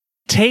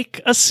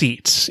Take a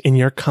seat in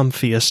your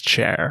comfiest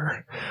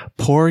chair.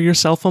 Pour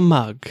yourself a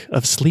mug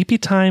of sleepy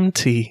time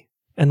tea.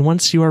 And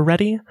once you are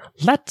ready,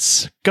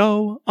 let's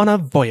go on a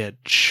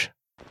voyage.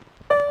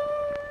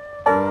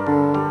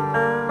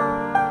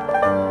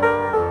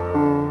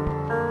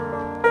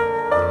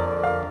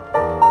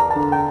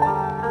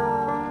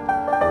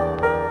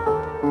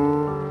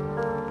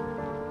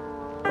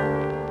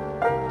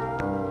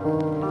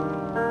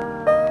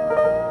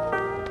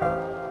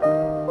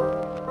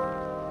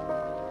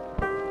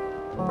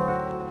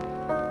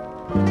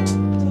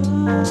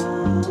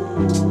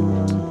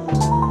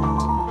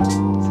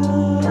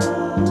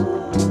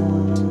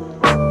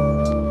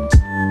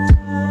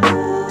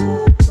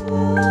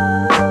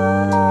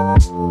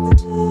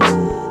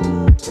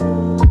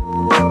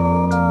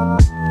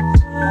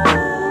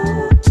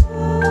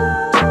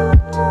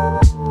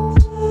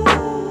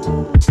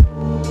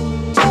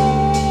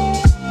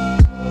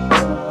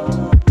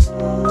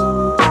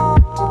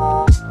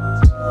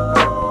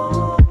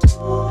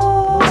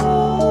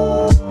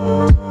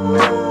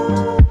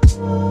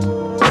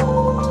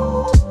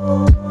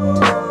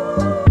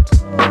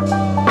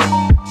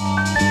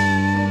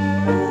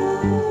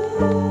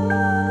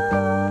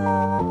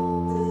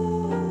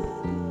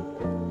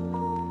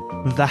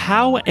 The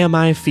How Am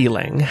I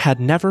Feeling had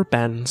never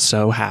been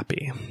so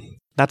happy.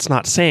 That's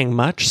not saying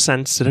much,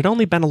 since it had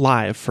only been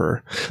alive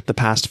for the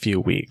past few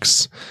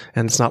weeks,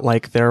 and it's not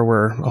like there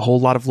were a whole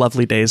lot of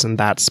lovely days in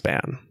that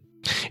span.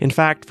 In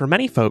fact, for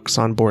many folks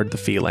on board the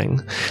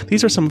Feeling,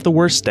 these are some of the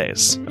worst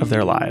days of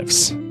their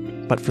lives.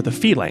 But for the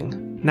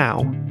Feeling,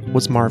 now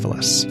was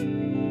marvelous.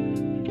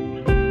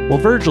 While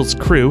Virgil's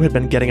crew had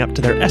been getting up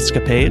to their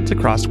escapades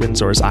across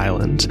Windsor's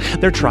island,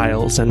 their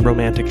trials and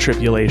romantic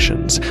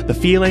tribulations, the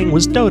Feeling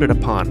was doted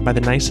upon by the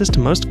nicest,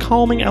 most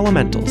calming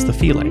elementals the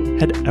Feeling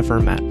had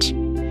ever met.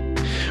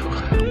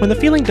 When the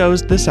Feeling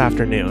dozed this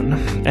afternoon,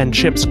 and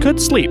Chips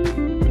could sleep,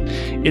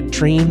 it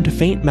dreamed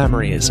faint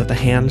memories of the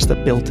hands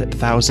that built it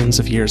thousands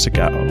of years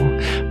ago,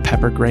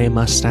 pepper gray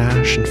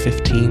mustache and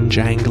 15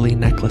 jangly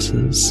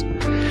necklaces.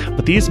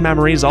 But these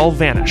memories all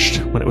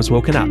vanished when it was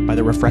woken up by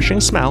the refreshing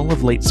smell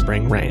of late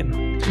spring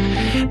rain.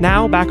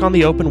 Now, back on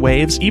the open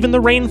waves, even the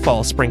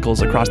rainfall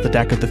sprinkles across the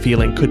deck of the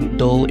Feeling couldn't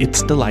dull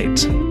its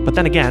delight. But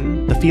then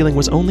again, the Feeling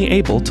was only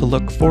able to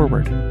look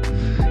forward.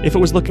 If it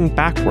was looking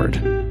backward,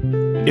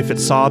 if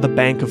it saw the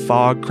bank of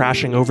fog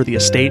crashing over the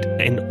estate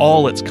in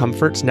all its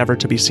comforts never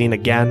to be seen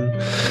again,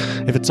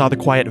 if it saw the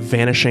quiet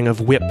vanishing of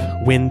Whip,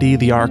 Windy,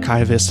 the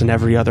archivist, and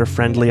every other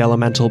friendly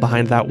elemental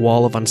behind that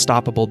wall of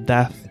unstoppable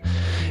death,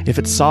 if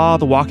it saw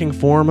the walking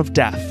form of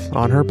Death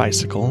on her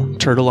bicycle,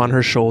 Turtle on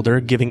her shoulder,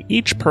 giving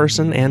each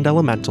person and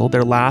elemental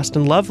their last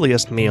and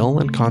loveliest meal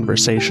and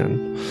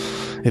conversation,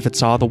 if it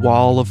saw the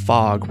wall of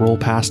fog roll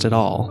past it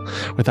all,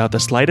 without the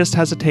slightest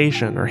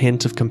hesitation or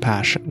hint of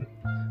compassion,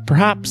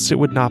 perhaps it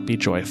would not be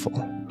joyful.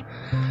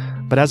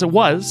 But as it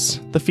was,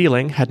 the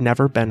Feeling had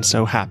never been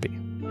so happy.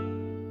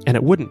 And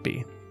it wouldn't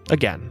be,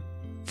 again,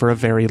 for a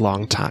very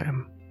long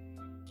time.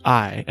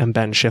 I am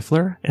Ben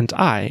Schiffler, and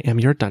I am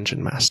your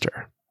Dungeon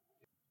Master.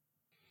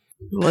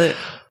 That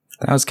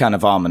was kind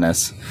of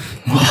ominous.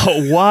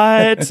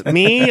 What?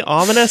 Me?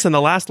 Ominous in the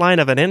last line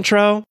of an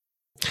intro?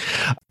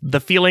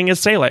 The Feeling is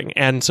sailing.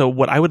 And so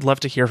what I would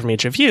love to hear from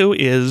each of you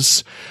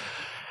is,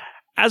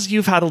 as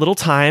you've had a little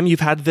time,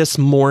 you've had this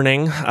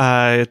morning,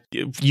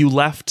 you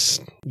left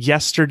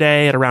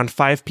yesterday at around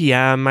 5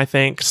 p.m., I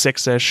think,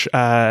 6-ish,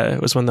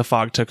 was when the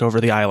fog took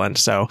over the island.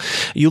 So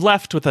you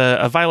left with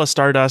a vial of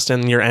stardust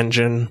in your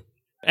engine.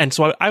 And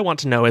so I want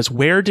to know is,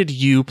 where did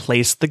you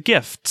place the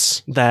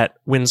gifts that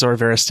Windsor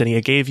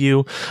Veristinia gave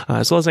you,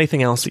 as well as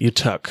anything else that you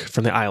took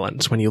from the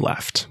island when you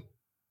left?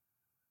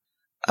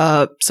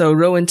 So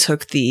Rowan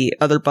took the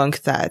other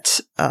bunk that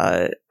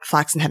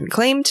Flaxen hadn't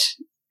claimed,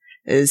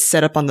 is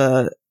set up on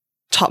the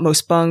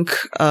topmost bunk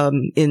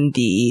in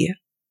the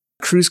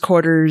crew's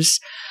quarters.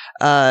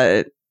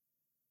 Last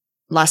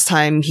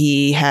time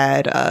he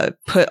had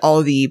put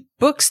all the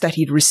books that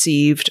he'd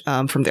received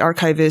from the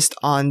archivist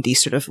on the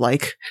sort of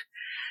like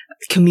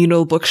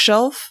communal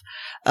bookshelf,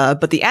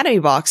 but the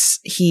anime box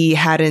he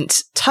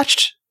hadn't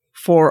touched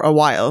for a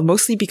while,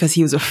 mostly because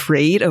he was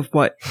afraid of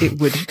what it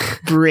would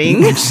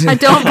bring. I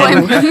don't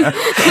blame him.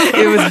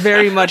 It was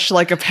very much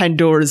like a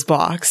Pandora's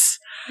box.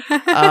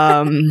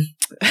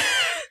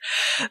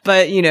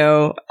 But, you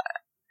know,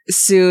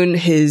 soon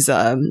his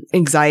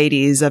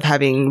anxieties of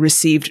having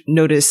received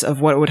notice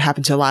of what would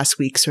happen to last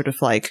week sort of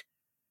like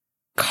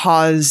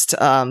caused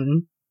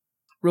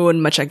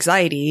Rowan much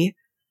anxiety.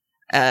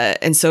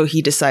 And so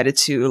he decided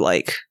to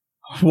like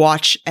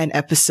watch an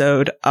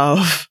episode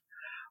of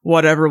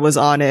whatever was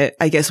on it.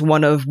 I guess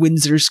one of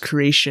Windsor's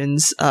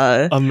creations.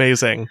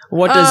 Amazing.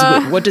 What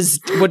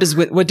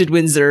did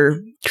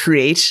Windsor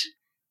create?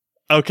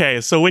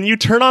 Okay, so when you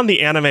turn on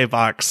the anime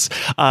box,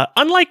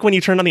 unlike when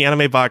you turned on the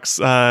anime box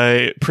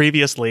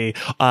previously,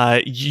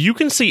 you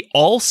can see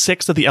all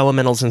 6 of the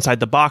elementals inside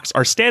the box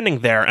are standing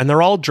there, and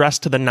they're all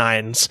dressed to the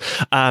nines,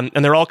 and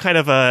they're all kind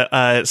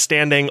of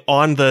standing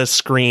on the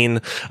screen,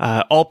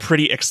 all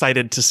pretty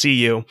excited to see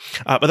you.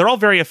 But they're all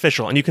very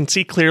official, and you can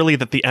see clearly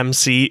that the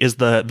MC is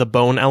the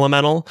bone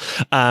elemental,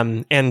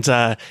 and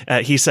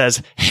he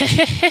says,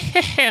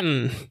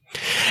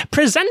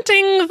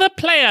 "Presenting the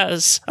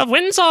players of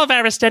Windsor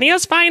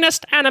Varistenia's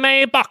finest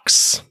anime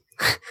box."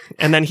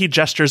 And then he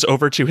gestures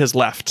over to his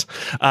left.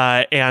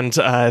 And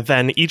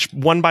then each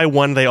one by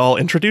one, they all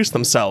introduce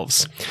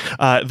themselves.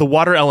 The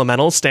water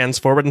elemental stands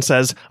forward and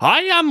says,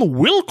 "I am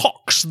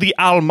Wilcox the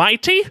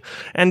Almighty,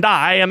 and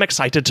I am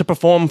excited to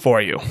perform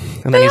for you."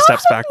 And then he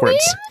steps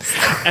backwards.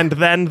 And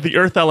then the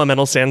earth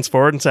elemental stands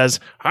forward and says,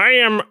 "I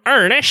am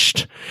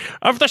Ernest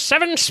of the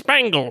Seven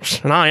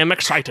Spangles, and I am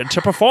excited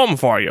to perform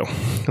for you."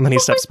 And then he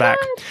steps back.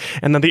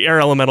 And then the air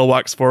elemental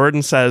walks forward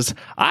and says,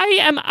 "I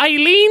am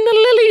Eileen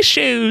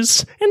Lillyshoes,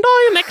 and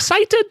I am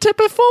excited to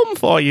perform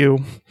for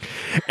you."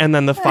 And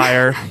then the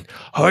fire,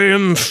 "I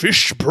am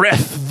Fish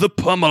Breath the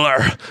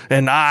Pummeler,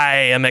 and I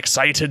am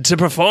excited to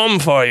perform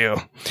for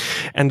you."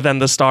 And then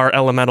the star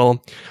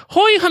elemental,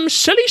 "I am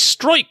Silly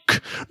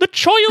Strike, the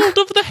child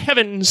of the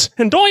heavens,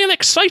 and I am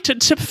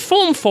excited to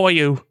perform for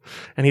you."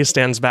 And he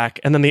stands back.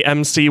 And then the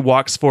MC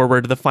walks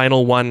forward, the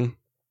final one.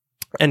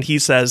 And he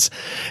says,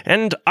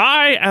 "And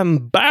I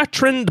am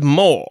Bertrand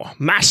Moore,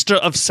 Master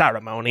of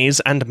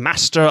Ceremonies and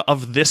Master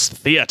of this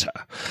theatre.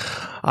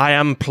 I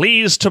am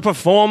pleased to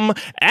perform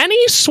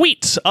any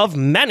suite of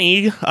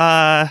many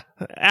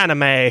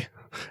anime."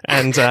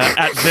 And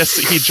at this,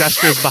 he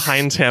gestures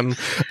behind him,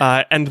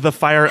 and the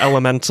fire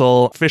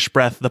elemental, Fish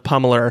Breath, the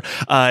pummeler,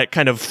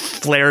 kind of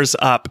flares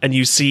up, and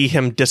you see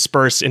him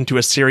disperse into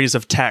a series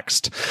of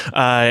text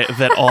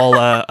that all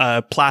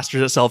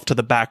plasters itself to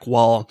the back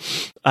wall.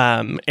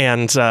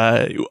 And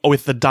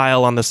with the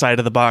dial on the side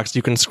of the box,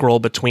 you can scroll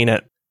between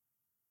it.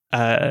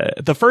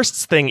 The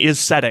first thing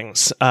is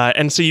settings.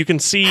 And so you can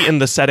see in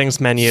the settings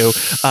menu,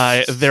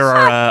 there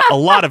are a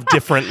lot of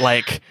different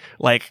like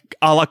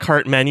a la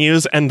carte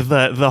menus, and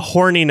the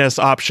horniness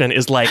option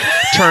is like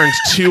turned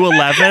to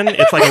 11.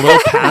 It's like a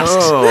little past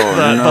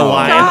the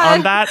line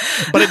on that,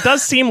 but it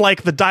does seem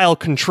like the dial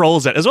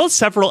controls it, as well as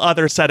several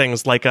other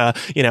settings like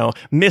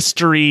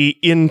mystery,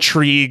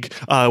 intrigue,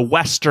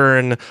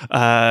 Western,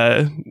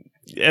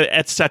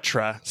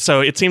 etc.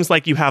 So it seems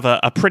like you have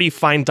a pretty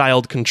fine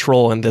dialed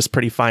control in this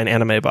pretty fine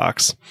anime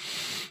box.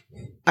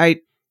 I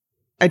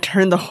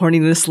turned the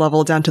horniness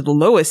level down to the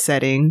lowest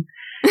setting,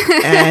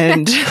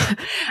 and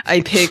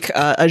I pick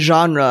a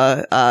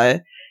genre.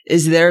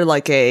 Is there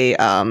like a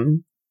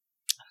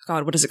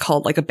God, what is it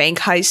called? Like a bank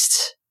heist,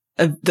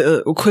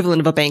 the equivalent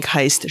of a bank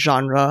heist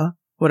genre,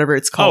 whatever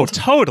it's called. Oh,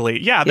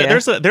 totally. Yeah,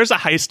 there's a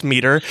heist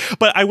meter,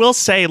 but I will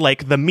say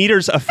like the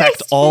meters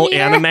affect all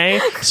anime.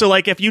 So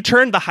like if you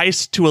turn the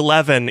heist to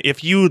 11,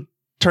 if you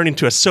turn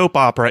into a soap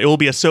opera, it will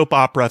be a soap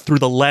opera through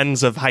the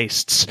lens of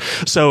heists.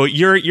 So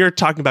you're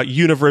talking about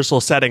universal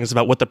settings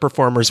about what the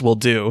performers will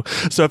do.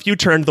 So if you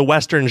turned the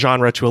Western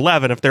genre to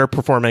 11, if they're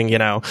performing,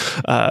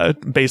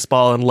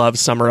 Baseball in Love,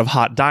 Summer of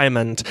Hot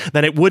Diamond,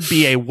 then it would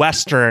be a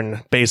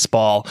Western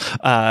baseball,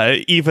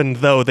 even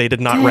though they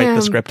did not write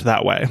the script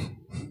that way.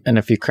 And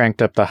if you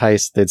cranked up the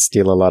heist, they'd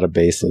steal a lot of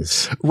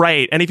bases.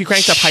 Right. And if you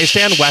cranked up heist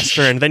and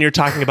Western, then you're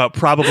talking about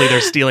probably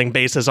they're stealing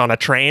bases on a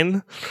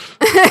train.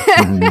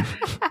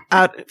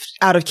 Out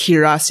of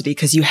curiosity,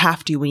 because you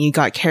have to when you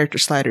got character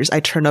sliders, I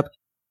turn up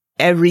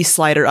every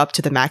slider up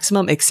to the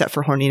maximum except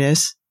for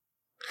horniness.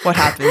 What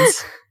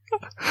happens?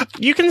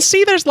 You can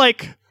see there's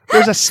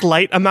a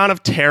slight amount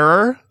of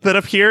terror that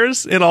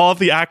appears in all of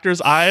the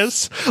actors'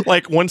 eyes,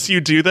 like once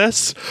you do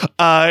this.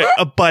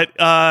 But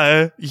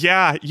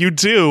yeah, you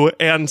do,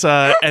 and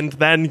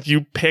then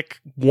you pick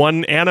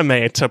one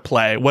anime to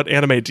play. What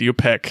anime do you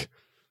pick?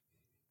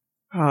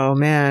 Oh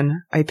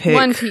man, I pick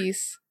One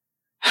Piece.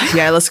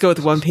 Yeah, let's go with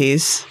One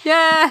Piece.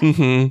 Yeah.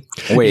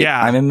 Mm-hmm. Wait,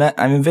 yeah.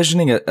 I'm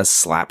envisioning a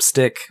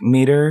slapstick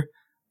meter,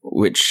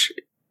 which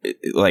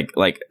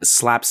like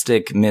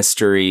slapstick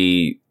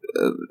mystery.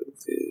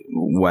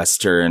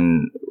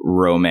 Western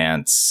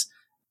romance,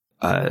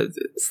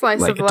 Slice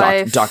like of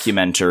life.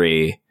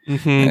 documentary.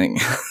 Mm-hmm.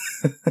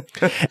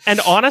 And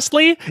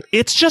honestly,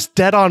 it's just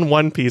dead on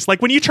One Piece.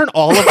 Like when you turn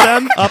all of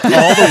them up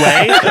all the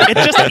way, it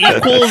just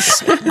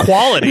equals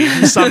quality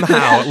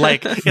somehow.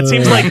 Like it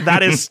seems like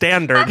that is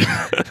standard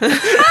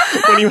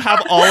when you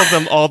have all of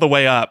them all the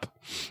way up.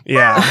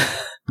 Yeah.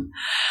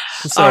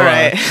 So, all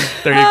right,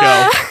 there you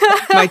go.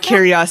 My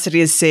curiosity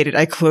is sated.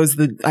 I close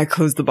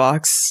the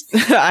box.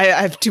 I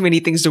have too many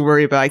things to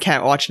worry about. I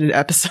can't watch an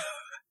episode.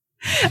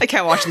 I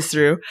can't watch this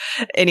through.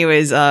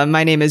 Anyways,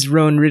 my name is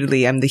Rowan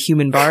Ridley. I'm the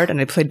human bard, and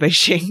I played by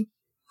Shing.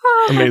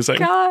 Oh, amazing.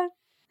 God.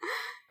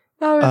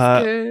 That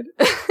was good.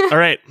 All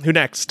right, who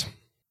next?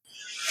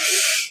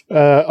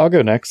 I'll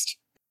go next.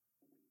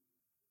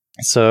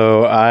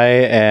 So I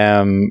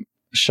am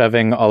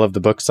shoving all of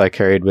the books I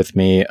carried with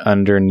me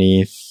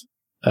underneath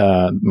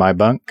my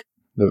bunk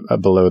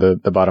below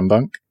the bottom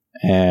bunk.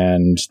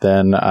 And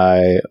then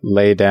I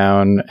lay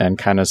down and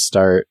kind of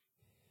start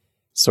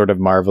sort of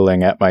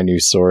marveling at my new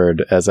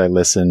sword as I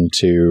listen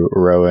to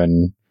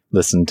Rowan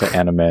listen to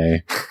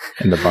anime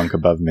in the bunk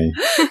above me.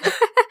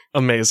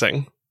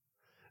 Amazing.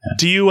 Yeah.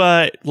 Do you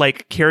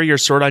like carry your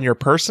sword on your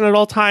person at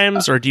all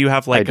times, or do you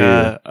have like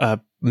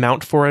a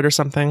mount for it or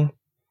something?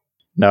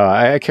 No,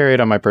 I carry it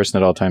on my person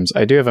at all times.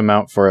 I do have a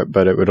mount for it,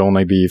 but it would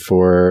only be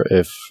for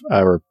if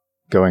I were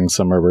going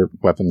somewhere where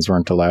weapons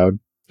weren't allowed.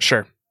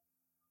 Sure.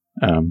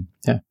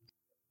 Yeah.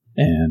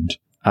 And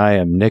I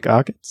am Nick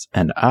Ockets,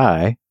 and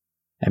I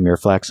am your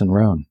Flaxen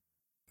Roan.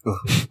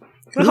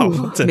 Oh,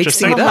 that's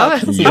interesting. Your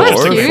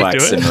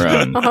Flaxen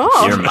Roan.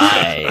 Oh. You're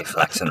my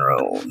Flaxen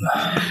Roan.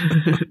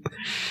 I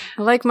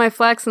like my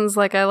Flaxens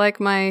like I like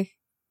my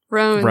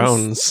Roans.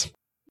 Roans.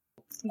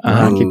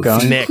 Keep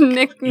going. Nick.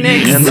 Nick.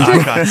 And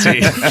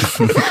Akatsi.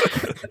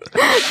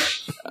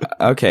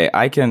 Okay,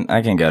 I can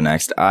go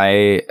next.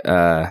 I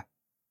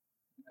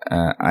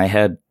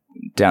head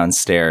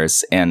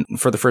downstairs and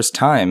for the first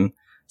time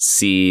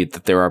see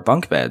that there are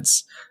bunk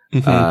beds.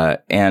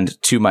 Mm-hmm.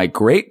 And to my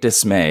great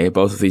dismay,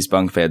 both of these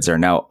bunk beds are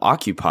now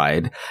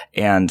occupied.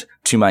 And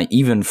to my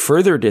even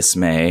further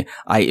dismay,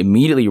 I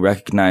immediately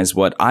recognize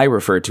what I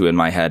refer to in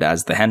my head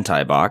as the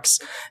hentai box.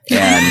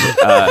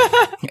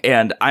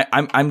 And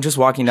I'm just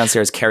walking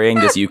downstairs carrying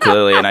this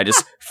ukulele, and I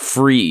just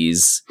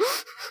freeze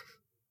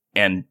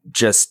and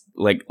just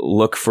like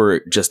look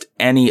for just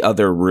any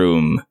other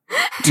room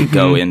to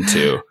go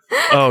into.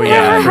 Oh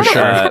yeah, for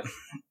sure.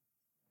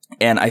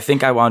 And I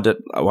think I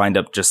wind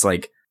up just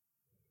like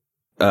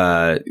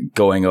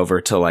going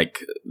over to like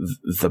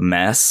the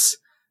mess,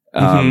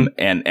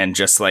 and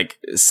just like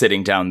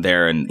sitting down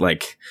there and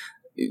like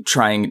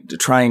trying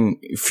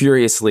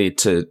furiously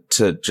to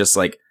just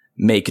like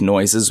make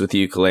noises with the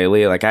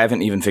ukulele. Like I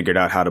haven't even figured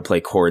out how to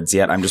play chords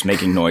yet. I'm just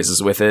making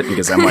noises with it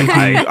because I'm like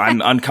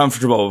I'm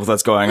uncomfortable with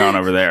what's going on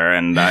over there,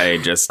 and I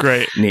just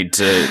need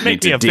to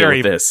deal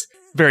with this.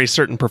 Very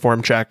certain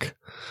perform check.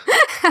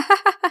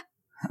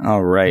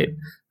 All right.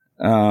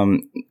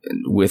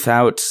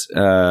 Without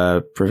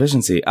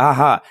proficiency.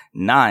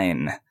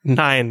 9.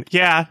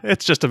 Yeah,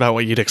 it's just about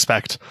what you'd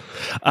expect.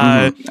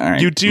 All right.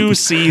 You do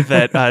see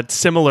that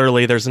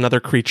similarly there's another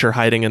creature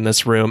hiding in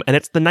this room, and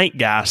it's the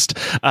Nightgast.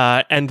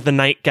 And the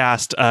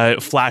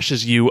Nightgast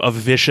flashes you a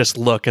vicious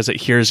look as it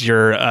hears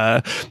your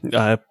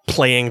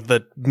playing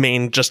the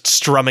main, just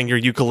strumming your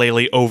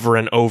ukulele over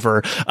and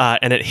over,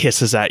 and it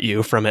hisses at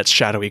you from its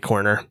shadowy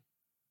corner.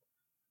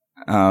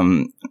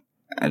 I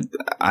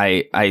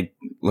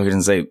look at it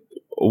and say,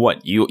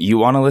 "What, you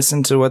want to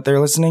listen to what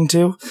they're listening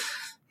to?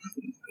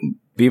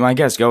 Be my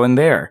guest. Go in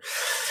there."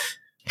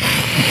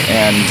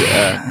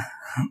 And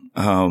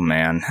oh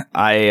man,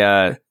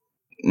 I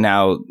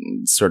now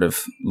sort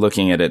of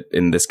looking at it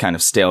in this kind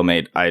of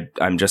stalemate.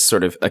 I'm just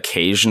sort of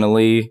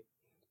occasionally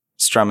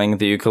strumming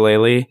the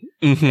ukulele,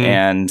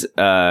 and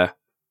I'm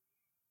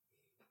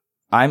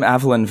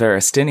Avalon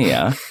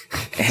Veristinia,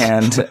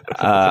 and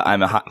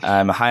I'm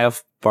a high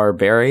elf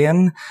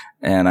barbarian,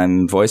 and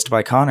I'm voiced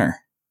by Connor.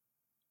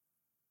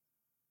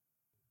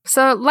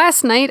 So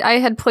last night I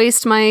had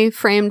placed my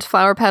framed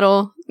flower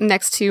petal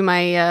next to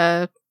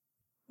my,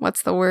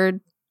 what's the word?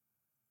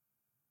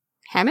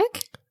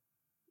 Hammock?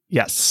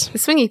 Yes. The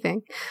swingy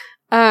thing.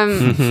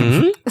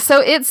 So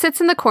it sits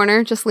in the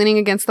corner, just leaning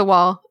against the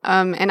wall.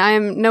 And I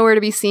am nowhere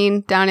to be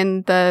seen down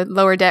in the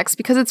lower decks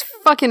because it's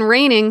fucking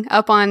raining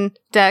up on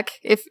deck,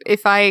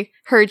 if I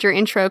heard your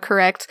intro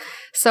correct.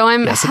 So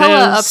I'm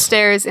hella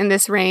upstairs in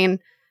this rain.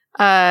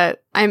 I'm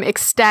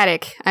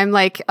ecstatic. I'm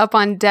like up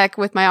on deck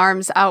with my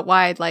arms out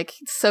wide, like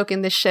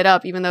soaking this shit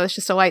up, even though it's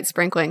just a light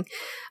sprinkling.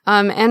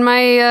 And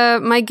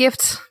my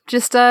gift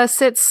just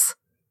sits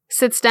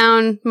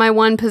down, my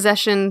one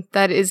possession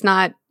that is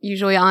not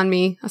usually on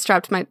me,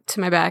 strapped to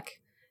my back,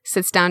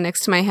 sits down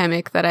next to my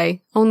hammock that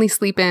I only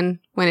sleep in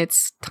when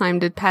it's time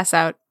to pass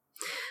out.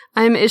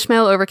 I'm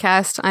Ishmael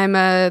Overcast. I'm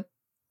a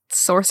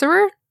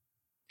sorcerer,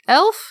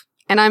 elf,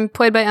 and I'm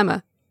played by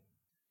Emma.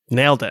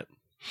 Nailed it.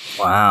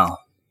 Wow.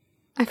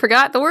 I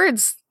forgot the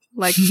words,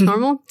 like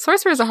normal.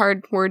 Sorcerer is a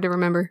hard word to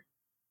remember.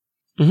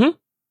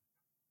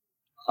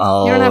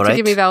 All you don't have to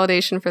give me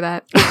validation for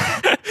that.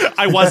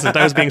 I wasn't.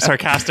 I was being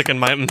sarcastic in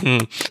my...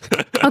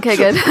 Okay,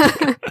 good.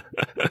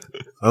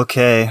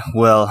 Okay,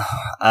 well,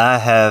 I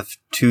have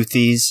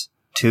Toothy's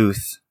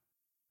tooth.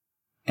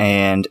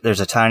 And there's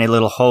a tiny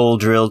little hole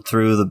drilled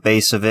through the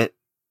base of it.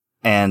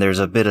 And there's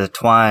a bit of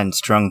twine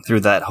strung through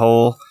that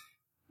hole,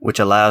 which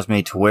allows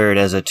me to wear it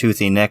as a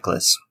toothy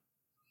necklace.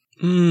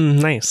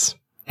 Nice.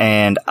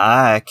 And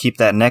I keep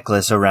that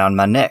necklace around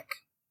my neck.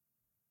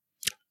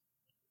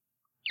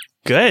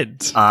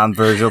 Good. I'm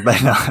Virgil Bay.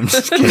 No, I'm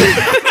just kidding.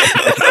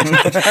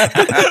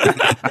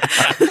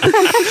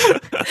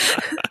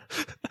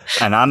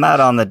 And I'm out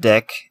on the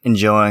deck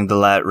enjoying the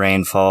light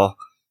rainfall.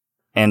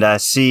 And I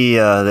see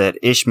that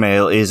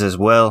Ishmael is as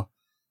well.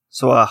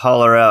 So I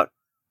holler out,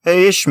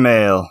 "Hey,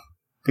 Ishmael,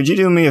 could you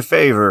do me a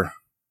favor?"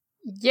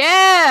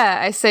 Yeah,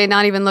 I say,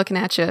 not even looking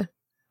at you.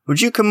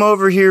 would you come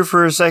over here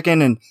for a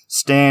second and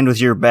stand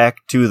with your back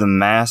to the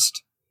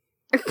mast?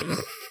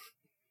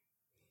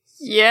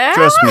 Yeah?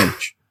 Trust me.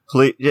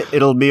 Please,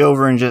 it'll be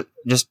over in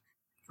just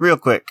real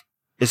quick.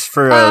 It's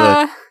for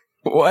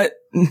What?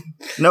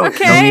 no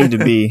okay. need to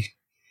be.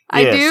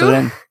 I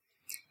do?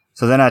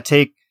 So then I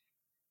take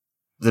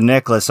the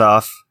necklace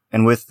off,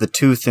 and with the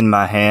tooth in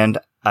my hand,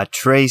 I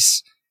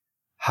trace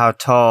how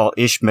tall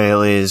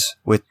Ishmael is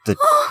with the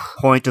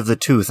point of the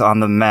tooth on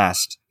the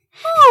mast.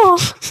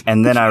 Oh.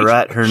 And then I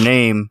write his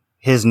name.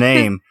 His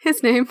name.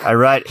 I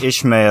write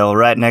Ishmael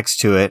right next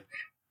to it,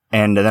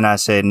 and then I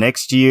say,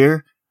 next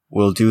year,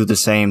 we'll do the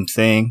same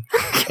thing,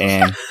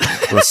 and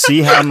we'll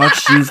see how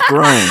much you've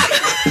grown.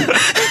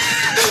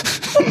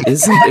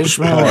 Isn't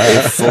Ishmael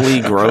a fully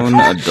grown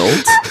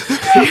adult?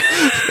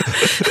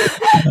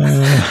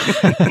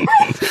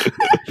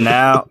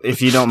 Now,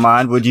 if you don't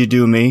mind, would you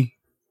do me?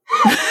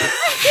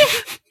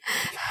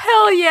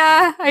 Hell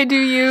yeah, I do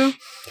you.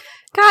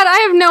 God,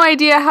 I have no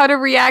idea how to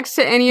react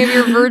to any of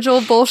your Virgil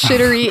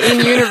bullshittery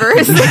in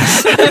universe.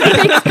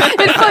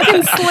 It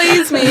fucking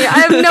slays me. I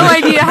have no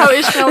idea how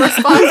Ishmael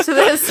responds to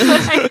this,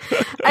 but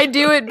I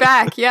do it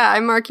back. Yeah,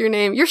 I mark your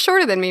name. You're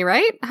shorter than me,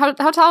 right? How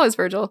tall is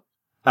Virgil?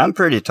 I'm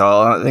pretty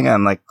tall. I think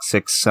I'm like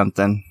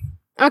 6-something.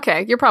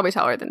 Okay, you're probably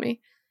taller than me.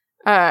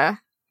 I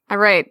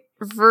write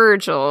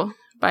Virgil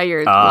by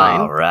your All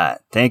line. right.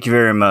 Thank you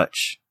very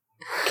much.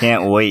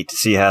 Can't wait to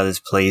see how this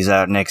plays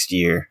out next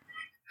year.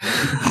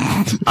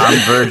 I'm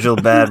Virgil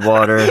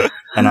Badwater,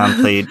 and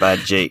I'm played by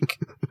Jake.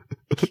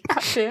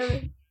 God damn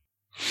it.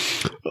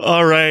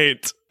 All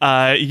right.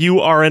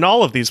 You are in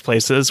all of these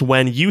places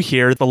when you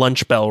hear the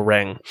lunch bell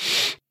ring.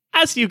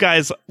 As you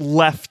guys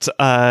left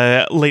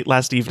late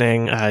last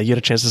evening, you had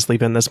a chance to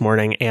sleep in this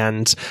morning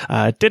and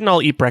didn't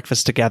all eat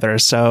breakfast together.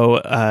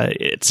 So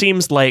it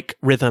seems like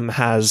Rhythm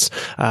has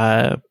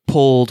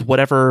pulled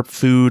whatever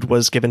food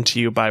was given to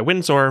you by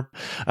Windsor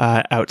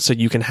out so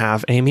you can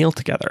have a meal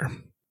together.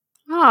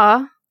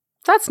 Aw,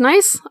 that's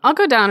nice. I'll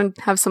go down and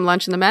have some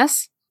lunch in the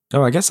mess.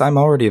 Oh, I guess I'm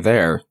already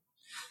there.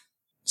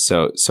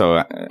 So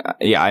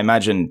yeah, I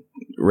imagine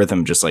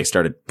Rhythm just like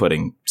started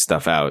putting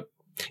stuff out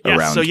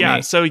around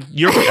me. So I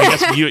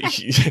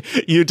guess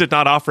you did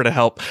not offer to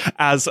help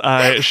as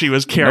she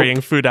was carrying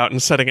food out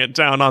and setting it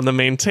down on the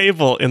main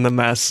table in the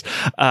mess,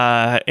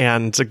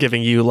 and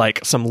giving you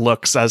like some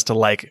looks as to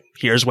like,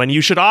 here's when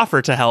you should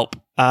offer to help,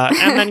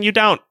 and then you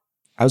don't.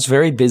 I was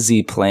very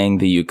busy playing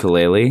the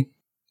ukulele.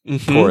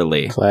 Mm-hmm.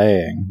 Poorly.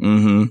 Playing.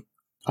 Mm-hmm.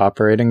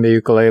 Operating the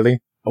ukulele.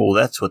 Oh,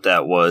 that's what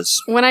that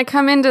was. When I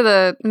come into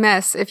the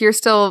mess, if you're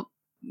still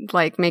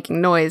like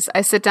making noise,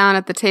 I sit down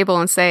at the table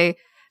and say,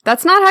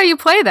 "That's not how you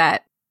play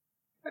that."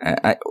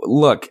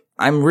 Look,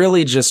 I'm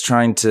really just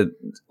trying to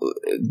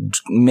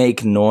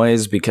make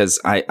noise because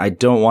I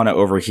don't want to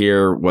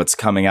overhear what's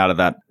coming out of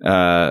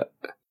that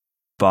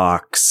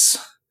box.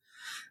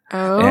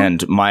 Oh.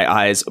 And my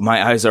eyes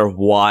are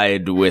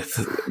wide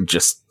with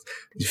just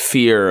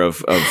fear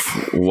of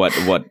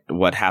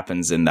what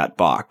happens in that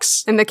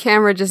box. And the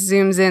camera just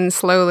zooms in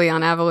slowly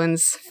on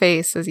Evelyn's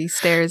face as he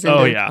stares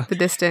into the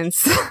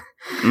distance.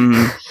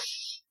 Mm-hmm.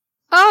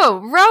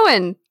 Oh,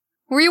 Rowan,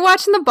 were you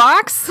watching the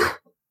box?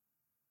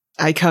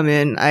 I come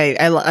in.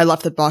 I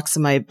left the box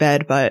in my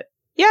bed, but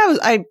yeah,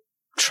 I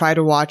tried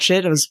to watch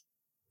it. I was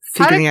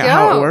figuring out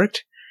how it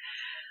worked.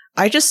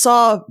 I just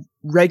saw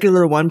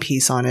regular One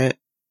Piece on it.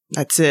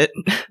 That's it.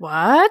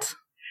 What?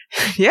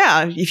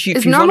 Yeah. If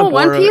you normal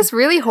One Piece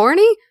really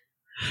horny?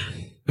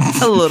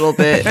 A little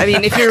bit. I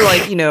mean, if you're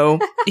like,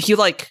 if you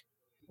like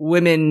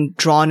women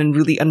drawn in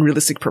really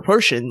unrealistic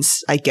proportions,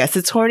 I guess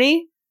it's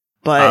horny.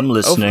 But I'm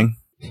listening.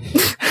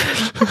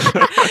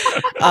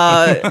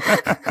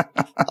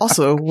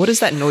 Also, what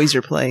is that noise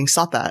you're playing?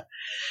 Stop that.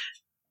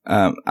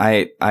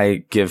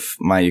 I give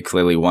my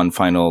ukulele one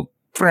final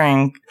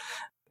fring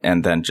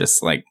and then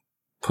just like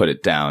put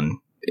it down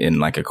in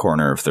like a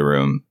corner of the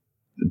room,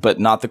 but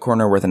not the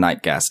corner where the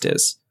Nightgast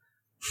is.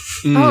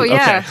 Oh,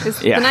 yeah. Okay. Is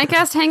the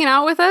Nightgast hanging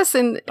out with us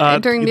during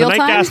mealtime?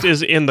 The Nightgast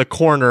is in the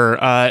corner,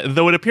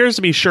 though it appears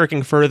to be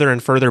shirking further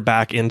and further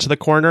back into the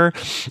corner,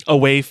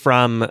 away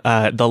from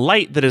the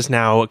light that is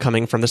now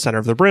coming from the center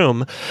of the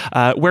room,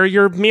 where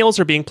your meals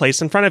are being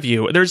placed in front of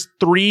you. There's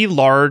 3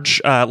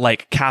 large,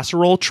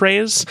 casserole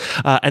trays,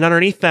 and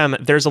underneath them,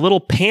 there's a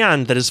little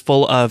pan that is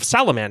full of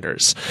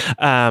salamanders,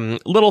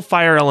 little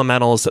fire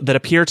elementals that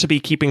appear to be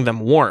keeping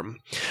them warm.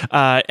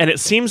 And it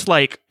seems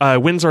like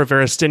Windsor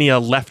Veristinia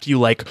left you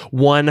like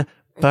one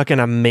fucking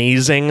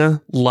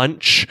amazing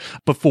lunch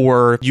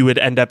before you would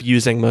end up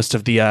using most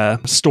of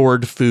the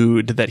stored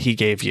food that he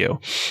gave you.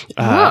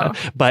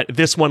 But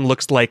this one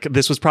looks like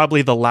this was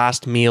probably the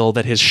last meal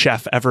that his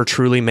chef ever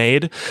truly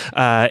made,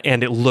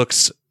 and it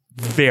looks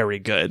very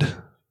good.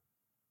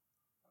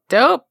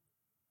 Dope.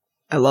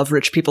 I love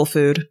rich people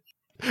food.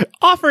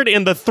 Offered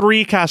in the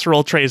 3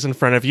 casserole trays in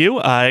front of you,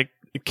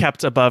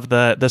 kept above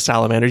the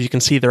salamanders, you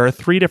can see there are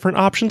 3 different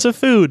options of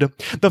food.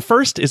 The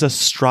first is a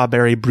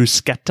strawberry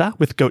bruschetta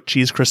with goat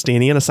cheese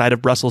crostini and a side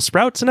of Brussels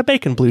sprouts and a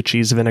bacon blue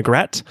cheese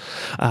vinaigrette.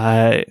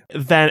 And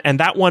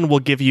that one will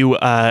give you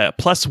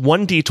plus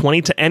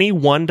 1d20 to any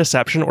 1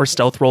 deception or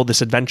stealth roll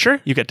this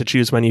adventure. You get to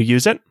choose when you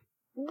use it.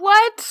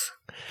 What?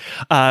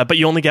 But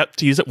you only get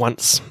to use it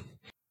once.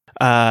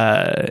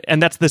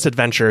 And that's this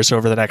adventure, so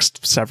over the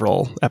next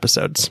several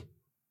episodes.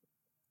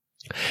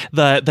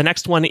 The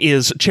next one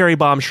is cherry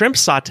bomb shrimp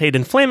sautéed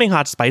in flaming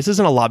hot spices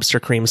and a lobster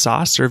cream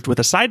sauce, served with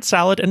a side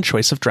salad and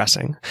choice of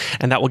dressing.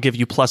 And that will give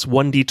you plus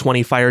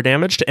 1d20 fire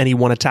damage to any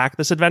 1 attack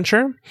this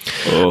adventure.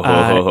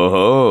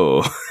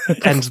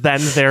 And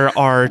then there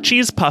are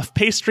cheese puff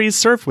pastries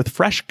served with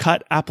fresh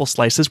cut apple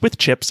slices with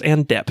chips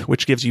and dip,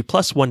 which gives you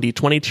plus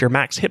 1d20 to your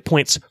max hit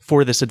points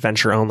for this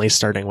adventure only,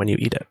 starting when you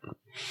eat it.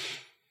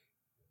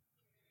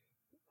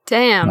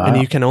 Damn.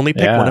 And you can only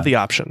pick one of the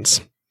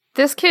options.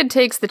 This kid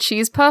takes the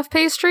cheese puff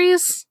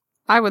pastries.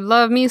 I would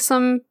love me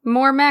some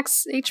more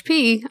max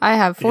HP. I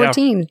have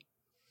 14. Yeah.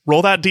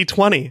 Roll that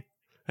d20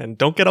 and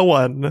don't get a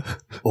 1.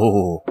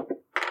 Oh,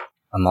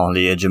 I'm on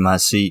the edge of my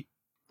seat.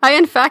 I,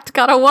 in fact,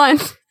 got a 1.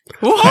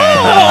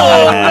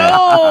 Oh,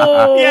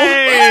 no!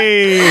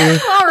 Yay!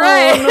 All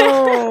right.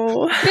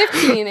 Oh, no.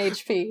 15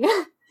 HP.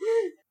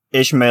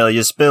 Ishmael,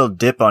 you spilled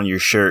dip on your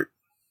shirt.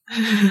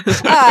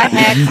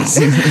 Heck.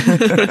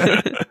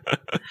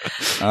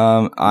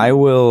 I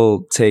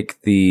will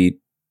take the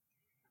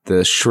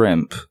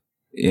shrimp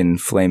in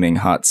flaming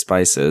hot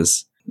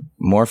spices.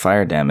 More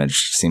fire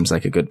damage seems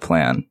like a good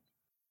plan.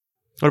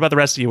 What about the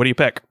rest of you? What do you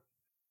pick?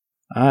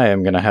 I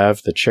am going to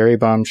have the cherry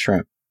bomb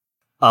shrimp.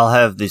 I'll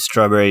have the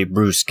strawberry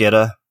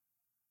bruschetta.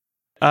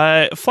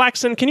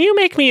 Flaxen, can you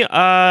make me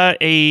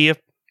a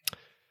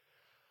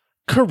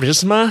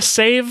charisma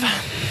save?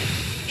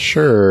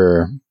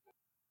 Sure.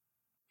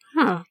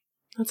 Huh.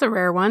 That's a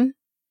rare one.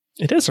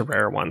 It is a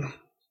rare one.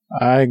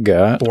 I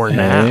got For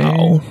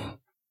now.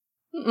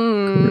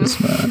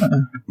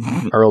 charisma.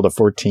 I rolled a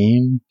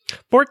 14.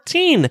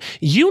 14.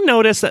 You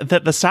notice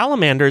that the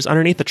salamanders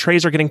underneath the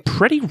trays are getting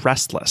pretty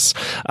restless.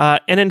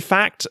 And in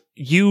fact,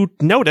 you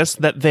notice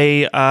that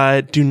they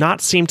do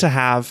not seem to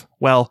have,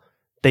 well,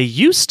 they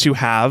used to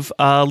have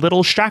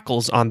little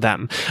shackles on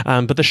them.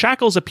 But the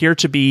shackles appear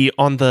to be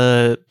on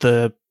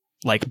the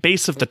like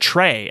base of the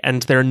tray,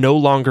 and they're no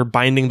longer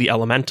binding the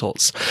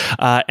elementals.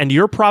 And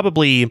you're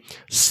probably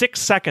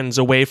 6 seconds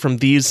away from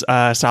these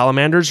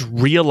salamanders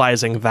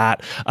realizing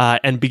that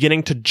and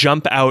beginning to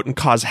jump out and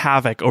cause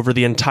havoc over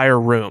the entire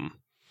room.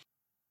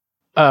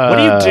 What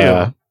do you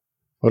do?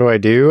 What do I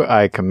do?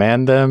 I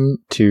command them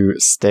to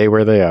stay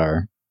where they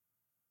are.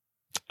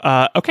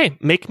 Okay,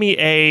 make me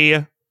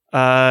a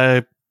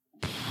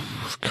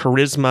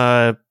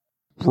charisma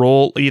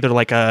roll, either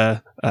like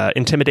a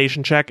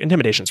intimidation check.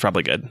 Intimidation's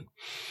probably good.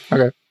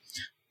 Okay.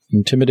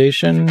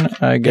 Intimidation,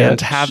 I get.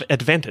 And have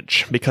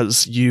advantage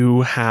because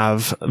you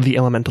have the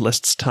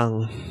elementalist's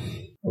tongue.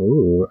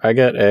 Ooh, I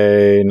get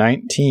a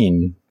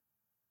 19.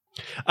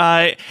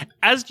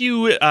 As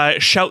you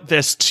shout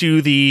this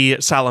to the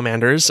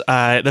salamanders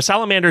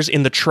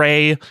in the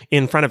tray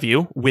in front of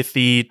you with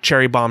the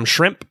cherry bomb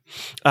shrimp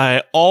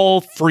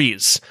all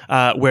freeze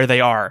where they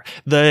are.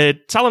 The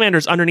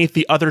salamanders underneath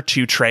the other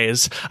 2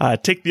 trays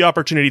take the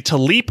opportunity to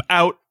leap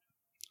out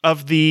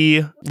of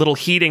the little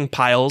heating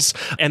piles,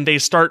 and they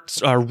start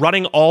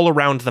running all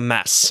around the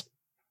mess.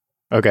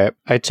 Okay,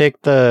 I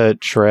take the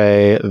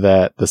tray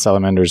that the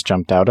salamanders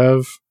jumped out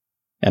of,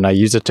 and I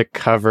use it to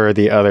cover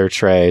the other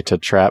tray to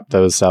trap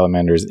those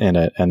salamanders in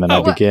it, and then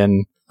I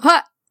begin...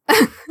 What?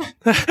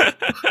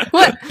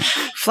 What?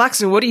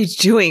 Flaxen, what are you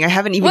doing? I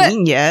haven't even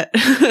eaten yet.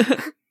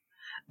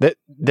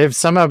 They've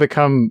somehow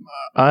become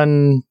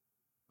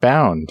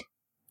unbound.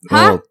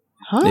 Huh?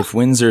 Well, if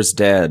Windsor's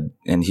dead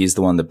and he's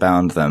the one that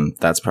bound them,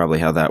 that's probably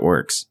how that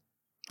works.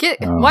 Why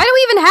do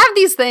we even have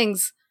these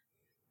things?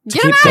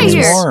 Get them Keep out of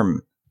them here.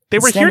 warm. They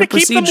were here to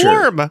keep them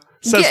warm,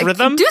 says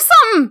Rhythm. Do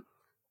something.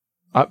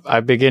 I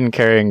begin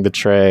carrying the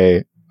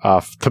tray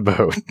off the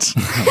boat.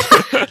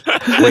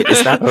 Wait,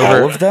 is that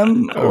all of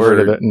them?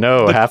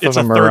 No, half of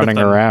them are running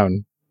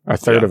around. A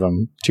third of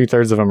them.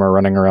 2/3 of them are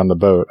running around the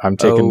boat. I'm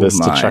taking this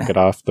to chuck it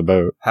off the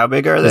boat. How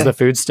big are they? Is the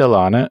food still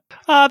on it?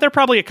 They're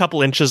probably a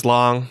couple inches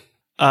long.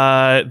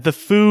 The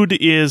food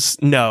is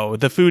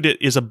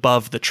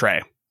above the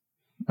tray.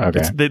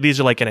 Okay. These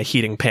are like in a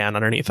heating pan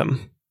underneath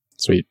them.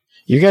 Sweet.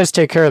 You guys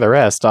take care of the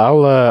rest.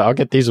 I'll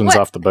get these ones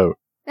off the boat.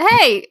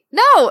 Hey,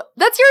 no,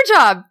 that's your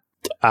job.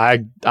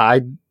 I'm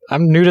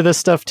new to this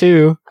stuff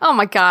too. Oh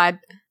my god.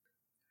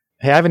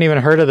 Hey, I haven't even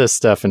heard of this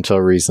stuff until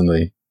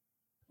recently.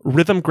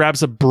 Rhythm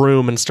grabs a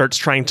broom and starts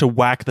trying to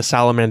whack the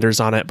salamanders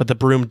on it, but the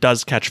broom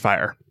does catch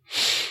fire.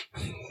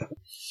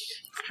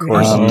 Of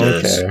course it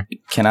does. Okay.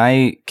 Can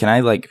I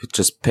like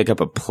just pick up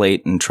a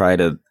plate and try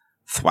to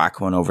thwack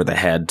one over the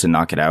head to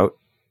knock it out?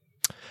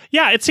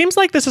 Yeah, it seems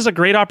like this is a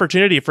great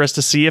opportunity for us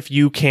to see if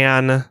you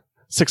can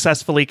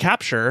successfully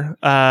capture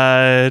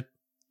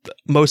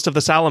most of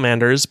the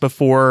salamanders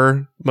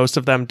before most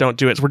of them don't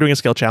do it. So we're doing a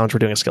skill challenge. We're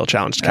doing a skill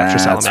challenge to capture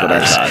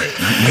salamanders.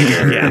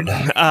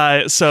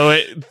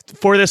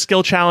 For this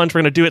skill challenge,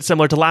 we're going to do it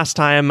similar to last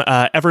time.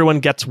 Everyone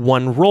gets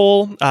one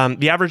roll.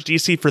 The average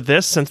DC for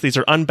this, since these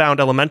are unbound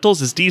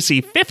elementals, is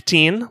DC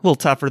 15, a little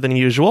tougher than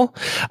usual.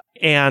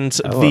 And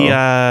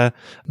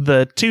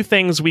the two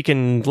things we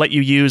can let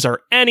you use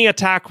are any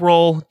attack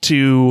roll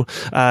to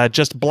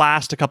just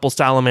blast a couple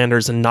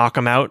salamanders and knock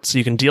them out so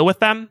you can deal with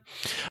them.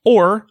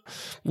 Or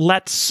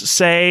let's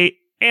say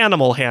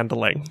animal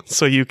handling,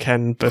 so you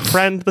can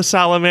befriend the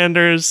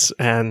salamanders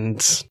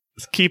and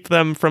keep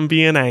them from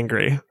being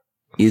angry.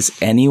 Is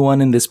anyone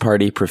in this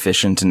party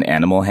proficient in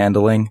animal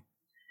handling?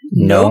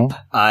 Nope.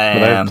 I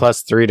But I am. have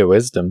 +3 to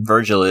wisdom.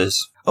 Virgil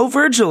is. Oh,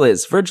 Virgil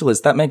is.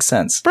 That makes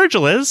sense.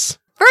 Virgil is.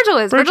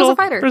 Virgil's a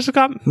fighter. Virgil's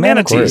got Of course,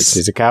 manatees.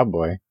 he's a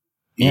cowboy.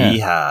 Yeah.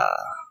 Yeehaw.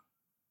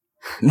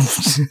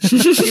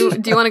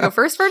 Do you want to go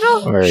first,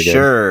 Virgil? Very good.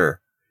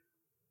 Sure.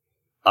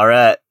 All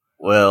right.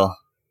 Well,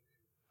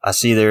 I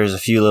see there's a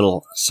few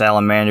little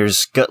salamanders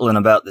scuttling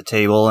about the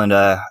table, and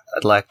I'd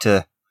like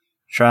to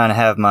try and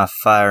have my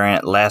fire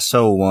ant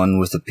lasso one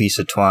with a piece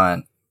of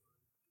twine.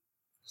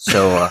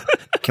 So,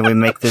 can we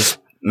make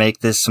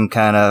this some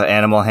kind of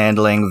animal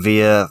handling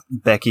via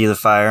Becky the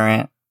fire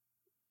ant?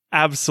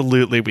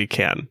 Absolutely, we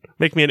can.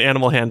 Make me an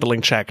animal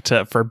handling check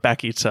for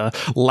Becky to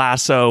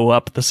lasso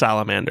up the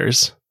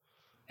salamanders.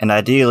 And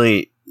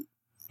ideally,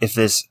 if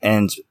this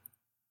ends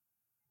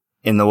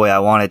in the way I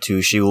want it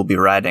to, she will be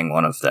riding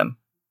one of them.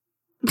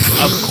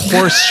 Of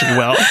course she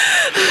will.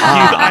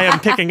 I am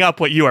picking up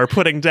what you are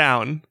putting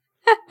down.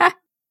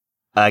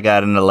 I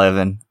got an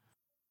 11.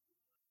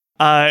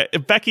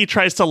 Becky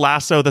tries to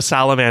lasso the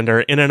salamander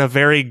in a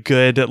very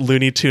good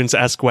Looney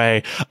Tunes-esque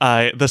way.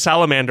 The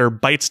salamander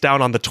bites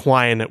down on the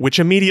twine, which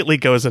immediately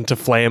goes into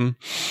flame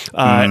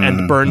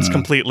and burns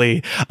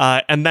completely.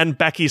 And then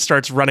Becky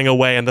starts running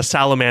away, and the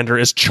salamander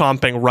is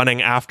chomping,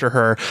 running after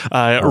her,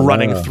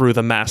 running through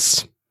the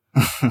mess.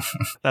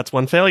 That's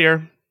one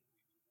failure.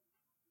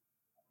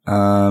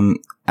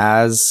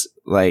 As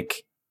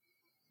like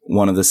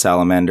one of the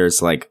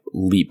salamanders like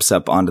leaps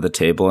up onto the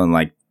table and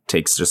like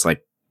takes just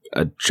like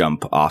a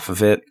jump off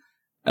of it,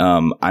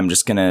 I'm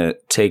just gonna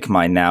take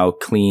my now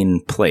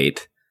clean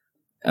plate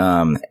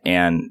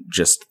and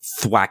just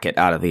thwack it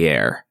out of the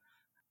air.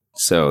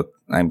 So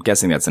I'm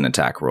guessing that's an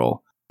attack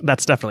roll.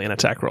 That's definitely an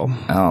attack roll.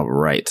 All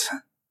right.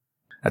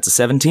 That's a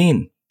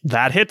 17.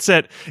 That hits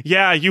it.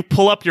 Yeah, you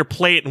pull up your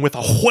plate, and with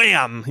a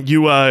wham,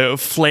 you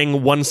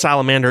fling one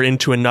salamander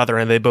into another,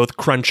 and they both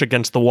crunch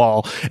against the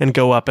wall and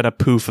go up in a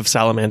poof of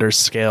salamander's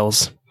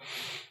scales.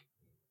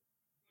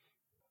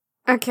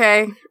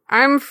 Okay,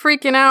 I'm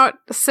freaking out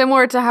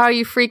similar to how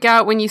you freak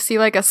out when you see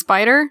like a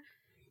spider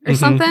or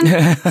something.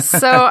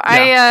 So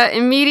I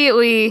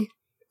immediately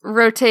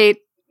rotate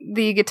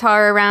the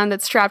guitar around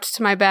that's strapped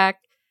to my back,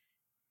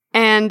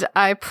 and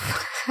I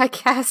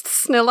cast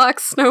Snillock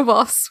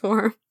Snowball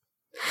Swarm.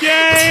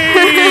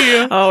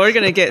 Yay! Oh, we're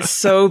gonna get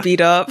so beat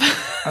up.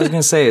 I was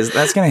gonna say,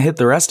 that's gonna hit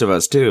the rest of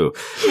us too.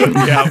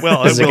 Yeah,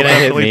 well, Is it will gonna hit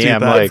definitely me? do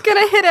I'm that. like, It's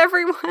gonna hit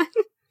everyone.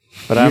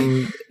 but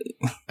I'm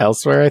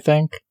elsewhere, I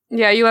think.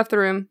 Yeah, you left the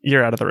room.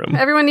 You're out of the room.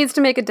 Everyone needs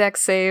to make a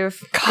dex save.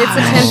 It's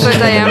a 10-foot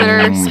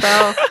diameter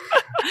spell.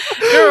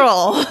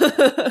 Girl.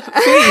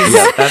 Please.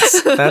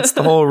 Yeah, that's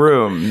the whole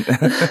room.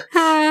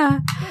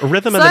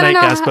 Rhythm So and I the don't know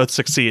Nightcast how- both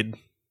succeed.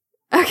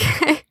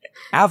 Okay.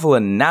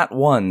 Avalon, nat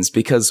ones,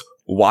 because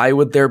why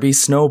would there be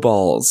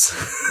snowballs?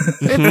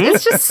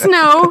 It's just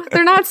snow.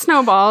 They're not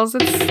snowballs.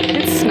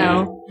 It's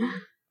snow.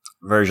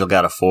 Virgil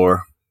got a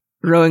 4.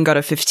 Rowan got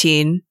a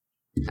 15.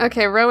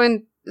 Okay,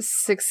 Rowan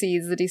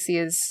succeeds. The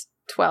DC is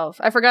 12.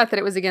 I forgot that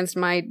it was against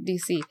my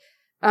DC.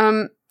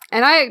 And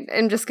I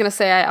am just going to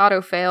say I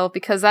auto-fail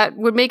because that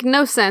would make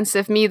no sense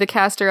if me, the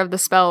caster of the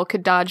spell,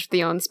 could dodge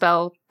the own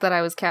spell that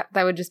I was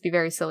that would just be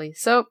very silly.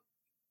 So,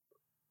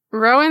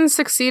 Rowan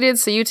succeeded,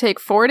 so you take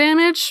 4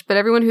 damage, but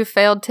everyone who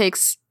failed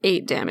takes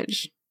 8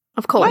 damage.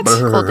 Of cold.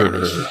 Cold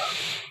damage.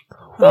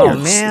 Oh,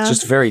 It's man.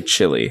 just very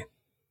chilly.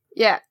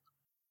 Yeah.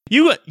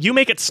 You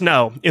make it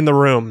snow in the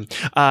room,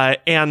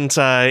 and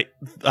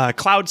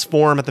clouds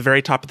form at the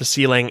very top of the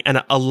ceiling,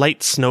 and a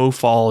light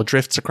snowfall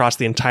drifts across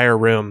the entire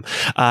room.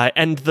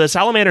 And the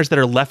salamanders that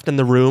are left in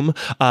the room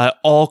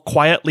all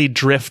quietly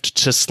drift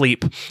to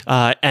sleep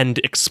and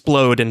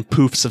explode in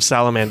poofs of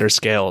salamander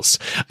scales.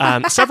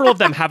 Several of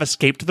them have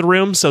escaped the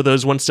room, so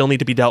those ones still need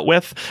to be dealt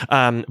with,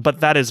 but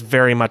that is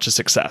very much a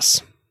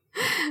success.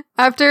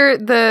 After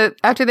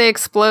they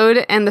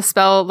explode and the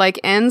spell like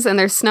ends and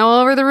there's snow all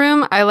over the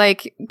room, I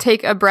like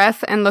take a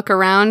breath and look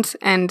around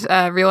and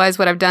realize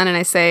what I've done, and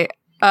I say,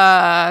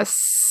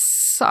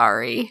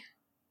 sorry.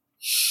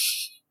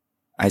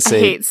 I I say,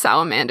 hate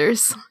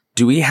salamanders.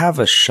 do we have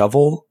a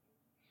shovel?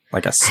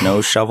 Like a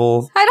snow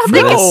shovel? I don't for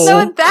think this? it's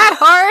snowed that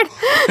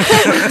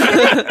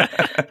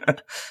hard.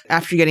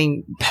 After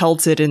getting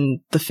pelted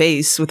in the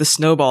face with a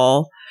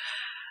snowball,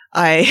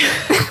 I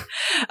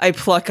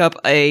pluck up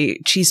a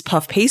cheese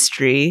puff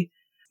pastry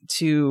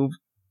to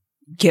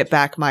get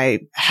back my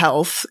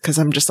health because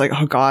I'm just like,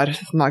 oh god,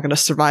 I'm not going to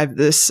survive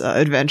this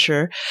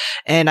adventure.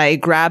 And I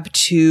grab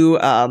 2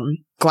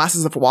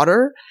 glasses of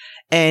water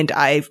and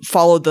I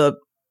follow the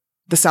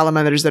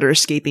salamanders that are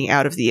escaping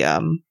out of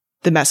the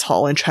mess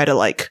hall and try to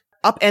like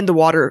upend the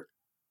water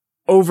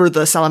over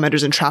the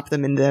salamanders and trap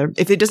them in there.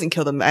 If it doesn't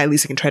kill them, at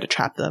least I can try to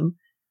trap them.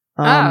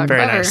 Very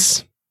Very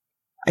nice.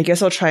 I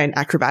guess I'll try an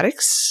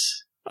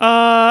acrobatics.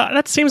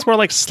 That seems more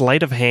like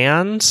sleight of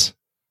hand.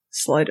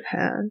 Sleight of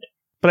hand.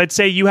 But I'd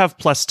say you have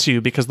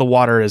 +2 because the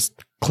water is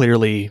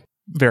clearly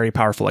very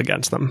powerful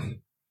against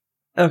them.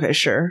 Okay,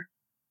 sure.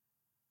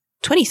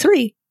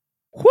 23.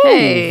 Woo,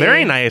 Hey.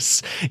 Very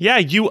nice. Yeah,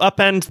 you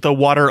upend the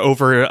water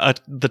over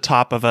the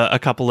top of a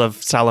couple of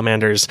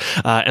salamanders,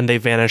 and they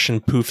vanish in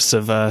poofs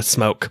of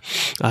smoke.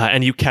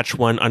 And you catch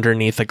one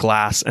underneath a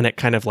glass, and it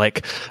kind of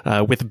like,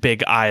 with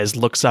big eyes,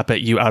 looks up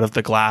at you out of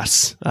the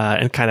glass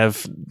and kind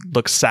of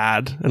looks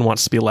sad and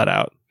wants to be let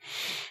out.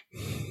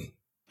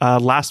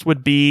 Last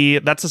would be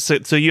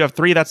so you have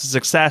 3. That's a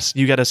success.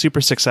 You get a super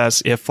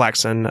success if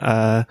Flaxen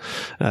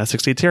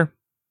succeeds here.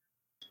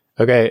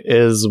 Okay,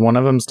 is one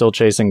of them still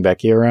chasing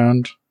Becky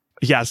around?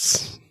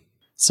 Yes.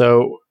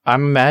 So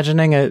I'm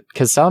imagining it,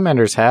 because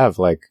salamanders have,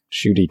 like,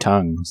 shooty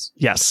tongues.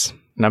 Yes.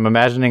 And I'm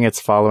imagining it's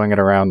following it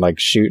around, like,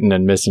 shooting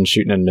and missing.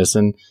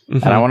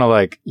 Mhm. And I want to,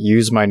 like,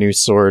 use my new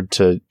sword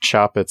to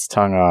chop its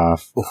tongue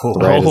off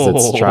right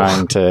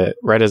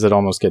as it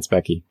almost gets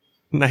Becky.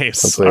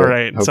 Nice. Hopefully, All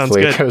right. Sounds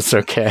hopefully good. it goes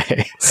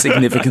okay.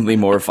 Significantly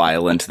more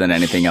violent than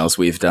anything else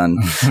we've done.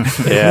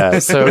 Yeah,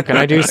 so can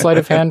I do sleight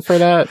of hand for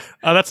that?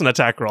 That's an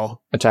attack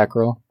roll. Attack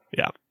roll?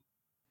 Yeah.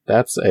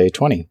 That's a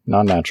 20,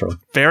 non-natural.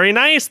 Very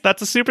nice.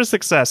 That's a super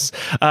success.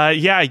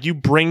 Yeah, you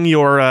bring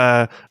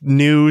your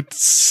new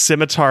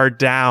scimitar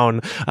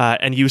down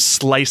and you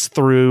slice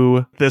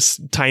through this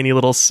tiny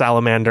little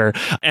salamander,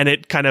 and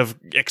it kind of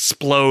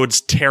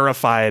explodes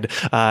terrified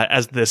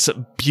as this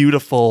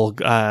beautiful,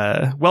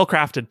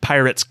 well-crafted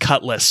pirate's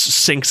cutlass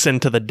sinks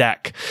into the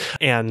deck.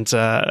 And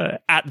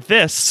at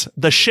this,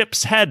 the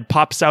ship's head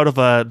pops out of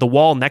the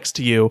wall next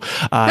to you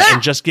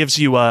and just gives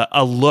you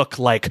a look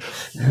like,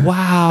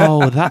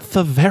 wow, that's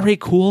a very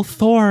cool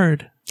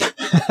sword.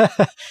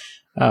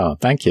 Oh,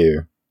 thank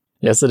you.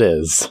 Yes, it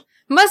is.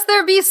 Must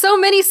there be so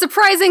many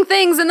surprising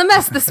things in the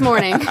mess this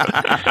morning?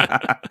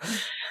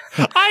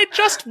 I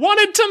just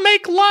wanted to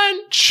make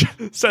lunch,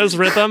 says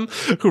Rhythm,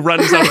 who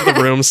runs out of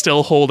the room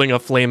still holding a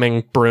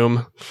flaming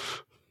broom.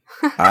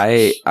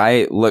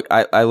 I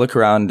look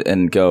around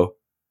and go,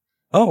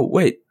 oh,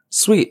 wait,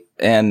 sweet.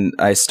 And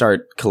I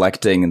start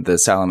collecting the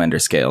salamander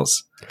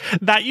scales.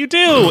 That you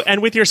do.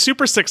 And with your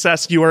super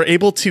success, you are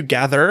able to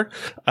gather,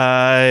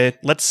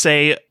 let's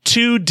say,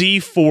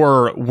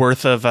 2d4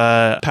 worth of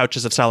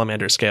pouches of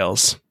salamander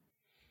scales.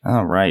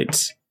 All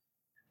right.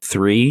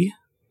 3.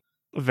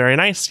 Very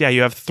nice. Yeah,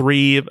 you have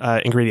 3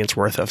 ingredients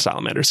worth of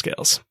salamander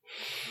scales.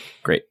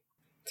 Great.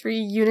 3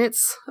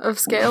 units of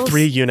scales?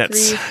 3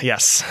 units.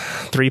 Yes.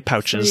 3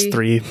 pouches.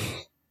 3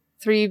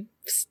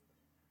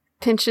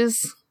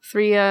 pinches.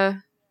 3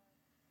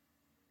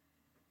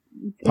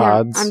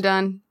 Pods. Yeah, I'm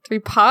done. 3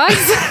 pods?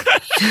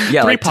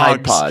 Yeah, 3 like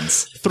Tide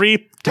pods. Pods.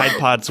 3 Tide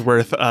Pods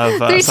worth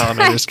of 3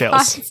 salamander Tide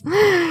scales. Pods.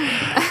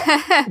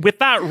 With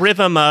that,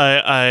 Rhythm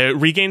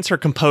regains her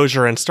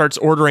composure and starts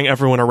ordering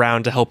everyone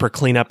around to help her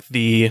clean up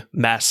the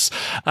mess.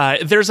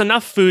 There's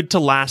enough food to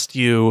last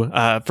you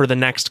for the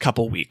next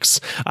couple weeks.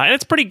 And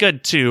it's pretty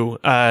good, too.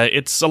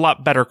 It's a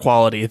lot better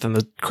quality than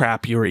the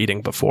crap you were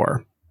eating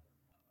before.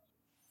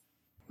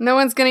 No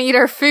one's gonna eat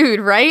our food,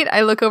 right?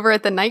 I look over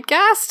at the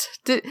Nightgast,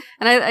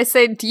 and I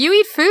say, do you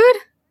eat food?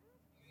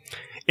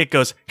 It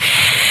goes...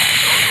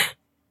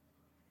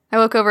 I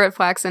look over at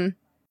Flaxen.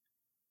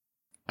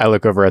 I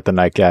look over at the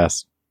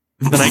Nightgast.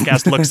 The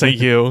Nightgast looks at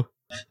you.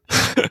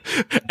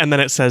 And then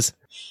it says,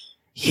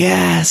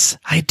 yes,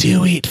 I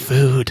do eat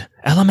food.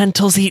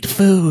 Elementals eat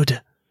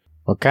food.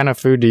 What kind of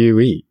food do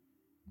you eat?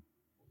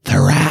 The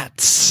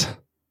rats.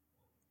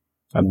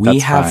 We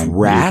That's have fine.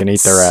 rats? You can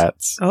eat the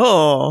rats.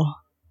 Oh.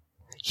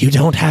 You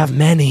don't have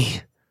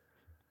many.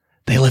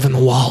 They live in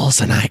the walls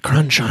and I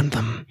crunch on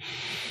them.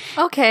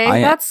 Okay,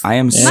 I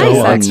am nice, so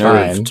that's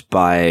unnerved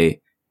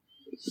by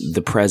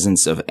the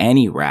presence of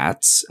any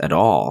rats at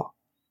all.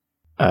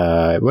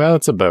 Well,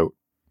 it's a boat.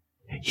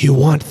 You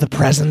want the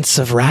presence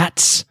of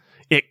rats?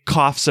 It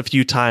coughs a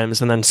few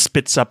times and then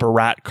spits up a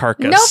rat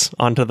carcass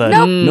onto the...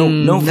 Nope. No,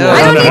 No,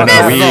 I don't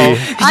Florida. need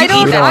this. I We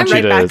don't. don't want I'm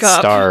you to right back up.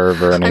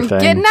 starve or I'm anything.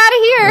 getting out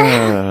of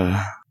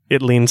here.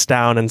 It leans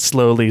down and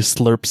slowly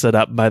slurps it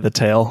up by the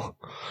tail.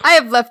 I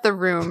have left the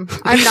room.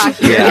 I'm not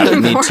here Yeah,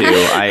 anymore. me too.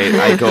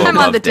 I go I'm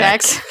above on the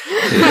deck. decks.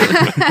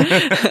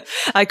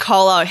 I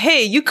call out,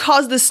 hey, you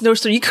caused this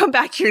snowstorm. You come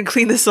back here and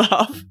clean this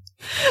up.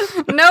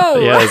 No.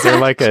 Yeah, is there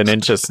like an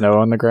inch of snow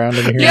on the ground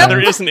in here? Yeah,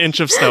 there is an inch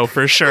of snow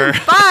for sure.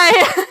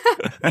 Bye.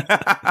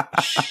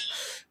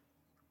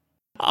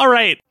 All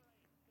right.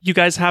 you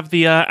guys have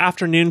the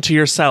afternoon to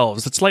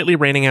yourselves. It's lightly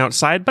raining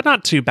outside, but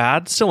not too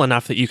bad. Still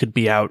enough that you could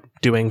be out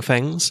doing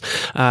things.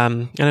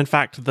 And in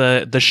fact,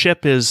 the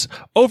ship is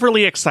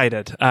overly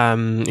excited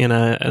in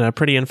a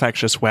pretty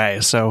infectious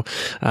way. So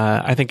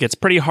I think it's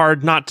pretty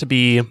hard not to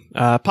be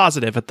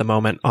positive at the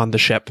moment on the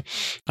ship,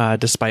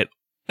 despite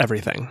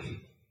everything.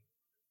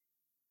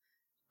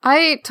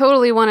 I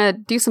totally want to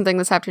do something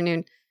this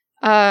afternoon.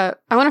 I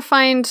want to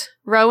find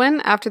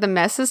Rowan after the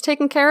mess is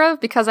taken care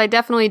of, because I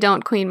definitely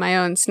don't clean my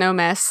own snow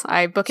mess.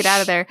 I book it out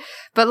of there.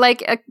 But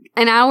like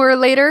an hour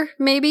later,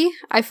 maybe,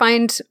 I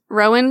find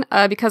Rowan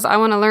because I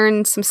want to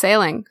learn some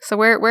sailing. So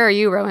where are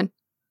you, Rowan?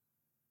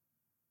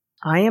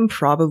 I am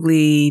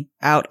probably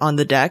out on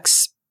the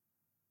decks,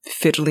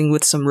 fiddling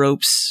with some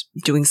ropes,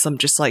 doing some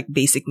just like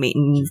basic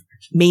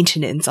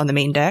maintenance on the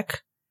main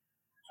deck.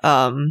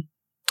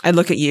 I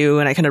look at you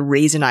and I kind of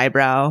raise an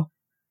eyebrow.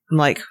 I'm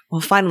like,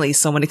 well, finally,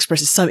 someone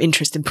expresses some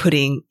interest in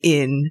putting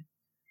in,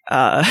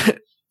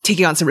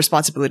 taking on some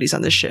responsibilities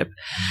on this ship.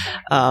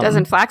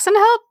 Doesn't Flaxen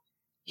help?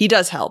 He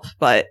does help,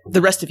 but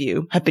the rest of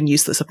you have been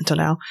useless up until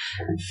now.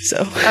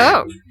 So,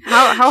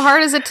 how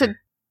hard is it to?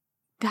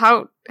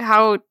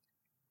 How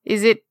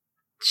is it?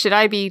 Should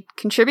I be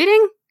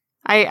contributing?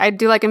 I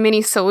do like a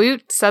mini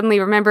salute, suddenly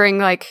remembering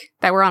like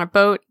that we're on a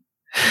boat.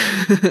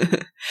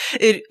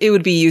 It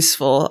would be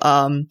useful.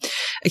 I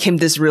came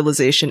to this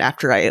realization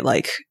after I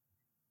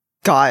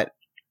got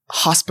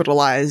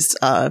hospitalized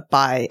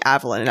by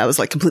Avalon, and I was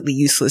like completely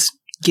useless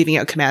giving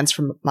out commands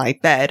from my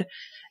bed.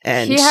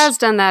 And he has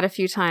done that a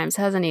few times,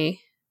 hasn't he?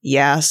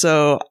 Yeah,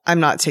 so I'm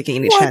not taking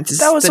any chances.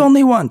 That was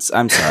only once.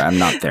 I'm sorry, I'm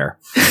not there.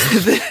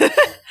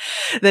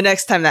 The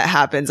next time that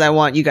happens, I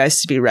want you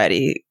guys to be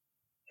ready.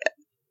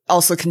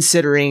 Also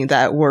considering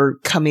that we're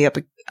coming up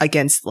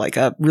against like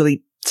a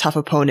really tough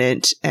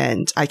opponent,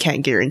 and I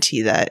can't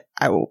guarantee that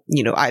I will,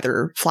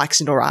 either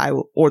Flaxen or I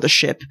or the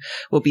ship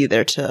will be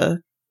there to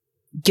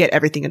get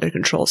everything under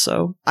control.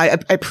 So I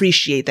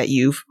appreciate that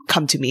you've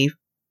come to me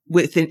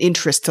with an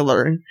interest to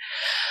learn.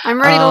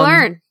 I'm ready to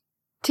learn.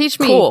 Teach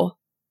me. Cool.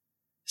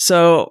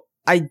 So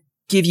I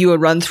give you a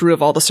run through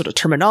of all the sort of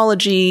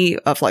terminology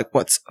of like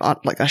what's on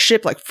like a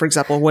ship. Like, for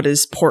example, what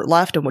is port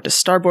left and what does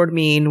starboard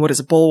mean? What is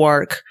a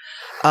bulwark?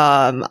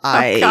 God.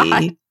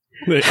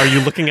 Are you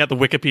looking at the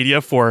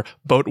Wikipedia for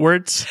boat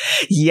words?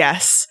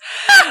 Yes.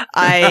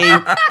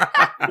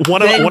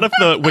 One of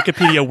the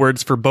Wikipedia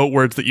words for boat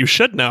words that you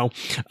should know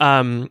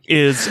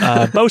is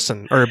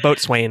bosun, or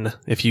boatswain,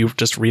 if you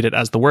just read it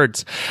as the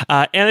words.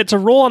 And it's a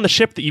role on the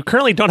ship that you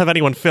currently don't have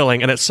anyone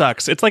filling, and it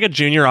sucks. It's like a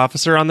junior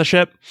officer on the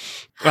ship.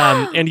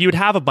 And you'd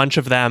have a bunch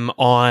of them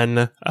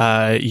on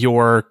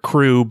your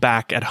crew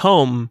back at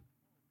home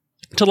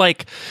to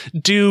like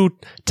do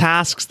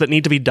tasks that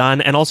need to be done,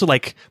 and also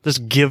like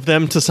just give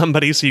them to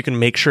somebody so you can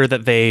make sure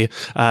that they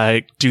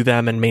do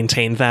them and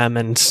maintain them,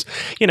 and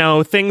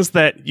things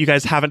that you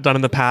guys haven't done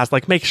in the past,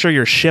 like make sure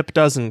your ship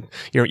doesn't,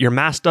 your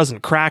mast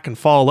doesn't crack and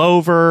fall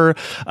over,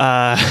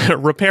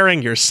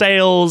 repairing your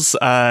sails,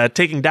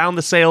 taking down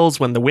the sails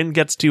when the wind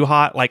gets too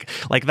hot, like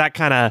that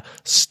kind of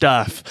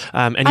stuff.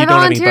 And you don't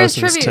have any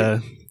bosuns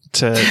to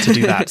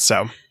do that.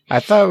 So I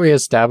thought we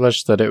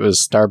established that it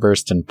was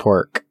Starburst and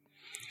Pork.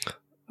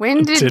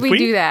 When did we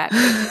do that?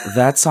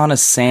 That's on a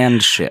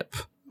sand ship.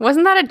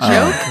 Wasn't that a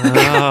joke?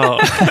 Oh.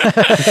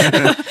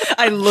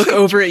 I look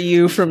over at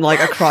you from like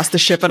across the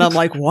ship and I'm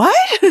like, what?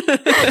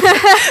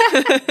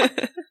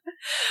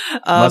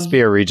 Must be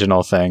a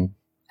regional thing.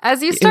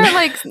 As you start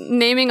like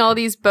naming all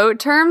these boat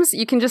terms,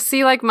 you can just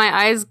see like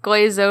my eyes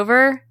glaze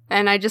over,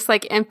 and I just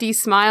like empty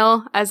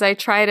smile as I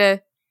try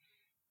to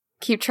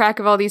keep track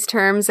of all these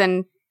terms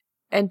and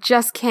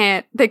just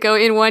can't. They go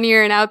in one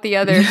ear and out the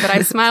other, but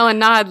I smile and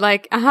nod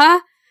like,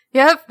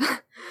 yep.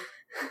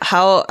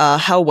 How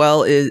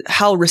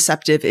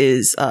receptive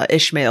is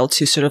Ishmael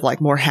to sort of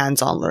like more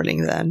hands-on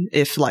learning then?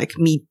 If like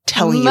me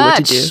telling you what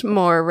to do. Much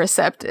more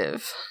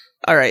receptive.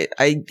 All right,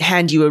 I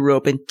hand you a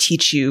rope and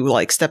teach you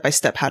like step by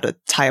step how to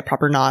tie a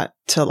proper knot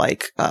to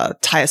like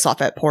tie us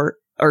off at port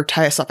or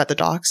tie us off at the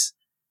docks.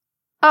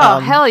 Oh,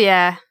 hell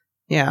yeah.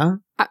 Yeah.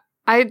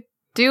 I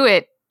do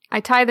it.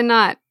 I tie the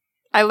knot.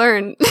 I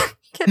learn.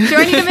 Do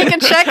I need to make a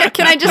check, or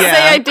can I just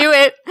say I do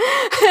it?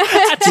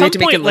 At some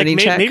point, like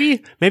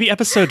maybe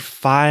episode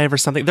 5 or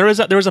something. There was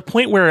a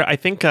point where I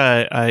think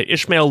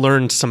Ishmael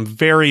learned some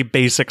very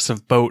basics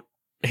of boat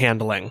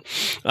handling.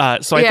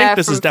 So I think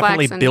this is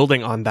definitely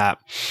building on that.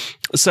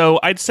 So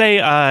I'd say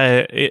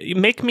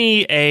make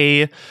me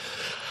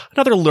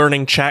another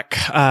learning check.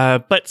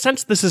 But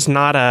since this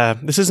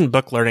isn't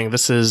book learning,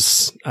 this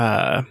is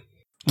more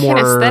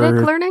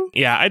kinesthetic learning.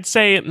 Yeah, I'd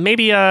say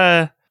maybe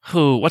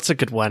what's a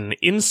good one?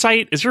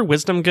 Insight? Is your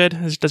wisdom good?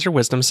 Does your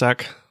wisdom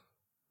suck?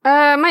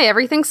 My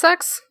everything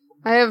sucks.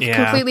 I have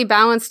completely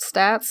balanced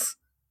stats.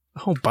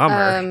 Oh,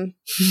 bummer.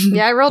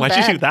 Yeah, I rolled Why'd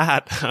bad. you do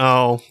that?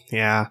 Oh,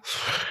 yeah.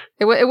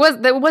 It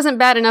wasn't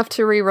bad enough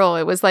to re-roll.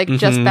 It was like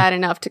just bad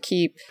enough to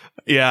keep.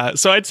 Yeah,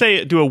 so I'd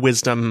say do a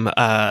wisdom,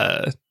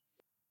 not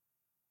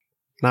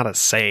a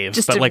save,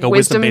 just but like a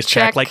wisdom-based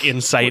check, like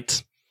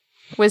insight.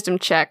 Wisdom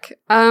check.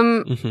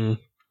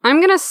 I'm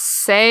going to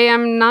say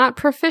I'm not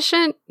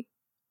proficient.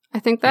 I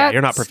think that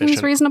you're not seems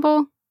proficient.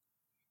 reasonable.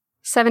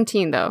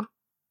 17, though.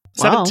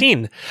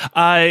 17.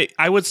 I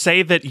would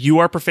say that you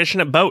are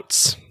proficient at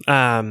boats.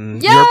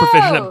 You're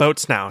proficient at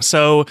boats now.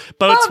 So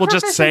boats, we'll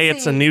just say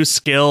it's a new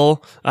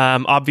skill.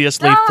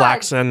 Obviously,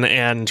 Flaxen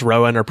and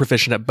Rowan are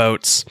proficient at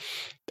boats.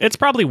 It's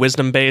probably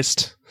wisdom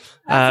based,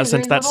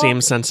 since that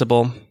seems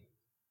sensible.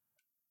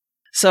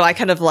 So I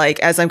kind of like,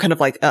 as I'm kind of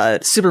like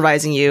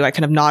supervising you, I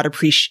kind of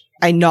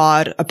I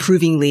nod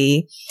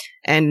approvingly,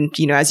 and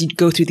as you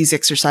go through these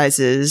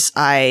exercises,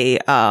 I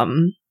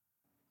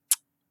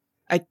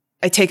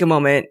take a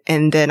moment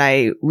and then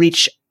I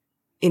reach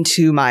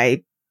into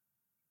my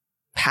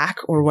pack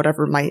or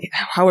whatever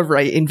however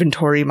I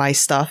inventory my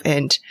stuff.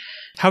 And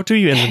how do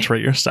you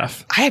inventory your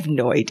stuff? I have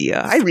no idea.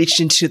 I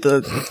reached into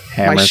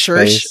Hammer my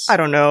shirt. space. I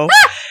don't know.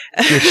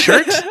 Your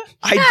shirt?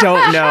 I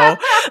don't know.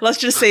 Let's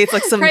just say it's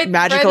like some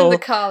magical. Right in the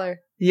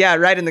collar. Yeah,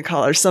 right in the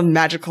collar. Some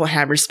magical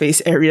hammer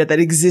space area that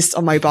exists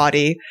on my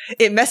body.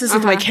 It messes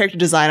with my character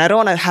design. I don't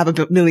want to have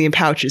a million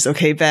pouches,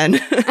 okay, Ben?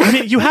 I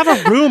mean, you have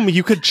a room.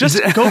 You could just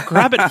go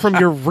grab it from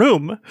your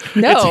room.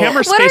 No. It's hammer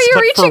What space, are you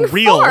but reaching for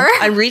real. for?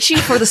 I'm reaching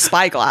for the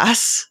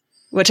spyglass,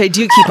 which I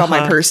do keep on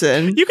my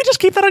person. You could just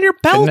keep that on your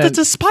belt. Couldn't It's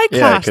a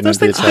spyglass. couldn't Those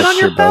it be things fit on attached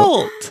to your your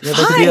belt? belt. Yeah,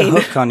 there could be a Fine.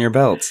 hook on your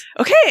belt.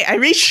 Okay, I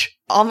reach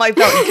on my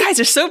belt. You guys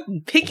are so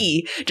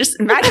picky. Just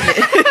imagine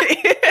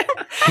it.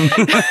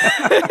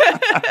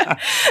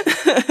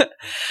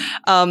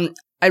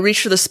 I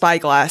reach for the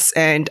spyglass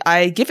and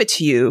I give it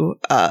to you,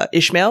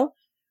 Ishmael.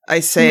 I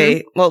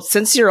say, well,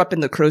 since you're up in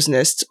the crow's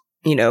nest,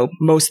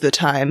 most of the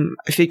time,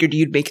 I figured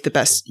you'd make the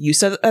best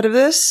use out of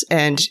this,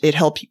 and it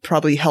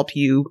probably help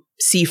you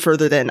see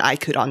further than I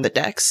could on the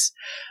decks.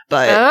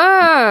 But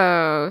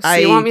So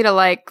you want me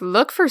to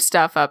look for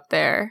stuff up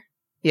there?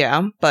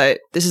 yeah, but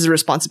this is a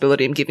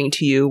responsibility I'm giving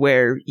to you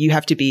where you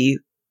have to be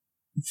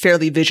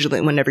fairly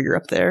vigilant whenever you're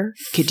up there.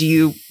 Okay, do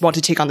you want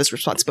to take on this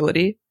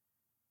responsibility?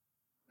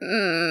 You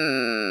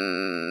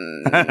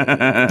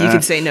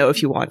can say no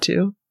if you want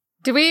to.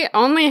 Do we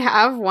only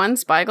have one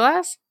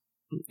spyglass?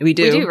 We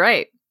do. We do,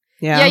 right?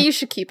 Yeah. Yeah, you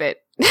should keep it.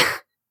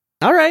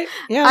 All right.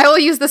 Yeah. I will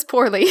use this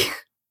poorly.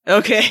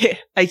 Okay.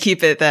 I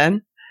keep it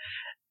then.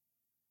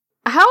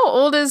 How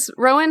old is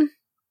Rowan?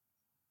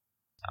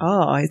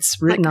 Oh, it's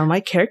written on my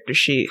character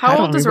sheet. How I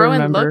don't old does even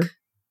Rowan remember. look?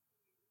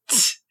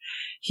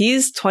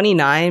 He's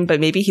 29, but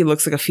maybe he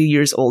looks like a few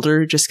years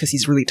older just because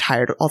he's really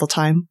tired all the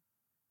time.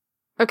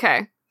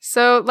 Okay.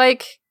 So,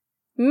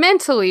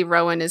 mentally,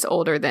 Rowan is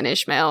older than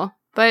Ishmael.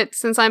 But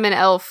since I'm an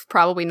elf,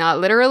 probably not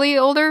literally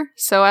older.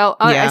 So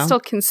I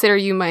still consider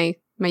you my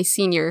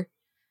senior.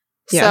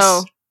 Yes.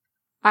 So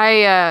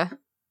I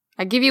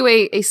give you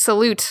a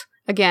salute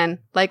again,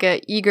 like a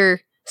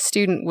eager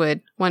student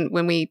would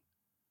when we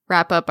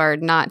wrap up our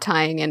knot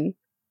tying and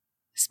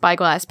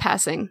spyglass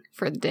passing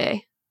for the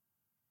day.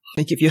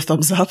 I give you a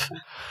thumbs up.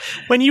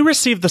 When you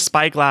receive the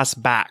spyglass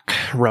back,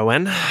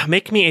 Rowan,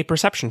 make me a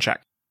perception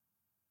check.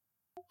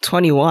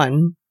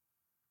 21.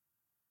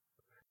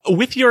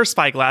 With your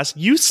spyglass,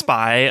 you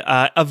spy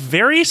a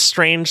very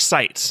strange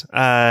sight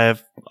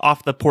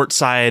off the port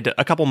side,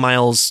 a couple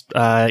miles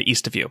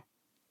east of you.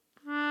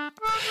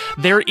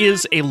 There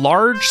is a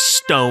large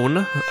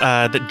stone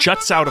that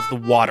juts out of the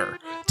water.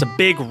 It's a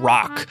big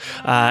rock,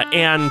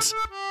 and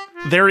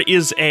there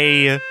is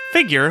a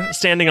figure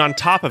standing on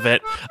top of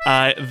it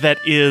that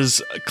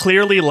is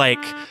clearly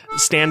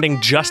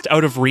standing just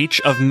out of reach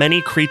of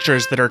many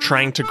creatures that are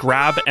trying to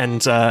grab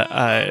and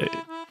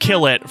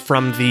kill it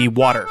from the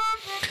water.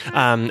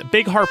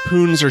 Big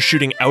harpoons are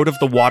shooting out of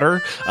the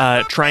water,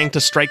 trying to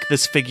strike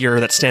this figure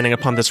that's standing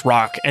upon this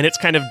rock, and it's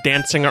kind of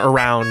dancing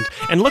around,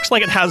 and looks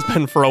like it has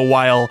been for a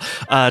while,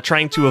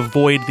 trying to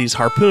avoid these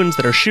harpoons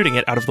that are shooting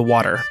it out of the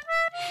water.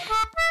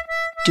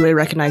 Do I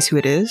recognize who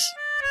it is?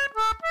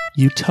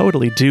 You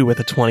totally do with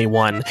a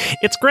 21.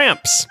 It's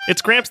Gramps.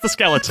 It's Gramps the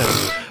skeleton.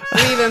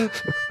 Leave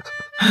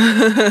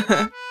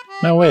him.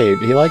 No, wait,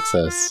 he likes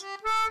us.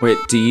 Wait,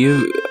 do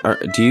you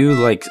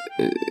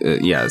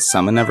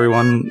summon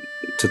everyone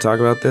to talk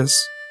about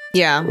this?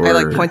 Yeah, Or-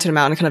 I point him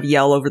out and kind of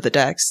yell over the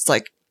decks. It's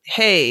like,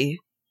 hey,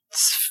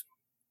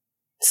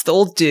 it's the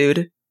old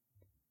dude.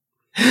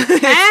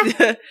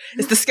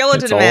 it's the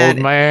skeleton It's man.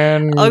 old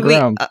man Ugly-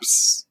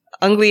 Grumps.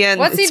 Ugly and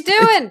What's he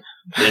doing?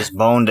 It's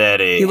Bone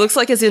Daddy. He looks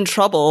like he's in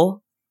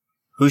trouble.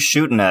 Who's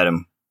shooting at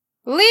him?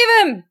 Leave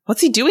him.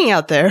 What's he doing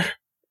out there?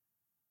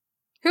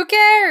 Who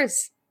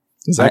cares?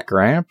 Is that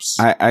Gramps?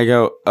 I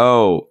go,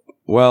 oh,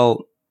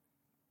 well,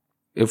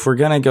 if we're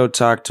gonna go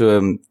talk to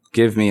him,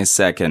 give me a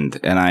second,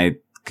 and I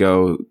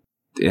go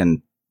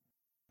and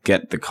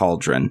get the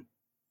cauldron.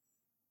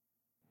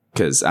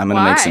 Because I'm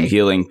gonna make some Why?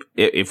 healing.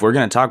 If we're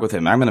gonna talk with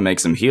him, I'm gonna make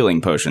some healing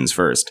potions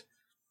first.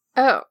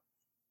 Oh.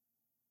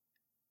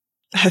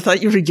 I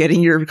thought you were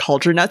getting your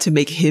cauldron out to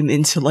make him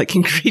into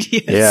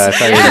ingredients. Yeah, I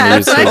thought Yeah, you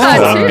were that's what I using thought,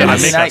 bones. too. Gonna I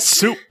mean, make I- a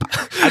soup.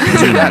 I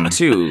can do that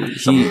too.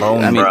 Some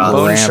bone broth.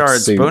 bone Lamp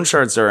shards. soup. Bone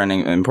shards are an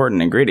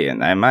important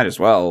ingredient. I might as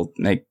well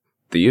make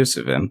the use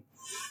of him.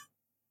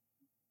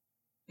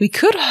 We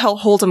could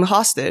hold him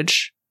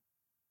hostage.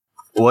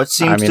 What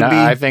seems to be...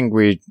 I think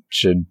we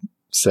should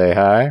say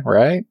hi,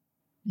 right?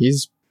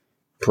 He's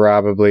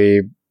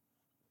probably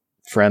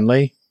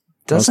friendly.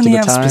 Doesn't he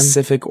have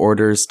specific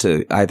orders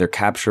to either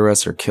capture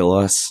us or kill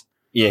us?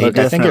 Yeah, Look,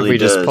 I think if we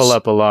just pull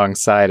up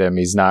alongside him,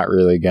 he's not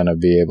really going to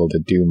be able to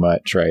do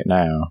much right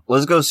now.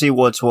 Let's go see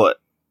what's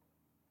what.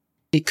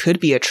 It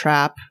could be a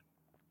trap.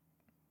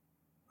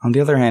 On the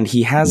other hand,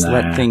 he has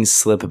let things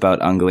slip about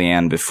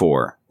Unglian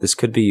before. This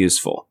could be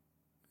useful.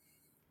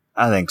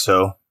 I think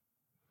so.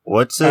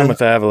 I'm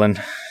with Evelyn.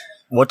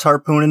 What's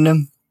harpooning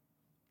him?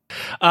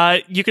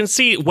 You can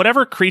see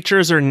whatever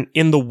creatures are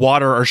in the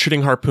water are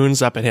shooting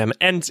harpoons up at him.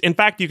 And in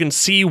fact, you can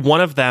see one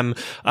of them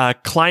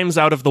climbs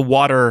out of the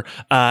water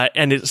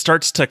and it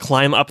starts to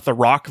climb up the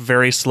rock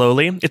very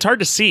slowly. It's hard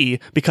to see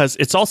because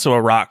it's also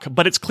a rock,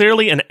 but it's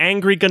clearly an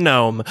angry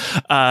gnome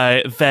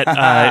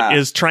that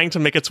is trying to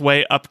make its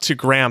way up to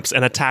Gramps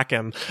and attack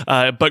him.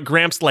 But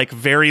Gramps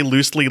very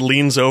loosely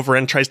leans over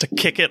and tries to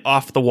kick it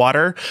off the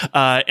water.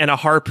 And a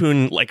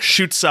harpoon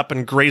shoots up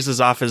and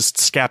grazes off his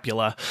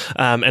scapula.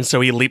 And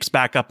so he leaps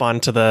back up on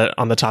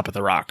the top of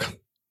the rock.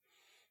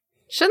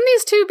 Shouldn't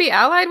these two be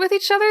allied with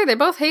each other? They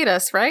both hate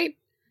us, right?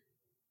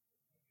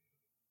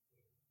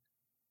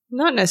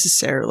 Not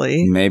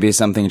necessarily. Maybe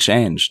something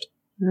changed.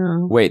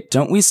 No. Wait,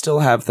 don't we still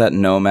have that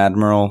gnome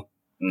admiral?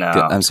 No.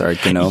 I'm sorry,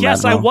 gnome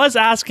Yes, admiral? I was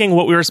asking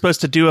what we were supposed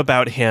to do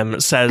about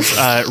him, says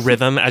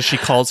Rhythm as she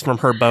calls from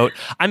her boat.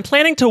 I'm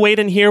planning to wait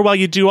in here while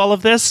you do all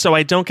of this so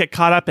I don't get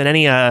caught up in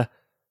any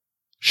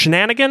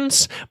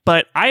shenanigans,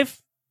 but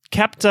I've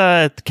kept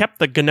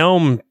the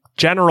gnome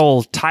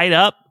general tied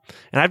up,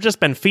 and I've just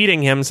been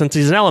feeding him since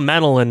he's an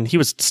elemental, and he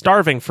was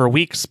starving for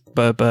weeks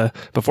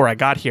before I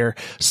got here.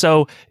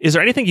 So, is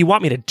there anything you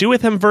want me to do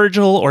with him,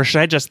 Virgil, or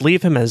should I just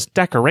leave him as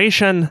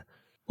decoration?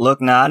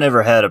 Look, I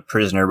never had a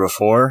prisoner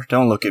before.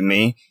 Don't look at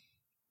me.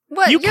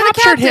 What? You You're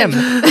captured the him.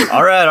 captain.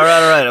 All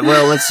right.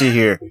 Well, let's see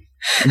here.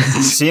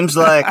 Seems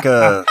like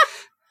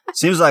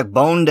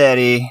Bone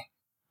Daddy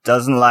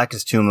doesn't like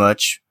us too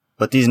much.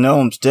 But these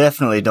gnomes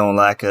definitely don't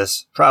like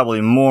us. Probably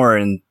more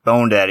than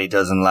Bone Daddy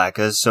doesn't like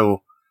us.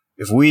 So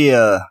if we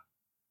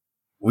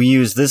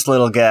use this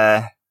little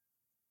guy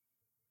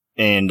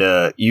and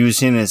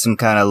use him as some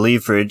kind of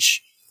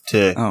leverage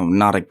to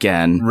not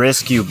again.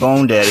 rescue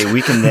Bone Daddy,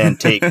 we can then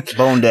take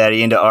Bone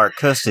Daddy into our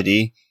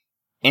custody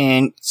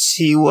and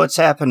see what's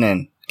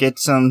happening. Get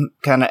some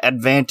kind of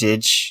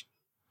advantage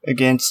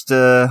against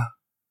old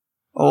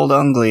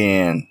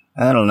Unglian.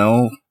 I don't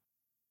know.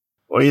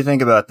 What do you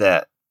think about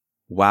that?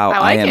 Wow,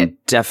 I am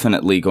it.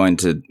 definitely going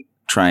to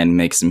try and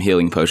make some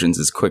healing potions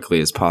as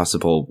quickly as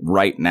possible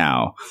right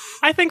now.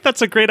 I think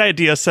that's a great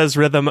idea, says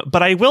Rhythm,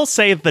 but I will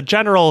say the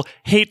general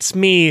hates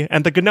me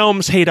and the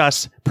gnomes hate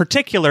us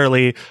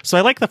particularly, so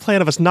I like the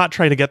plan of us not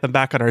trying to get them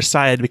back on our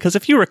side, because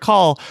if you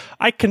recall,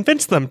 I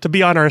convinced them to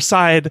be on our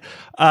side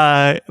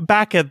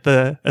back at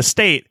the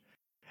estate,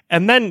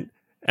 and then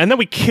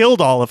we killed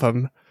all of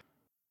them.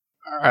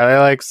 Are they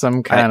like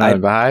some kind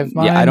of hive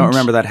mind? Yeah, I don't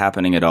remember that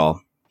happening at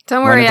all.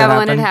 Don't When worry, did that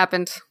Evelyn, happen? it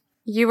happened.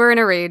 You were in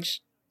a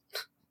rage.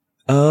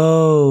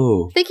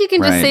 Oh. I think you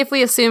can just Right.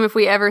 safely assume if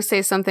we ever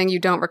say something you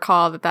don't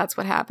recall that's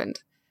what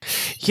happened.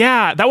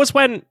 Yeah, that was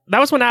when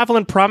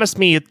Avalon promised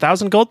me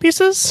 1,000 gold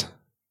pieces.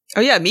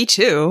 Oh yeah, me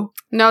too.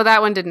 No,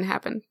 that one didn't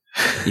happen.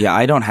 Yeah,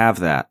 I don't have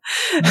that.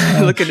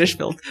 Look at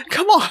Ishmael.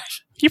 Come on.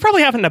 You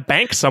probably have it in a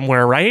bank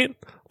somewhere, right?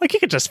 You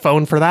could just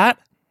phone for that.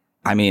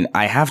 I mean,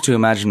 I have to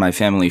imagine my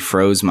family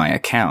froze my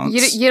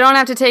accounts. You don't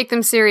have to take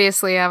them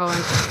seriously, Evelyn.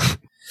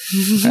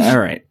 All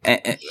right.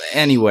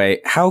 Anyway,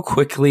 how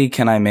quickly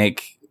can I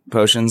make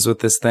potions with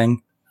this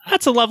thing?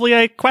 That's a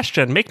lovely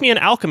question. Make me an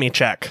alchemy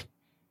check.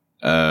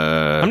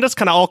 I'm just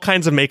kind of all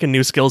kinds of making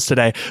new skills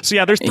today. So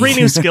yeah, there's 3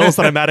 new skills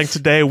that I'm adding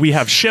today. We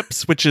have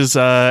ships, which is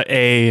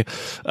a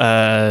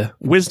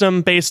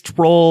wisdom-based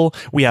roll.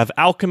 We have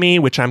alchemy,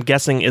 which I'm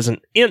guessing is an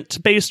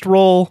int-based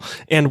roll.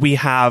 And we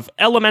have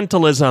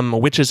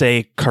elementalism, which is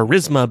a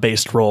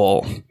charisma-based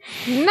roll.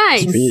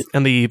 Nice. Sweet.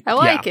 And I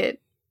like it.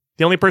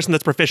 The only person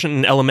that's proficient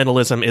in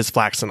elementalism is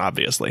Flaxen,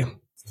 obviously.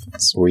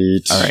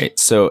 Sweet. All right.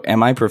 So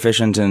am I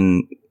proficient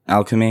in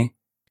alchemy?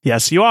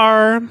 Yes, you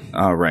are.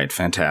 All right.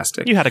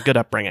 Fantastic. You had a good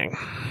upbringing.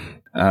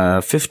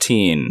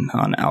 15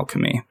 on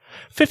alchemy.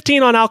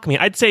 15 on alchemy.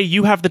 I'd say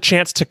you have the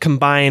chance to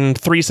combine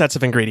 3 sets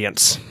of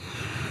ingredients.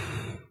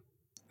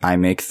 I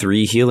make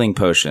 3 healing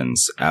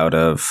potions out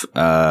of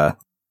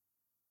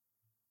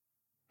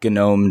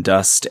gnome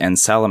dust and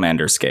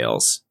salamander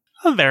scales.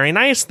 Oh, very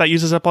nice. That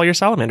uses up all your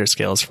salamander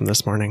scales from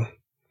this morning.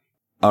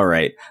 All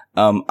right.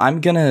 I'm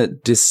gonna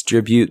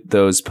distribute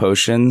those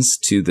potions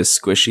to the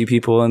squishy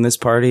people in this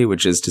party,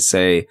 which is to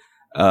say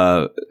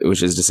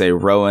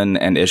Rowan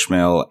and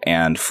Ishmael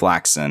and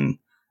Flaxen.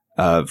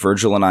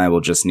 Virgil and I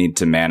will just need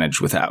to manage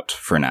without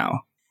for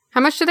now. How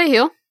much do they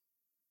heal?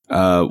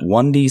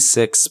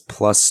 1d6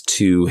 plus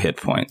 2 hit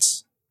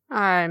points.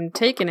 I'm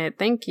taking it.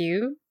 Thank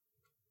you.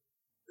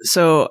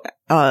 So,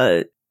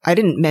 I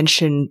didn't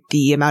mention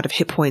the amount of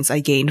hit points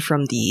I gained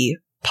from the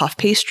puff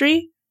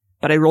pastry,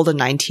 but I rolled a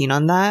 19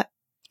 on that.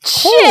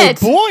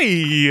 Shit! Oh, boy! Are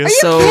you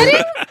So-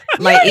 kidding?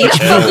 my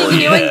Fucking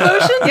healing HP.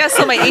 potion? Yeah,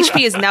 so my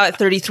HP is now at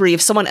 33.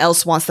 If someone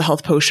else wants the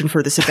health potion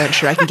for this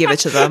adventure, I can give it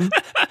to them.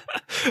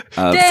 For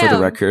the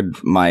Damn. record,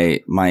 my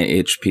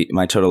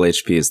total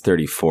HP is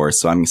 34,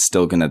 so I'm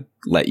still gonna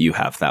let you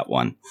have that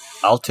one.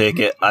 I'll take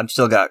it. I've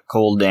still got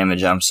cold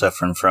damage I'm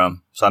suffering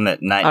from, so I'm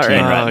at 19 All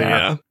right. right Oh, now.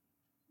 yeah.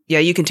 Yeah,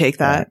 you can take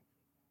that.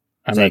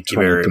 I'm Thank at you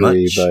very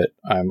 23, much. but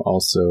I'm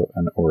also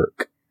an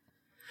orc.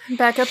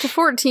 Back up to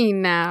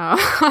 14 now.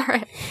 All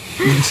right.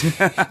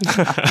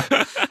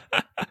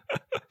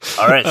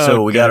 All right, so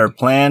Oh, we got good. our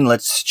plan.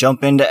 Let's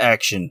jump into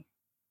action.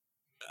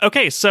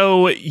 Okay,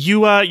 so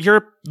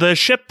the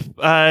ship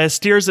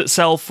steers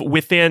itself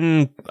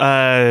within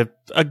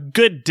a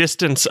good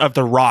distance of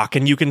the rock,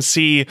 and you can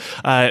see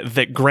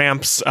that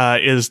Gramps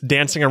is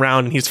dancing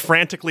around, and he's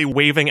frantically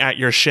waving at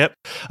your ship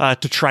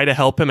to try to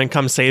help him and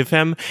come save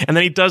him. And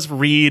then he does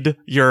read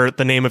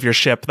the name of your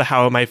ship, the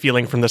 "How am I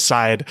feeling?" from the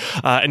side,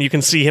 and you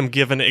can see him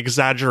give an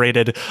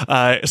exaggerated,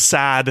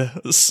 sad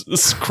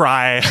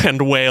cry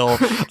and wail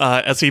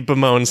as he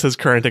bemoans his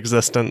current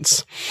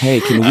existence. Hey,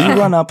 can we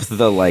run up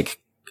the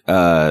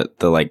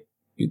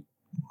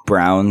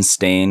brown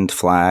stained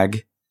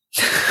flag?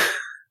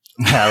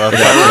 I love Who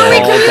that. are we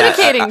all that-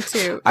 communicating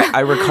to? I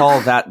recall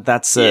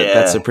that's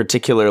a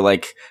particular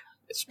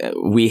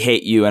we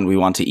hate you and we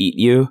want to eat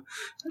you.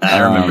 I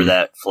remember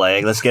that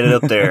flag. Let's get it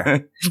up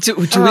there. Do Oh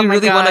we my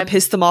really want to God.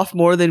 piss them off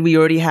more than we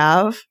already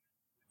have?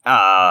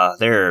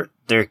 They're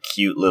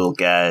cute little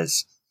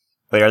guys.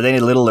 Wait, are they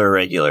little or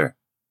regular?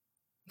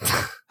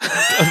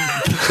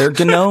 They're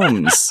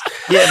gnomes.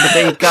 Yeah, but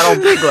they got all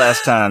big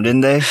last time,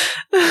 didn't they?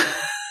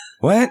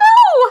 What?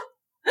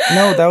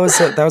 No, that was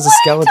a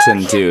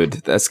skeleton dude.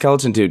 That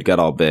skeleton dude got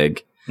all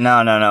big.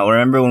 No.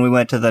 Remember when we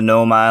went to the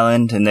Gnome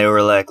Island and they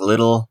were like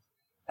little,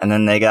 and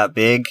then they got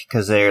big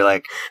because they were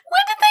like.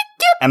 When did they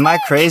get Am I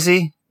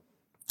crazy?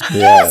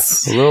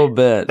 Yes. A little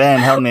bit. Ben,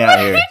 help me out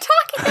here.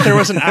 talking? There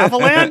was an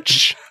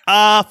avalanche,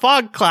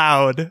 fog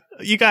cloud.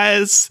 You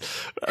guys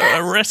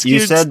rescued. You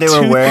said they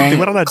were they wearing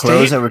went on a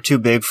clothes date. that were too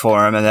big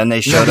for them, and then they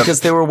No, showed up.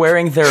 because they were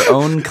wearing their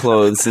own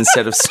clothes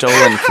instead of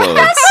stolen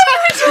clothes.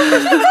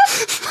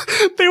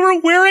 They were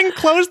wearing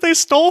clothes they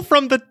stole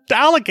from the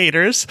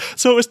alligators,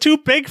 so it was too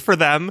big for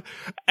them.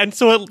 And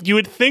so you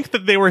would think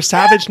that they were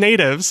savage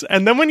natives.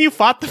 And then when you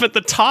fought them at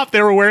the top,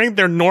 they were wearing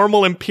their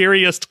normal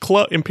imperious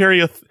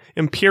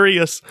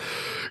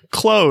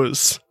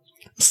clothes.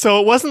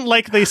 So it wasn't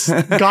like they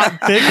got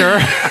bigger.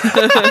 Is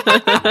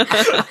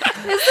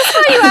this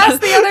what you asked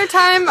the other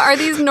time? Are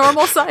these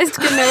normal-sized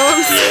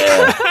gnomes?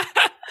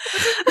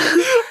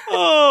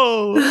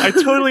 Oh, I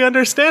totally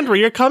understand where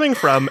you're coming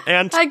from,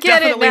 and I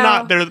get it definitely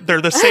now. not.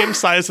 They're the same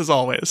size as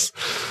always.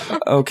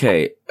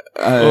 Okay.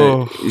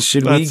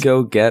 Should we that's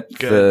go get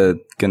good.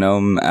 the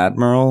Gnome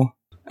Admiral?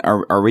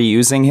 Are we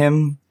using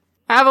him?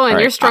 Avalon, All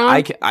right, you're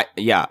strong.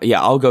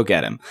 yeah, I'll go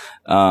get him.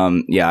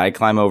 I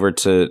climb over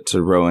to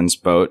Rowan's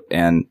boat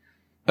and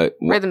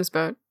Rhythm's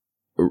boat.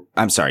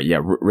 I'm sorry, yeah,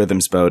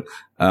 Rhythm's boat.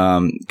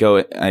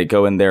 I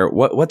go in there.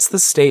 What's the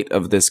state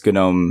of this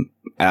Gnome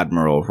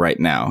Admiral right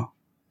now?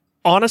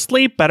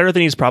 Honestly, better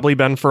than he's probably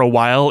been for a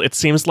while. It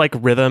seems like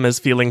Rhythm is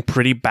feeling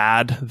pretty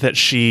bad that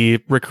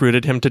she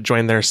recruited him to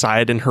join their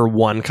side in her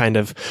one kind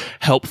of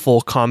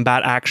helpful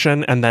combat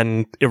action, and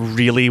then it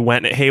really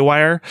went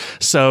haywire.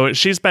 So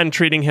she's been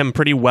treating him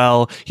pretty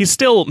well. He's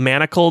still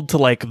manacled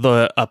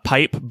to a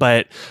pipe,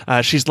 but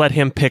she's let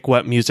him pick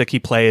what music he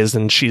plays,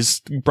 and she's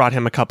brought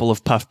him a couple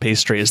of puff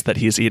pastries that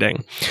he's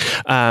eating.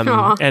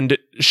 And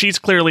she's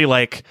clearly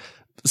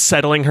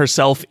settling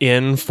herself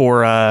in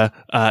for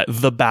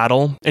the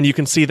battle, and you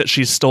can see that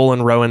she's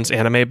stolen Rowan's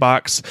anime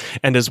box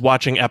and is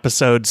watching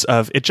episodes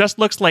of It Just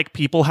Looks Like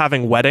People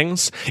Having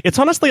Weddings. It's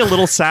honestly a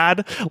little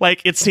sad.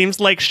 It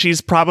seems like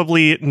she's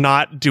probably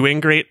not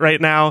doing great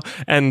right now,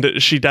 and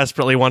she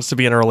desperately wants to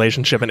be in a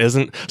relationship and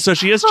isn't. So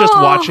she is just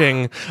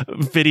watching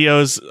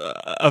videos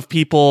of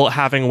people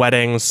having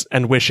weddings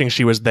and wishing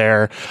she was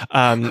there.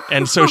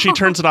 And so she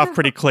turns it off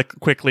pretty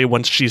quickly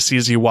once she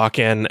sees you walk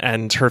in,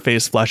 and her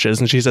face flushes,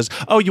 and she says,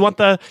 "Oh, you want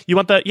the,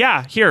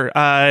 yeah, here,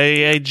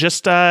 I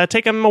just,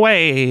 take him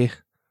away."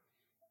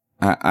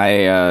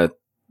 I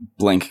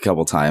blink a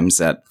couple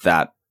times at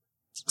that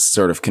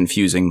sort of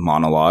confusing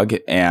monologue,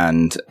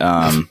 and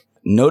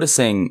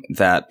noticing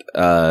that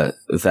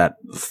that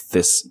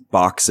this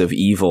box of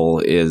evil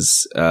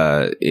is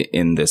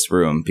in this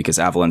room, because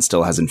Avalon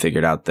still hasn't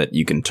figured out that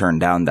you can turn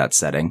down that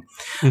setting.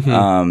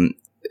 Mm-hmm.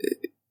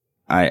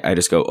 I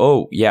just go,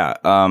 "Oh yeah,"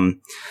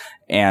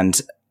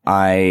 and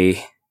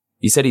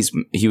you said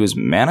he was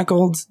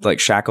manacled,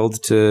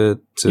 shackled to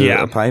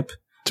a pipe?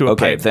 To a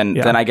okay, pipe.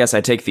 then I guess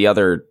I take the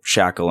other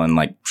shackle and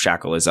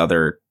shackle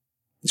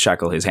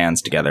his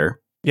hands together.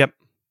 Yep.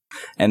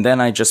 And then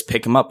I just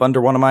pick him up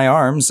under one of my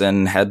arms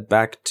and head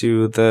back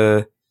to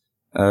the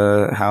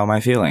how am I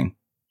feeling?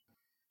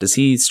 Does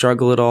he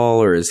struggle at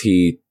all, or is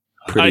he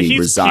pretty He's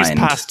resigned?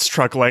 past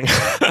struggling.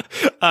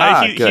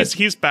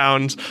 He's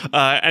bound,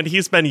 and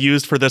he's been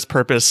used for this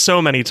purpose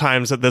so many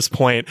times at this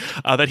point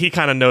that he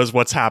kind of knows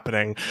what's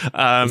happening.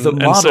 The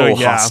model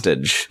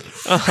hostage.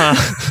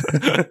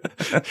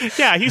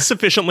 Yeah, he's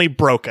sufficiently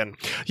broken.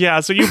 Yeah,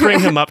 so you bring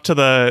him up to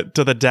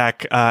the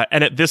deck,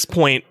 and at this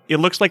point, it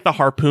looks like the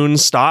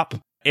harpoons stop.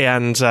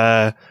 And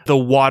the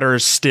water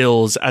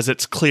stills as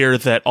it's clear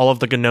that all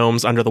of the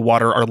gnomes under the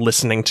water are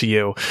listening to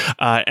you.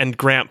 And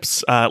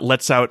Gramps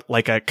lets out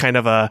like a kind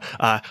of a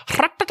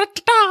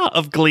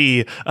of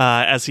glee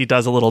as he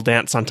does a little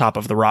dance on top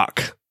of the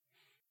rock.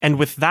 And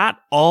with that,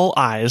 all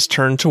eyes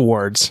turn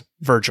towards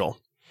Virgil.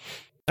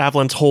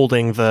 Avalyn's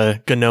holding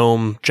the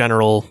gnome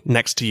general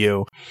next to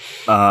you.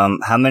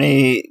 How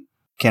many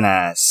can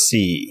I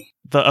see?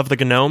 Of the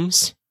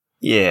gnomes?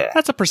 Yeah.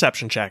 That's a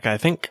perception check, I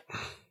think.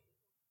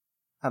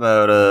 How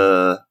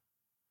about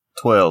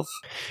 12?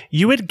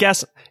 You would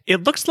guess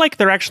it looks like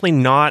they're actually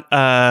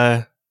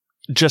not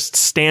just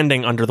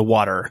standing under the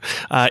water.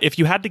 If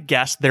you had to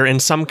guess, they're in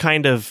some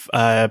kind of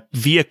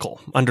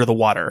vehicle under the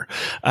water.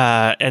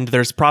 And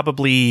there's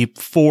probably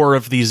 4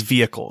 of these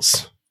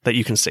vehicles that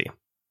you can see.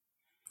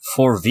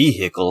 4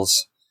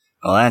 vehicles?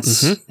 Well,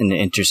 that's an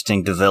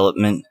interesting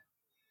development.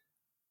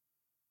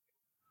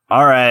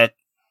 All right.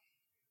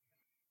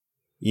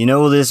 You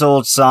know this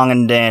old song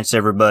and dance,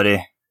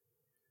 everybody.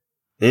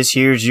 This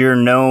here's your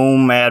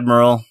gnome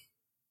admiral.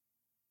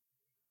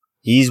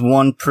 He's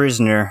one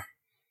prisoner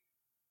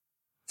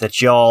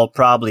that y'all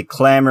probably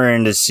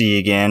clamoring to see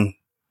again.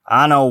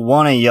 I know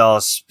one of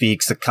y'all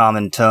speaks the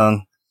common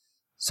tongue.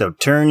 So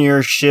turn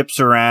your ships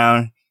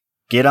around,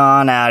 get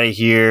on out of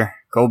here,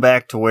 go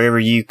back to wherever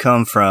you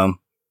come from.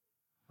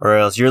 Or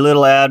else your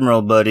little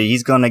admiral buddy,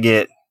 he's gonna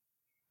get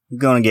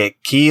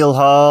keel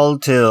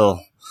hauled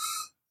till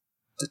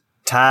the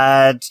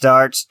tide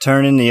starts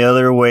turning the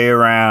other way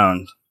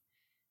around.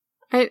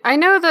 I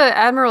know the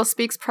Admiral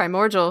speaks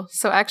Primordial,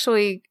 so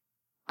actually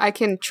I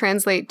can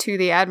translate to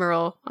the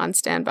Admiral on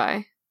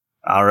standby.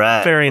 All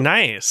right. Very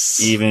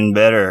nice. Even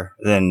better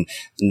than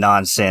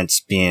nonsense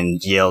being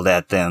yelled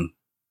at them.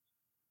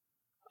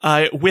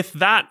 With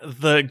that,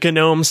 the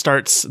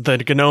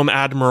gnome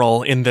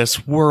admiral in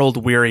this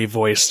world-weary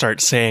voice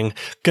starts saying,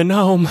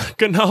 Gnome,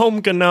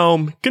 gnome, gnome,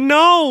 gnome,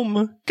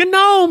 gnome,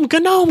 gnome,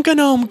 gnome,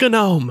 gnome,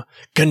 gnome,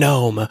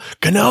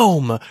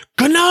 gnome,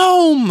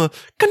 gnome,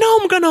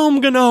 gnome, gnome,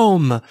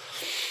 gnome.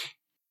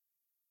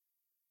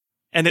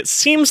 And it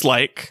seems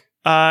like,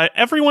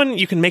 everyone,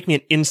 you can make me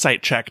an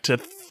insight check to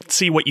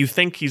see what you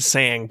think he's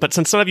saying, but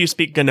since some of you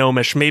speak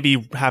Gnomish,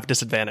 maybe have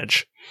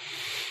disadvantage.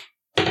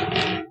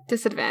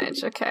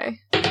 Disadvantage, okay.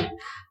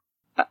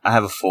 I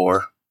have a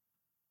 4.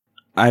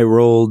 I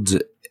rolled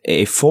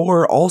a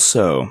 4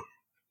 also.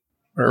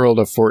 I rolled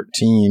a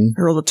 14.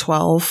 I rolled a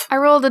 12. I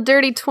rolled a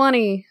dirty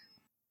 20.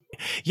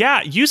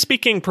 Yeah, you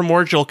speaking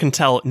Primordial can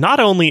tell not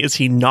only is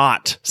he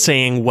not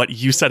saying what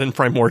you said in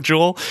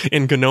Primordial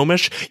in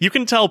Gnomish, you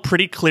can tell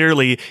pretty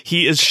clearly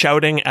he is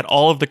shouting at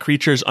all of the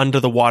creatures under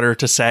the water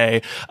to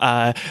say,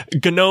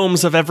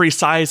 Gnomes of every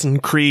size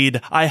and creed,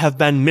 I have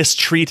been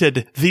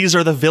mistreated. These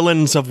are the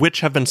villains of which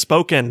have been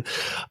spoken.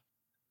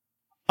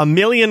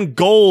 1,000,000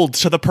 gold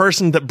to the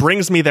person that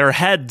brings me their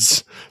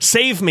heads.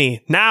 Save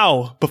me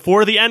now,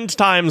 before the end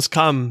times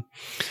come.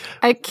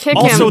 I kick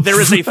him. Also, there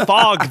is a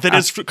fog that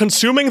is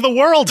consuming the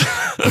world.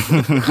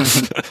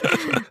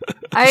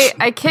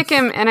 I kick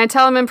him and I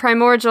tell him in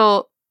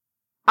Primordial,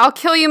 I'll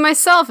kill you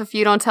myself if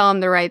you don't tell him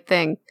the right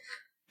thing.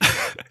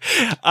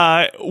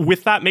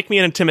 With that, make me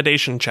an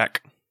intimidation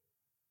check.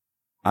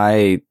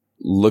 I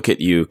look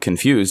at you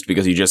confused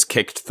because you just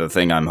kicked the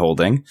thing I'm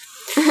holding.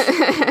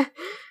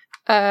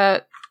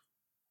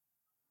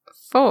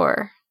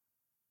 4.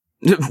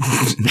 You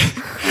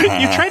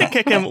try to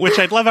kick him, which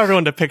I'd love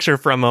everyone to picture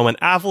for a moment.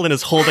 Avalyn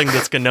is holding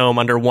this gnome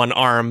under one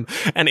arm,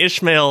 and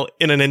Ishmael,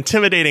 in an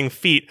intimidating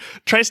feat,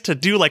 tries to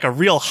do like a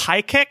real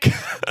high kick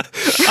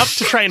up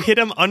to try and hit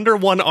him under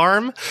one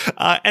arm.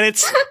 And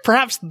it's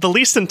perhaps the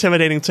least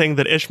intimidating thing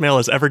that Ishmael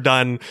has ever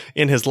done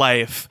in his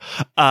life.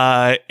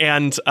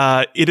 And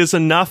it is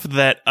enough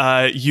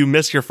that you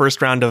miss your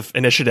first round of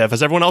initiative,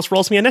 as everyone else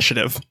rolls me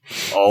initiative.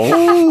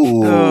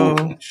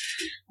 Oh.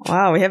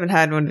 Wow, we haven't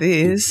had one of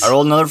these. I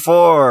rolled another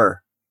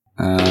 4.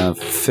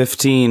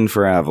 15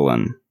 for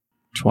Avalyn.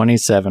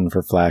 27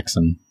 for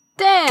Flaxen.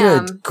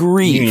 Damn. Good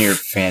grief. You and your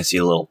fancy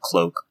little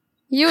cloak.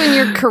 You and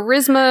your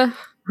charisma.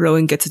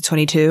 Rowan gets a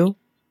 22.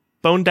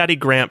 Bone Daddy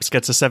Gramps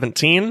gets a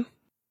 17.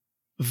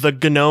 The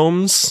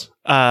gnomes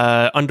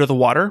under the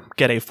water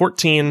get a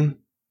 14.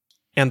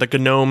 And the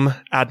gnome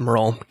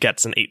admiral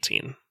gets an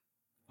 18.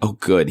 Oh,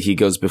 good. He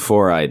goes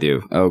before I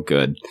do. Oh,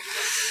 good.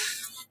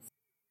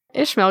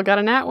 Ishmael got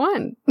a nat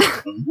 1.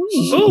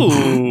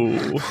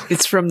 Ooh.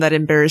 It's from that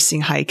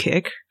embarrassing high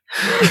kick.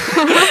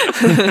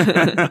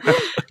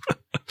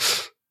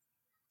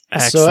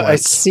 Excellent. So I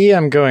see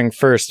I'm going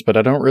first, but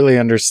I don't really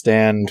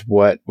understand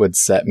what would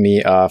set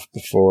me off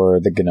before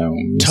the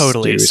gnomes.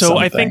 Totally. do So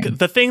something. I think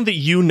the thing that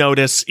you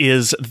notice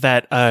is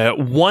that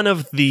one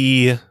of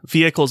the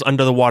vehicles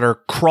under the water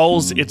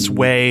crawls its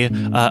way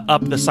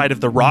up the side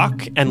of the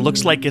rock and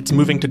looks like it's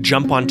moving to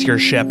jump onto your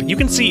ship. You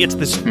can see it's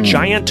this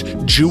giant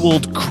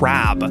jeweled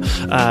crab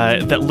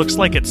that looks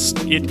like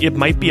it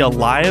might be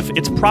alive.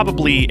 It's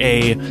probably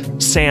a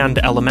sand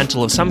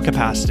elemental of some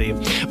capacity,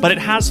 but it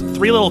has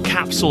 3 little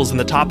capsules in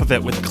the top of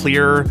it with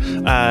clear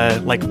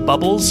like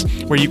bubbles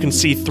where you can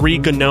see 3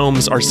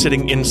 gnomes are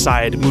sitting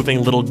inside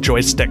moving little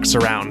joysticks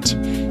around.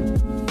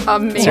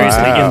 Amazing.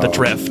 Seriously, Wow. in the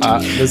drift.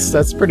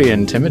 That's pretty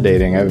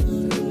intimidating.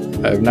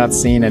 I've not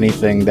seen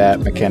anything that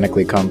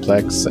mechanically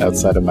complex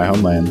outside of my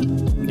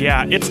homeland.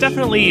 Yeah, it's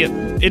definitely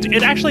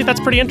it actually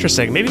that's pretty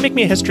interesting. Maybe make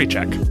me a history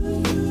check.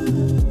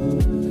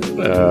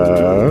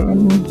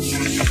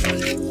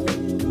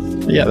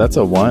 Yeah, that's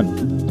a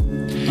 1.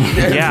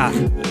 Yeah.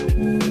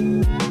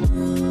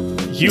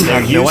 You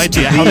have no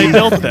idea how they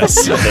built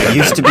this. There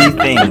used to be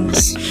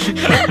things.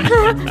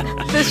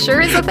 This sure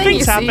is a thing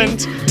Things you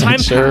happened. see. Time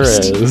Sure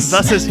passed. is.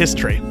 Thus is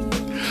history.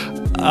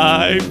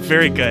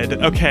 Very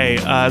good. Okay,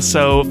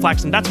 so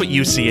Flaxen, that's what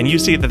you see, and you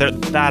see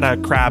that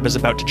crab is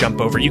about to jump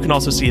over. You can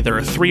also see there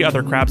are 3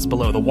 other crabs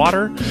below the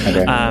water,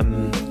 Okay.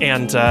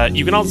 and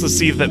you can also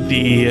see that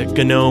the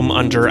gnome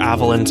under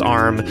Avalon's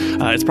arm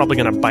is probably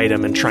going to bite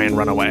him and try and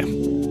run away.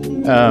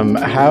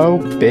 How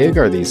big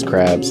are these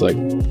crabs? Like,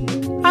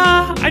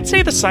 I'd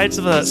say the size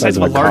of a Size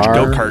of a large car?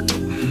 go-kart.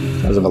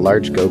 size of a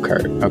large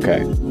go-kart.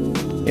 Okay.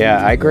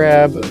 Yeah, I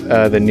grab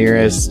the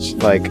nearest,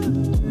 like,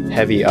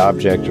 heavy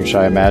object, which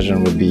I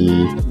imagine would be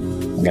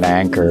like an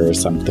anchor or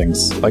something.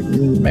 Like,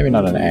 maybe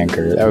not an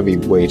anchor. That would be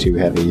way too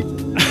heavy.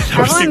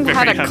 Avalon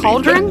had a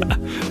cauldron?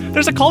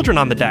 There's a cauldron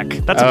on the deck.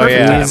 That's a Oh, perfect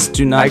yeah. item. Please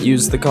do not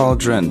use the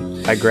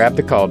cauldron. I grab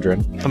the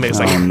cauldron,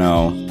 Amazing. Oh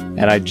no.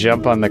 and I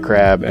jump on the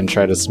crab and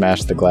try to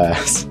smash the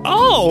glass.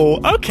 Oh,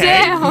 okay.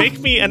 Damn. Make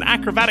me an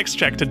acrobatics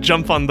check to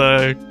jump on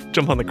the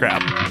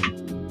crab.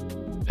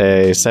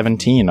 A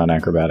 17 on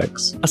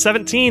acrobatics. A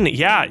 17,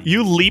 yeah.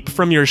 You leap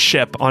from your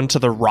ship onto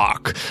the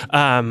rock,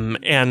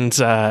 and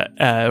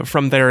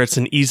from there it's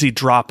an easy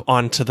drop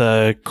onto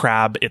the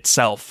crab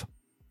itself.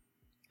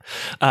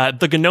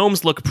 The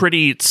gnomes look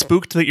pretty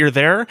spooked that you're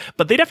there,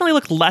 but they definitely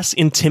look less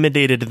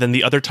intimidated than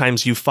the other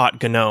times you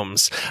fought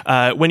gnomes.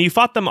 When you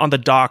fought them on the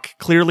dock,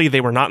 clearly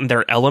they were not in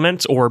their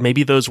element, or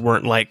maybe those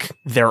weren't like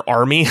their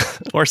army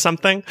or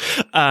something.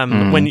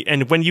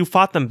 When you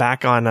fought them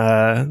back on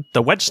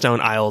the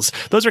Wedgestone Isles,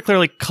 those are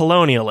clearly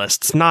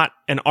colonialists, not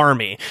an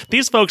army.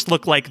 These folks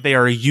look like they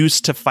are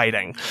used to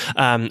fighting,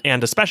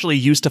 and especially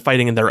used to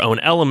fighting in their own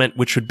element,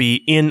 which would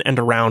be in and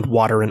around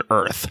water and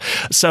earth.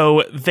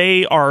 So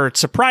they are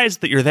surprised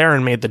that you're there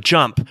and made the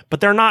jump, but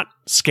they're not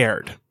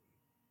scared.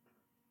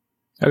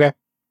 Okay.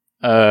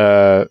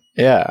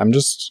 Yeah, I'm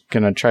just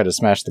gonna try to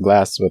smash the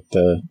glass with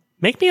the...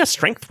 Make me a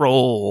strength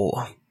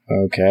roll.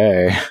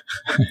 Okay.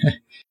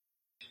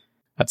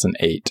 That's an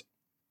 8.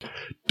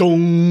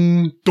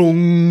 Dong,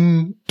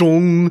 dong,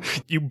 dong.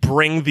 You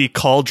bring the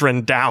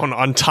cauldron down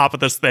on top of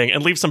this thing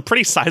and leave some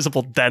pretty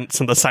sizable dents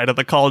in the side of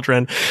the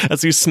cauldron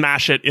as you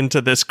smash it into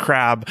this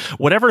crab.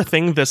 Whatever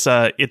thing this,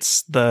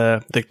 it's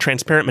the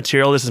transparent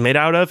material this is made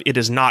out of, it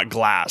is not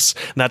glass.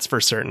 That's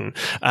for certain.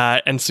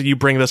 And so you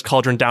bring this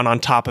cauldron down on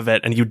top of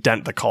it and you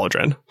dent the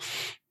cauldron.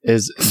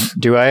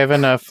 Do I have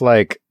enough,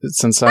 like,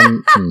 since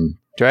I'm...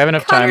 do I have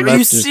enough time Are you left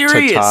just to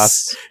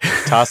serious?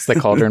 toss the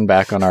cauldron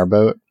back on our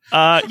boat?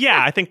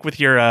 Yeah, I think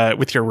with your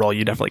roll,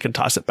 you definitely can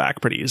toss it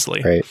back pretty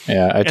easily. Right.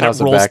 Yeah, I And toss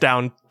it it rolls back.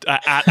 down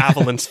at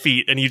Avalon's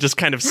feet, and you just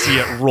kind of see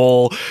it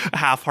roll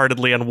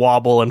half-heartedly and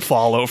wobble and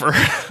fall over.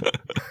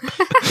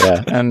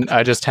 Yeah, and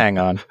I just hang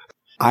on.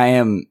 I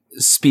am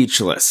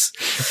speechless.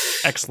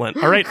 Excellent.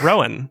 All right,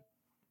 Rowan.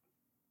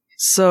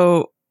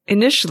 So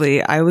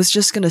initially, I was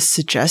just going to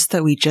suggest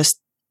that we just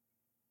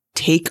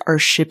take our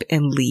ship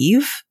and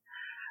leave,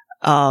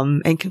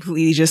 and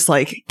completely just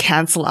like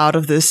cancel out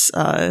of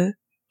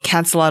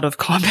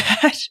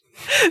combat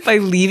by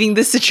leaving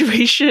this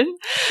situation.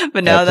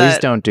 But now Please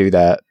don't do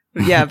that.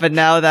 but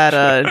now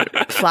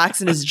that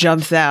Flaxen has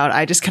jumped down,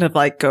 I just kind of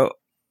like go,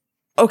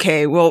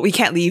 okay, well, we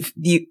can't leave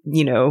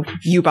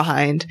you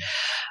behind.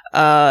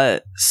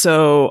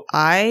 So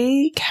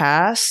I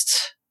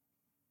cast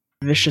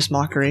Vicious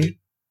Mockery.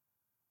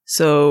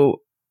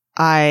 So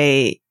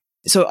my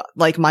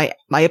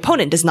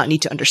opponent does not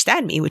need to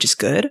understand me, which is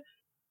good.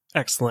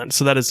 Excellent.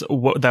 So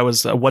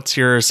what's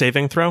your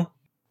saving throw?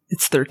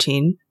 It's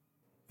 13.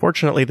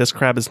 Fortunately, this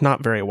crab is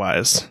not very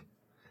wise,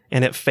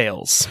 and it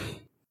fails.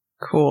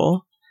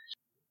 Cool.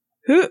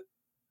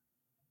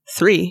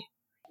 3.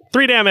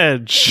 3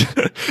 damage.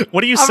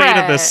 What do you All say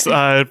right. to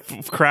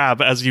this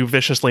crab as you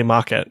viciously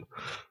mock it?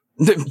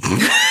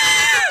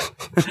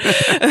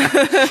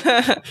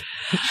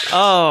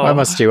 Oh. Why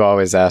must you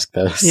always ask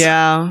this?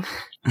 Yeah.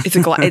 It's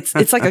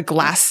it's like a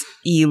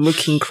glassy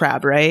looking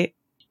crab, right?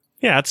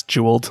 Yeah, it's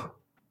jeweled.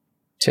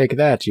 Take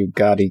that, you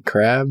gaudy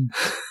crab.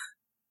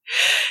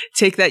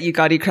 Take that, you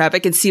gaudy crab. I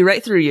can see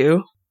right through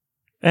you.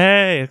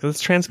 Hey,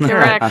 that's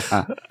transparent.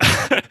 Correct.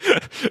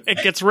 It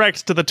gets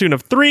wrecked to the tune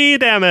of 3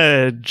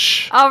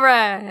 damage. All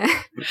right.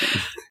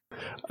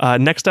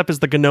 Next up is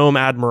the Gnome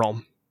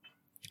Admiral.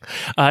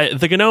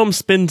 The gnome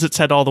spins its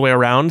head all the way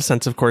around,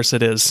 since of course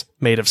it is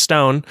made of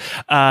stone.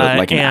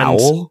 Like an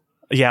owl?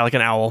 Yeah, like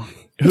an owl.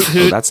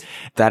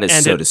 That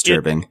is so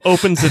disturbing. It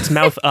opens its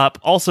mouth up,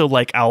 also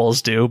like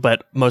owls do,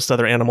 but most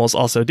other animals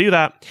also do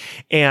that.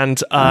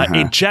 And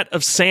a jet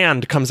of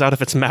sand comes out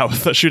of its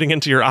mouth, shooting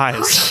into your eyes.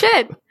 Oh,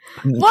 shit.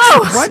 Whoa.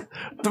 What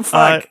the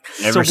fuck?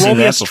 Never so roll seen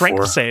me a that strength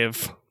before.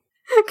 save.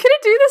 Could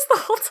it do this the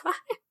whole time?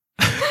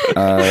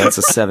 That's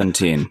a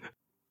 17.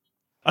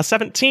 A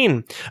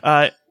 17.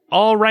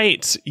 All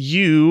right,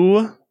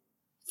 you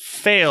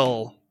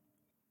fail.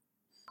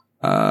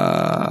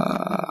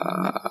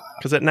 Because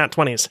it nat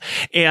 20s.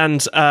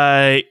 And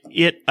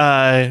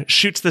it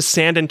shoots the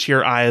sand into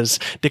your eyes,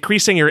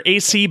 decreasing your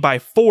AC by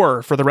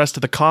 4 for the rest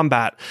of the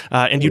combat.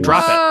 And you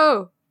drop it.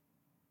 Whoa.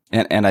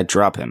 And I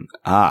drop him.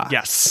 Ah.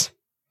 Yes.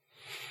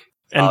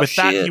 And Oh, with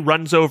that, shit. he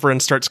runs over and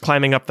starts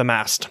climbing up the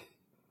mast.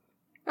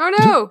 Oh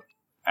no.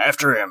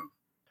 After him.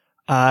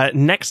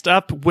 Next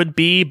up would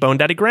be Bone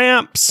Daddy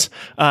Gramps.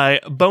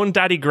 Bone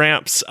Daddy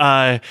Gramps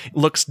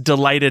looks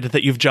delighted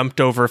that you've jumped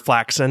over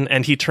Flaxen,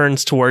 and he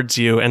turns towards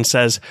you and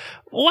says,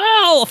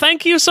 "Well,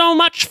 thank you so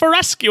much for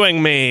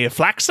rescuing me,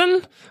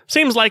 Flaxen.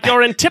 Seems like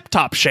you're in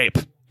tip-top shape.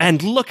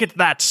 And look at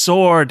that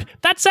sword.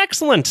 That's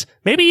excellent.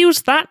 Maybe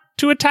use that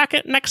to attack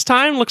it next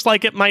time. Looks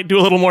like it might do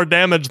a little more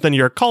damage than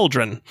your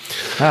cauldron."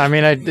 I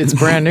mean, it's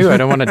brand new. I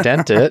don't want to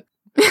dent it.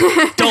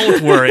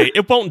 "Don't worry,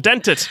 it won't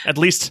dent it, at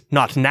least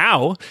not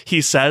now,"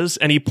 he says,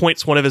 and he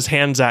points one of his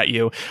hands at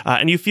you,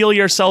 and you feel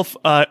yourself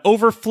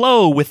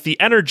overflow with the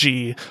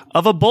energy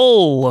of a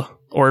bull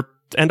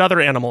and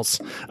other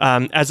animals,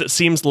 as it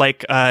seems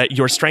like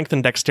your strength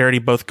and dexterity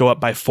both go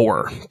up by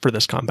 4 for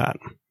this combat.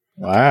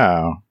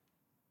 Wow.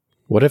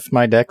 What if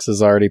my dex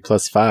is already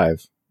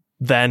 +5?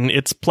 Then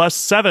it's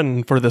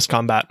 +7 for this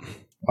combat.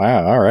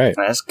 Wow, all right.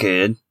 That's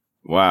good.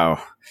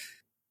 Wow.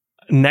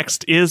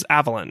 Next is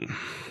Avalon.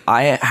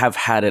 I have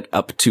had it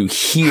up to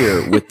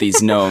here with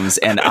these gnomes,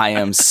 and I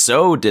am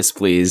so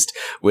displeased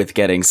with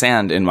getting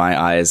sand in my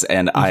eyes,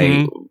 and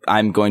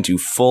I'm going to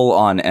full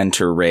on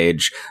enter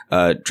rage,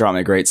 draw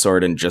my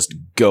greatsword, and just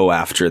go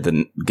after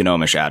the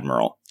gnomish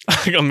admiral.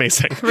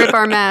 Amazing. Rip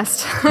our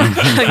mast.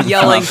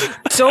 Yelling,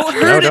 "Don't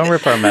No, hurt don't it!"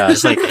 rip our It's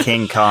mask. like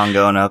King Kong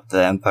going up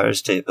the Empire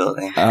State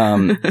Building.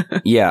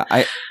 Yeah,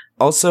 I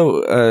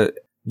also,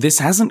 this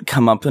hasn't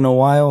come up in a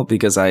while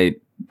because I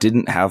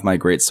didn't have my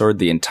greatsword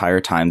the entire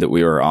time that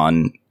we were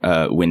on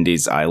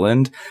Windy's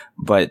Island,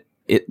 but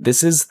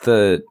this is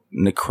the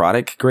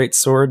necrotic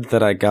greatsword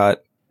that I got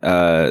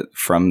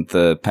from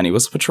the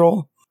Pennywhistle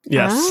Patrol.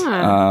 Yes.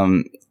 Ah.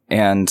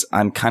 And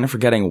I'm kind of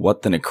forgetting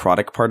what the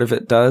necrotic part of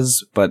it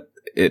does, but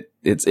it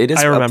is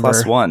I a remember.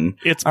 +1.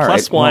 It's All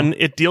 +1. well,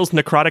 It deals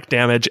necrotic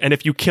damage, and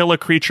if you kill a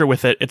creature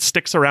with it, it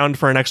sticks around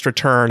for an extra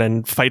turn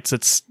and fights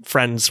its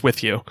friends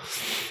with you.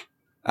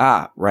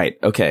 Ah, right.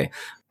 Okay.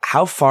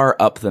 How far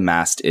up the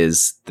mast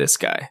is this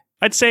guy?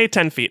 I'd say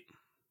 10 feet.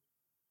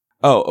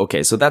 Oh,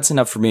 okay. So that's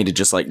enough for me to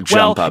just like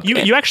jump up.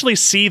 You actually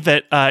see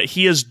that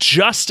he is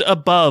just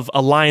above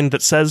a line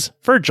that says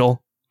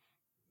Virgil.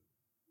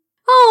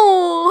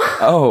 Oh.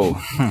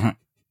 Oh,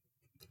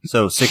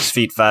 So 6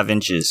 feet 5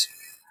 inches.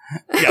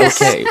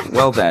 okay.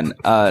 Well then,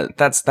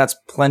 that's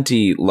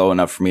plenty low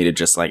enough for me to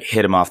just like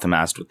hit him off the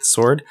mast with the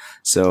sword.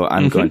 So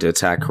I'm going to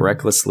attack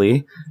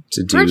recklessly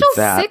to do Virgil's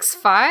that.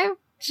 6'5"?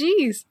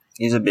 Jeez.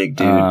 He's a big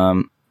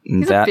dude.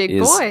 He's a That big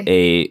is boy.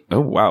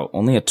 oh wow,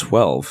 only a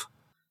 12.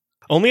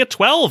 Only a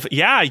 12.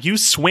 Yeah, you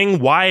swing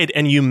wide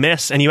and you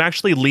miss, and you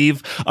actually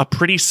leave a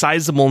pretty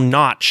sizable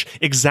notch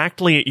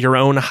exactly at your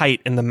own height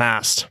in the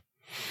mast.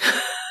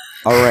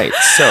 All right.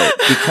 So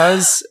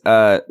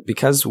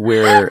because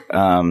we're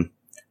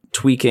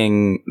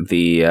tweaking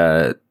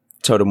the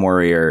totem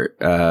warrior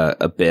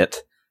a bit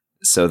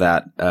so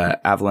that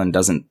Avalon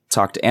doesn't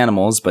talk to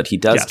animals, but he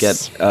does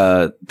Yes. get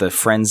the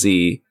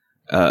frenzy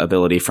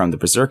ability from the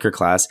berserker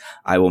class,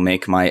 I will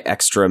make my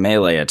extra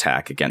melee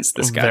attack against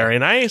this guy. Very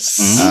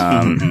nice.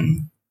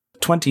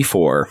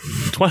 24.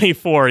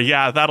 24.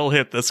 Yeah, that'll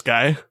hit this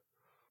guy.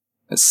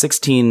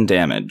 16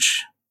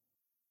 damage.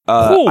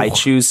 Ooh. I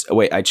choose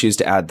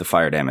to add the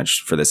fire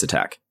damage for this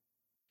attack.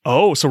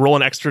 Oh, so roll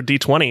an extra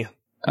d20.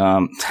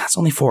 That's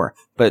only 4,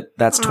 but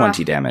that's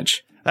 20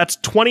 damage. That's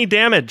 20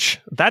 damage.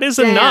 That is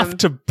Damn. enough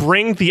to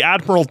bring the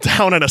Admiral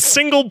down in a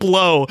single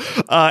blow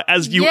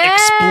as you Yeah!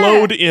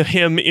 explode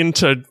him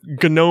into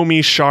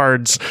gnome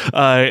shards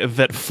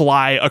that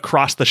fly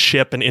across the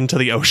ship and into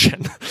the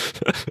ocean.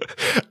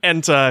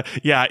 And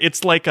yeah,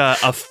 it's like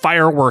a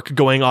firework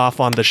going off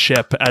on the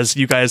ship as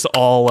you guys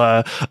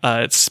all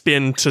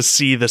spin to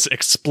see this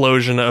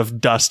explosion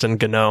of dust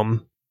and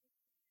gnome.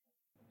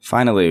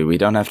 Finally, we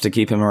don't have to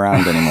keep him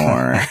around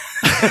anymore.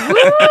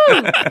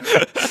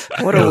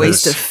 What a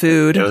waste of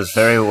food. It was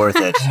very worth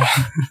it.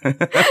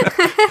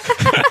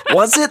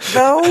 Was it,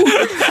 though?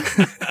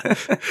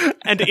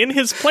 And in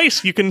his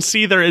place, you can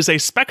see there is a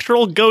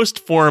spectral ghost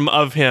form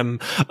of him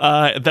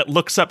that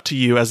looks up to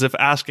you as if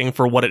asking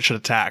for what it should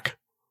attack.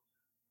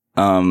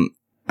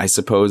 I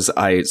suppose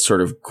I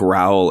sort of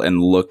growl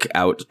and look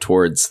out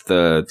towards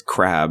the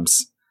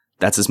crabs.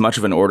 That's as much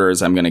of an order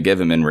as I'm going to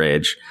give him in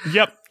rage.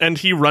 Yep, and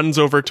he runs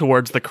over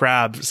towards the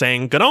crab,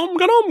 saying, "Gnome,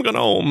 gnome,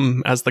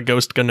 gnome," as the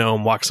ghost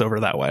gnome walks over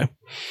that way.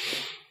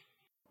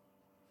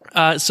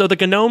 So the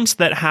gnomes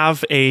that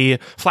have a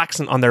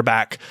flaxen on their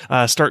back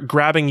start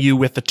grabbing you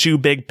with the two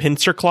big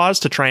pincer claws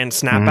to try and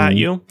snap at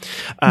you.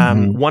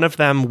 One of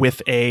them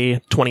with a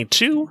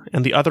 22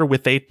 and the other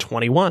with a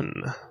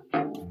 21.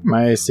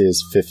 My AC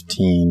is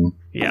 15.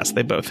 Yes,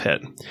 they both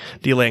hit,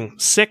 dealing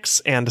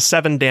 6 and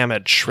 7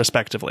 damage,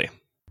 respectively.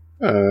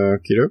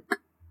 Okey-doke.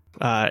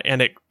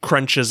 And it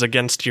crunches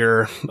against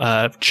your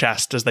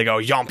chest as they go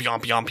yomp,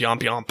 yomp, yomp,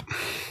 yomp,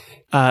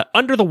 yomp.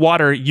 Under the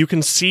water, you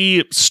can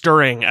see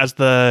stirring as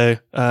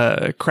the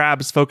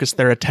crabs focus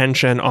their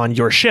attention on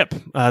your ship,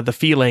 the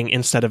feeling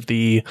instead of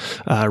the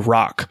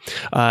rock.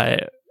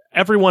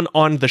 Everyone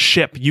on the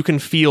ship, you can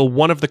feel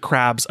one of the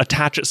crabs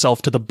attach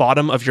itself to the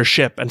bottom of your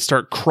ship and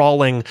start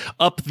crawling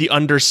up the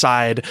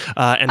underside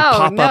and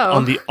pop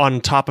up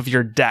on top of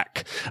your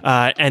deck.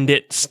 And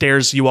it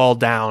stares you all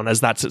down as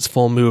that's its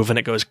full move, and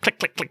it goes click,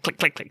 click, click, click,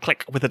 click, click,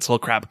 click with its little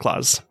crab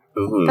claws.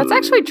 Ooh. That's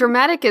actually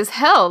dramatic as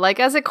hell. Like,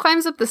 as it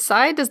climbs up the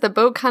side, does the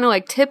boat kind of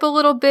like tip a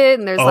little bit,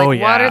 and there's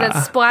water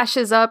that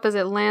splashes up as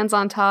it lands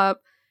on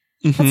top?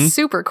 That's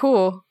super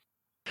cool.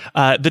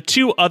 The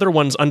two other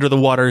ones under the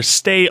water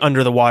stay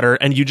under the water,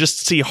 and you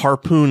just see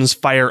harpoons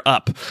fire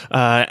up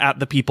at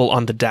the people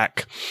on the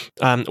deck.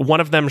 One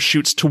of them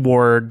shoots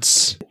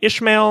towards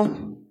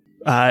Ishmael,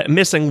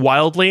 missing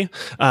wildly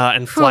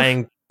and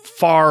flying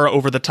far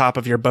over the top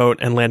of your boat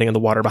and landing in the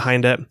water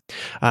behind it.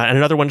 And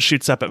another one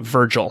shoots up at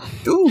Virgil,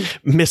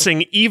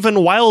 missing even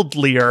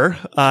wildlier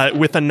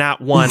with a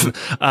nat 1,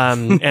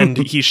 and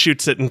he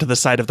shoots it into the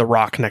side of the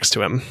rock next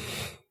to him.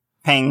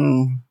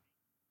 Ping.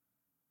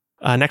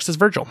 Next is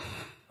Virgil.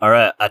 All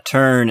right, I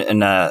turn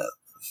and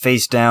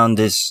face down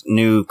this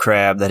new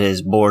crab that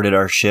has boarded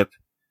our ship.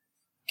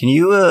 Can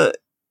you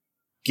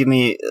give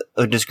me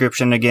a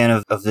description again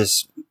of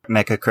this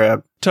mecha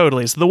crab?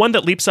 Totally. So the one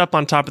that leaps up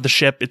on top of the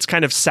ship, it's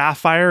kind of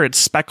sapphire. It's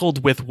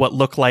speckled with what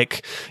look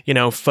like,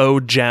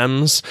 faux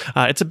gems.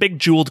 It's a big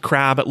jeweled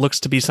crab. It looks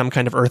to be some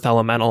kind of earth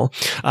elemental.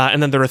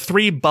 And then there are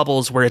 3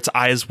 bubbles where its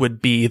eyes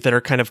would be that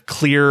are kind of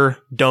clear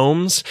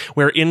domes,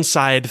 where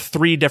inside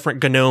 3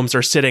 different gnomes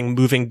are sitting,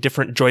 moving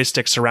different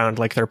joysticks around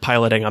like they're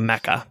piloting a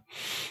mecha.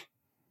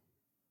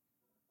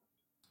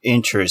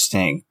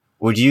 Interesting.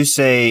 Would you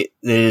say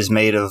that it is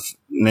made of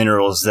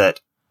minerals that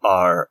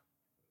are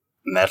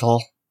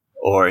metal?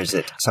 Or is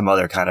it some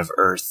other kind of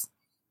earth?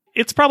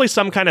 It's probably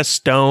some kind of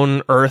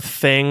stone earth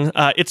thing.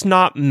 It's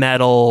not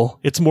metal.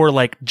 It's more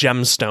like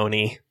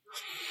gemstone-y.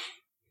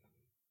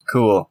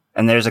 Cool.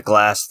 And there's a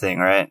glass thing,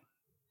 right?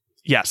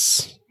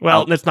 Yes.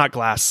 Well, It's not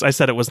glass. I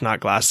said it was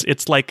not glass.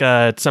 It's like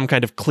some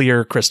kind of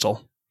clear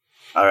crystal.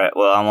 All right.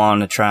 Well, I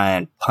want to try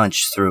and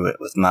punch through it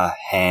with my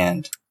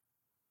hand.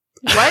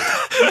 What?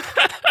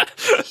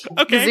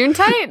 Okay.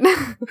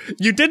 Gesundheit?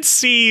 You did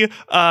see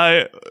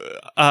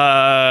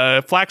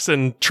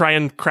Flaxen try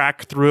and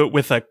crack through it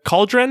with a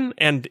cauldron,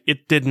 and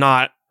it did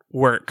not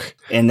work.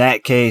 In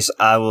that case,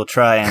 I will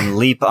try and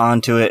leap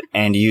onto it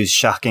and use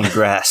shocking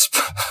grasp.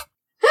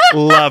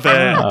 Love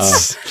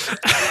it.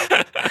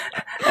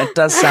 That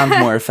does sound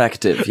more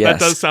effective, yes.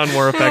 That does sound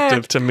more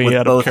effective to me. With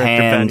out both of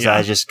hands, Ben, yeah.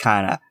 I just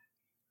kind of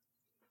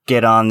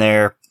get on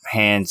there,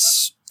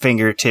 hands,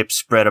 fingertips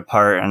spread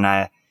apart, and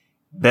I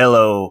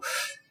bellow,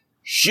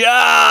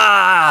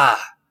 "Shah!"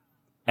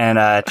 and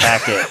I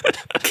attack it.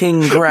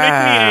 King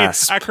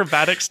Grasp. Make me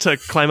acrobatics to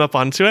climb up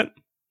onto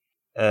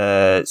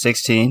it.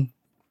 16.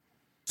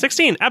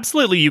 16,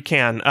 absolutely you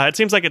can. It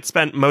seems like it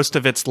spent most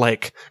of its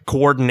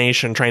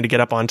coordination trying to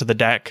get up onto the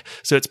deck,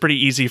 so it's pretty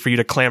easy for you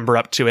to clamber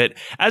up to it.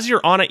 As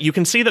you're on it, you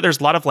can see that there's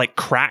a lot of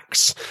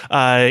cracks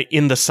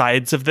in the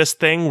sides of this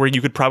thing where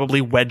you could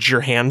probably wedge your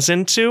hands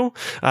into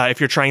if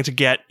you're trying to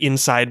get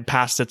inside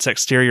past its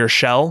exterior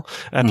shell,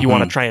 if you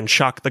want to try and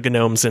shock the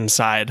gnomes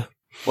inside.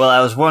 Well,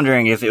 I was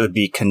wondering if it would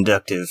be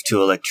conductive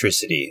to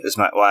electricity. That's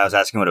why I was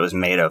asking what it was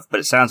made of. But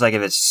it sounds like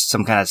if it's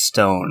some kind of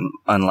stone,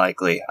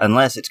 unlikely.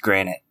 Unless it's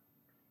granite.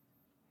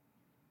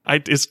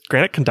 Is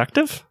granite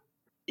conductive?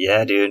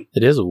 Yeah, dude.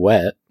 It is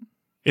wet.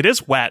 It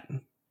is wet.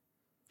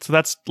 So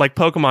that's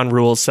Pokemon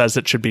rules says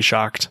it should be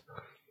shocked.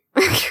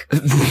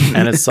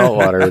 And it's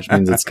saltwater, which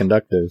means it's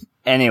conductive.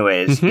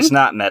 Anyways, it's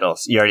not metal.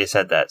 You already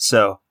said that.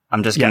 So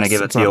I'm just going to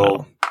give it the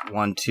old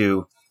 1,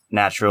 2,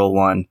 natural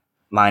 1,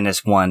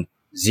 -1,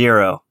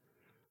 0.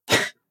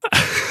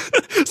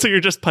 So you're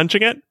just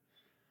punching it?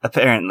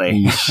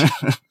 Apparently.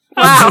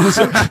 Wow.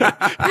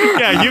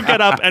 Yeah, you get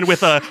up and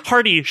with a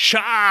hearty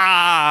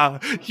sha,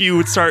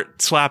 you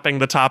start slapping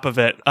the top of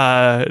it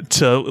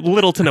to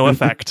little to no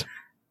effect.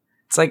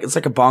 It's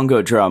like a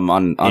bongo drum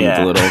on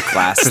the little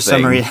glass For thing.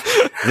 some reason,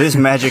 this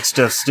magic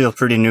stuff's still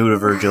pretty new to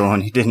Virgil,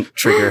 and he didn't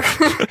trigger.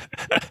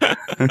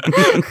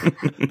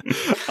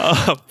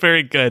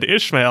 Very good.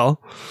 Ishmael.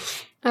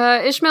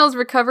 Ishmael's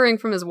recovering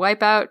from his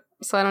wipeout,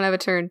 so I don't have a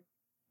turn.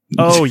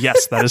 Oh,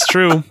 yes, that is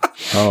true.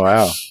 Oh,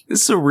 wow.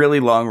 This is a really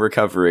long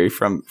recovery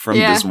from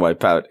Yeah. this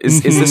wipeout.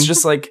 Is this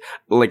just like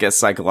a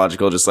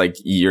psychological, just like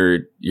you're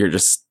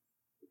just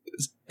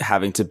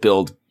having to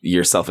build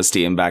your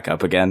self-esteem back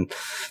up again?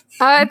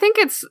 I think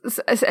it's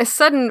a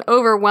sudden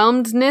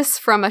overwhelmedness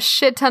from a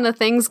shit ton of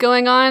things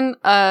going on.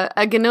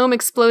 A gnome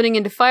exploding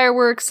into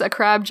fireworks, a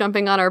crab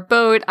jumping on our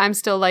boat. I'm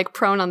still like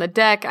prone on the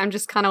deck. I'm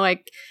just kind of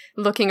like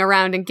looking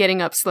around and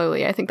getting up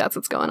slowly. I think that's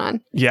what's going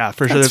on. Yeah,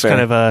 for sure. That's There's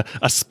fair. kind of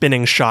a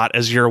spinning shot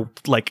as you're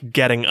like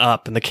getting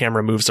up and the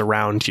camera moves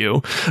around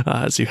you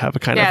as you have a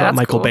kind Yeah, of a that's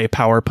Michael cool. Bay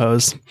power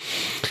pose.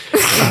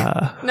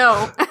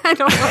 No, I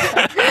don't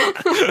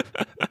want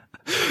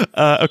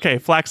that. Okay,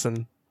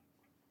 Flaxen.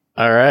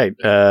 All right.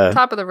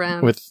 Top of the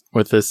round.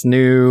 With this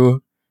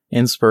new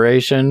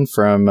inspiration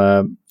from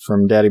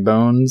Daddy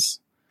Bones,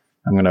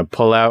 I'm gonna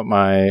pull out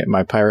my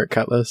pirate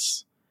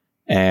cutlass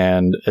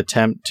and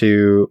attempt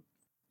to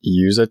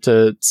use it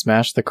to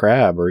smash the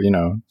crab, or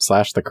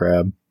slash the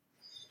crab.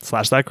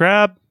 Slash that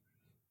crab.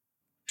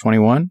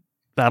 21,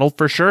 That'll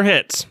for sure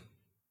hit.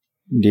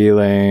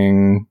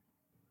 dealing.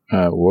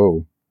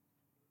 Whoa,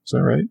 is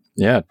that right?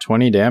 Yeah,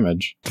 20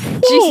 damage.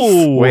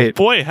 Ooh, Wait,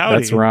 boy, howdy.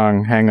 That's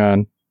wrong. Hang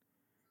on.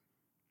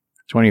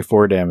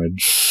 24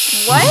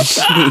 damage. What?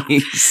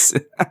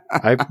 Jeez.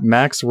 I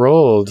max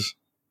rolled.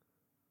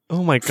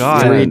 Oh my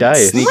god. 3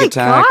 dice. Sneak Oh my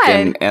attack,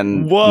 God.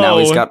 and Whoa. now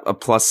he's got a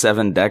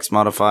 +7 dex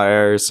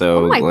modifier,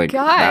 so Oh my like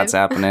God. that's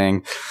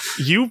happening.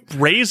 You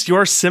raise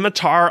your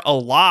scimitar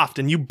aloft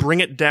and you bring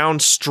it down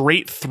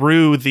straight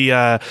through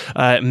the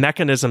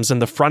mechanisms in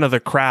the front of the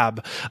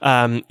crab.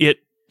 It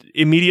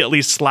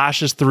immediately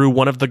slashes through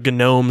one of the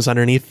gnomes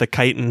underneath the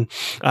chitin,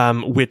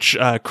 which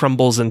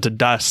crumbles into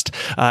dust.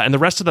 And the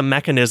rest of the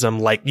mechanism,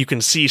 like you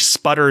can see,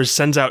 sputters,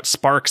 sends out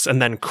sparks, and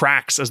then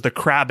cracks as the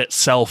crab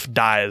itself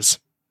dies.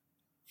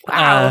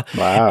 Wow.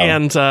 Wow.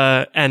 And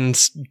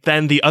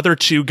then the other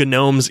two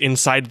gnomes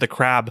inside the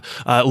crab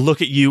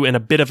look at you in a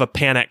bit of a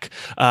panic,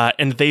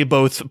 and they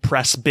both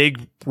press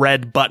big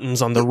red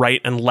buttons on the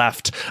right and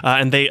left,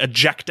 and they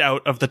eject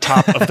out of the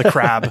top of the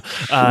crab,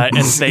 and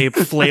they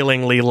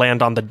flailingly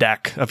land on the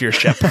deck of your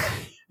ship.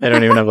 They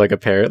don't even have like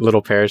a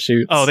little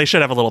parachute. Oh, they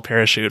should have a little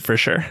parachute for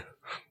sure.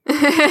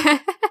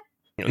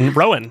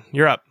 Rowan,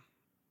 you're up.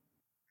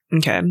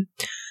 Okay.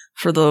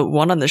 For the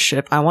one on the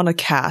ship, I want to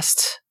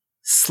cast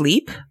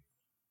Sleep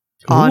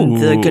on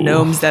the Ooh.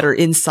 gnomes that are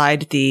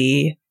inside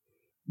the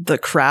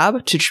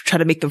crab to try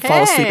to make them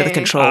fall asleep at the Hey.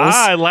 controls.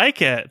 I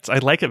like it. I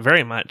like it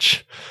very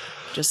much.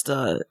 Just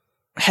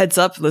heads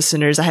up,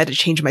 listeners, I had to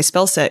change my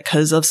spell set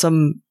because of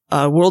some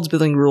world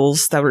building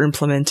rules that were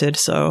implemented.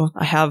 So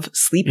I have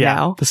Sleep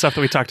now. The stuff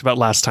that we talked about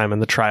last time in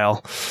the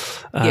trial.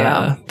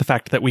 Yeah. The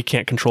fact that we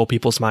can't control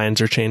people's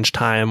minds or change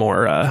time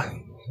or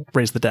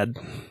raise the dead.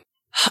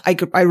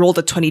 I rolled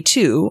a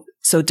 22.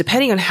 So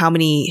depending on how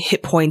many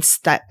hit points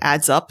that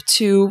adds up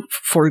to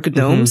for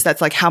gnomes, that's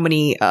like how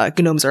many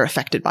gnomes are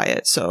affected by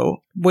it. So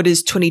what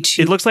is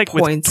 22 It looks like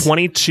points? with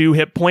 22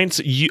 hit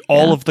points,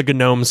 all of the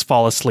gnomes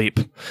fall asleep,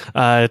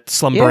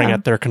 slumbering Yeah.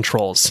 at their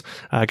controls.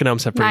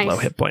 Gnomes have pretty Nice. low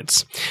hit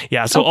points.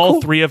 Yeah, so Oh, all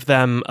cool. three of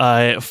them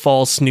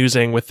fall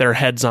snoozing with their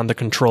heads on the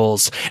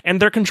controls. And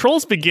their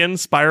controls begin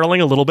spiraling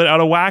a little bit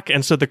out of whack,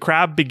 and so the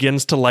crab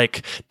begins to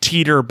like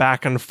teeter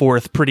back and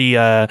forth pretty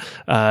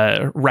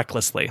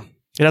recklessly.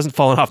 It hasn't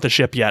fallen off the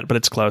ship yet, but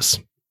it's close.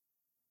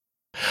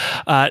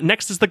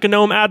 Next is the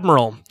Gnome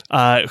Admiral,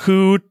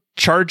 who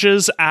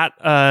charges at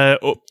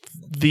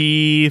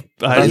the...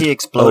 He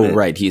exploded. Oh,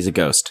 right, he's a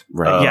ghost.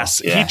 Right.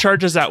 yes, yeah. he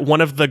charges at one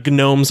of the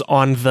gnomes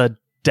on the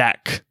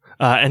deck,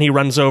 and he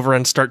runs over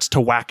and starts to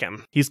whack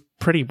him. He's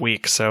pretty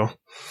weak, so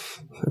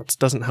it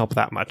doesn't help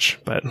that much,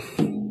 but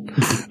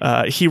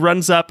he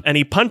runs up and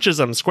he punches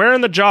him square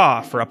in the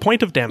jaw for a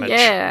point of damage.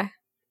 Yeah.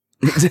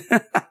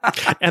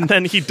 And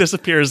then he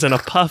disappears in a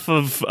puff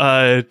of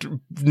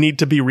need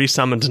to be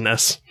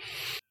resummonedness.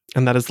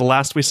 And that is the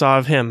last we saw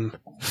of him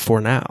for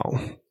now.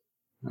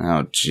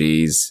 Oh,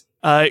 jeez.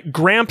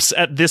 Gramps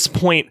at this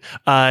point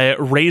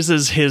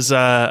raises his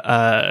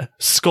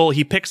skull.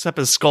 He picks up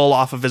his skull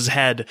off of his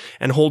head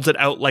and holds it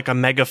out like a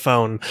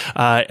megaphone.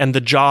 And the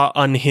jaw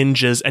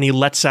unhinges, and he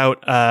lets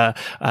out.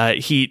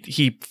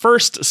 He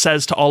first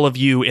says to all of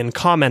you in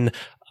common,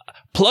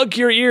 "Plug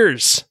your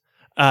ears."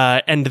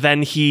 And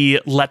then he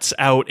lets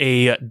out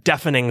a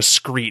deafening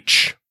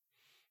screech.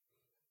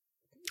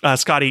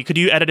 Scotty, could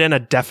you edit in a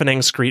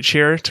deafening screech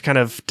here to kind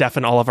of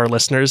deafen all of our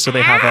listeners so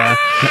they have a...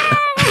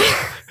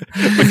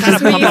 We kind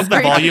of pump up the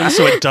volume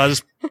so it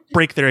does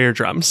break their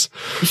eardrums.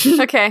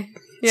 Okay.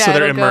 Yeah, so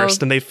they're it'll go-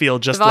 immersed and they feel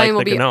just the volume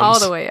like the will be gnomes. all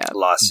the way up.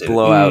 Lawsuit.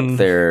 Blow out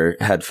their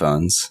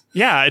headphones.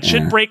 Yeah, it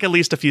should Yeah. break at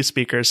least a few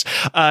speakers.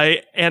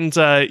 And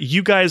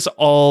you guys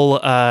all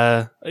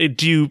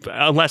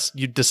unless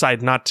you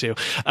decide not to,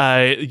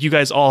 you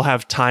guys all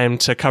have time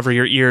to cover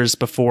your ears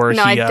before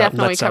No, he I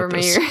definitely lets cover out my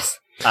this. ears.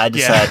 I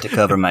decide to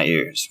cover my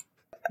ears.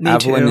 Me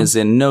Avalon too. is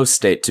in no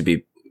state to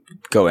be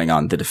going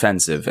on the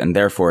defensive and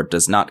therefore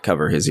does not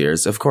cover his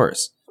ears, of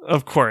course.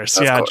 Of course,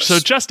 Of yeah. course. So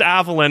just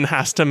Avalon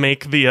has to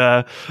make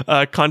the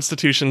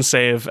Constitution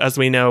save. As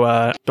we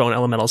know, bone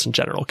elementals in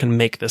general can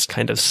make this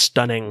kind of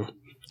stunning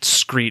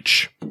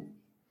screech.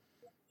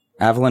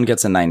 Avalon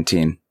gets a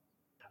 19.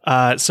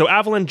 So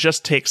Avalon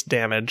just takes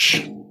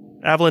damage.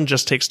 Avalon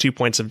just takes 2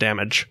 points of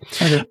damage.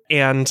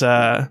 And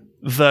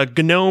the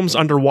gnomes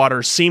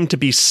underwater seem to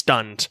be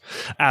stunned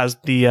as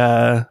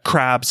the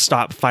crabs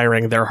stop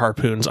firing their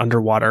harpoons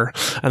underwater.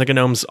 And the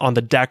gnomes on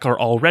the deck are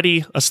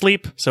already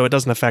asleep, so it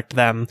doesn't affect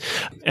them.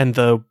 And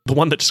the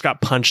one that just got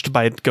punched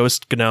by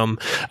Ghost Gnome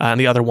and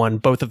the other one,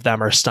 both of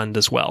them are stunned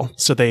as well.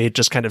 So they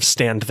just kind of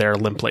stand there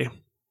limply.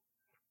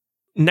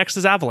 Next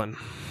is Avalon.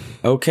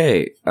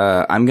 Okay,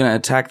 I'm going to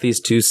attack these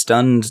 2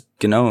 stunned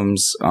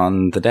gnomes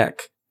on the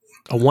deck.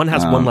 One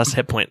has one less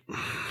hit point.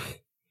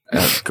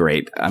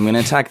 Great. I'm going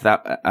to attack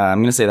that. I'm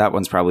going to say that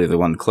one's probably the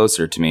one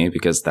closer to me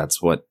because that's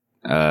what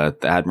the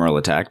Admiral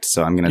attacked.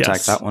 So I'm going to attack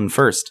Yes. that one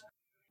first.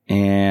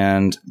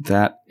 And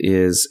that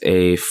is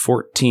a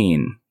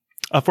 14.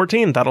 A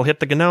 14, that'll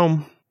hit the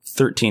gnome.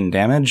 13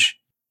 damage.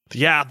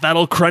 Yeah,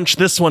 that'll crunch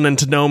this one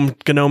into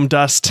gnome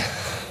dust.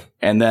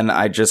 And then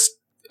I just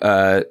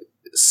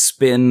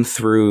spin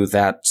through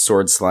that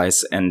sword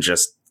slice and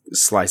just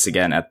slice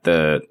again at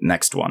the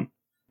next one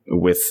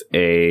with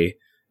a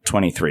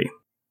 23.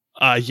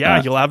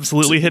 You'll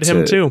absolutely hit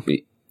him too.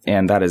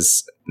 And that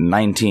is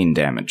 19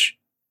 damage.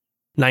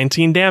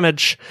 19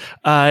 damage.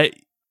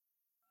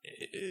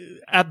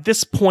 At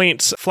this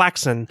point,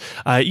 Flaxen,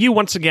 you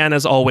once again,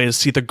 as always,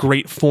 see the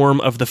great form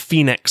of the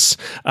Phoenix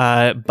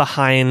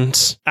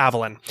behind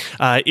Avalon.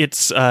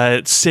 It's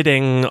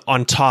sitting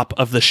on top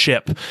of the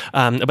ship,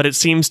 but it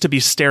seems to be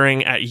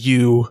staring at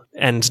you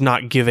and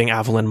not giving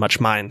Avalon much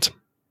mind.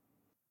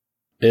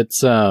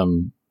 It's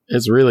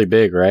really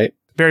big, right?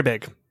 Very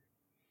big.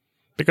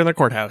 Bigger than the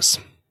courthouse.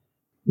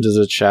 Does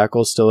its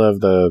shackle still have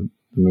the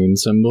moon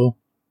symbol?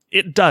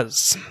 It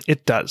does.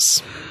 It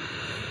does.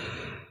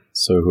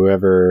 So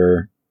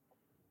whoever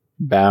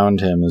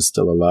bound him is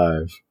still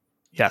alive.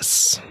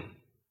 Yes.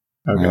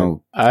 Okay.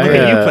 Oh, Look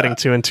at you putting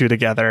 2 and 2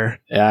 together.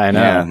 Yeah, I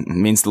know. yeah, it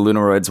means the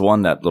Lunaroids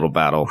won that little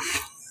battle.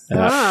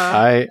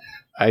 Yeah.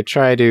 I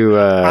try to.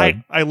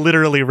 I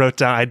literally wrote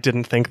down I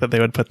didn't think that they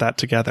would put that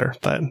together,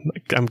 but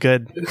I'm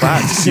good.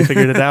 Glad you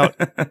figured it out.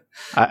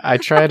 I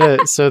try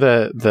to. So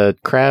the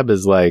crab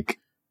is like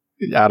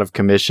out of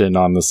commission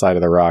on the side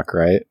of the rock,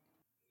 right?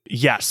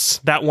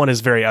 Yes, that one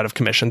is very out of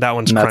commission. That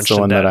one's And that's crunched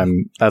the one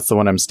and dead. That's the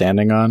one I'm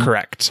standing on.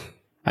 Correct.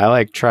 I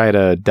like try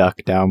to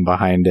duck down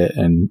behind it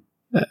and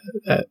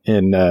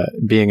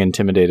being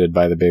intimidated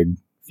by the big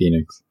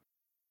phoenix.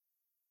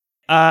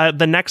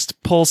 The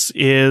next pulse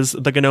is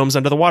the gnomes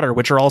under the water,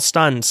 which are all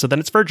stunned. So then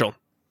it's Virgil.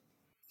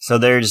 So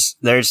there's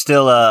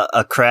still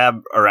a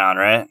crab around,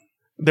 right?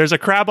 There's a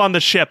crab on the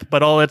ship,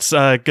 but all its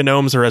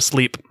gnomes are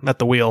asleep at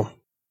the wheel.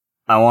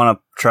 I want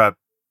to try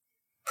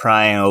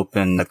prying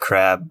open the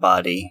crab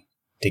body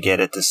to get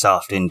at the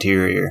soft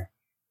interior.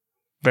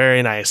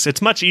 Very nice.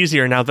 It's much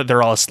easier now that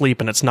they're all asleep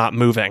and it's not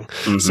moving.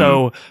 Mhm.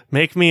 So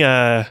make me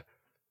a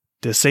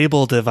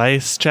disable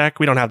device check.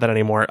 We don't have that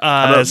anymore.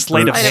 How about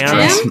Sleight of brute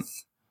hand.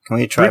 strength? Can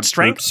we try Brute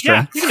strength?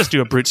 Yeah, you can just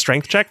do a brute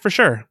strength check for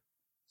sure.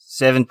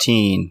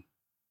 17.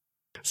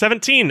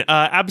 17.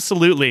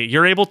 Absolutely.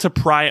 You're able to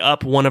pry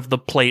up one of the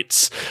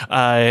plates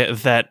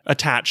that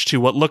attach to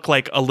what look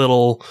like a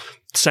little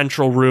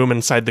central room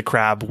inside the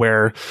crab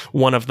where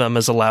one of them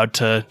is allowed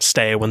to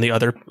stay when the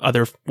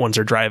other ones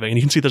are driving. And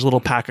you can see there's a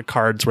little pack of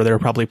cards where they're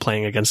probably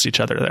playing against each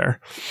other there.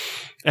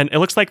 And it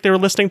looks like they were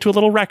listening to a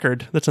little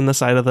record that's in the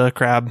side of the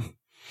crab.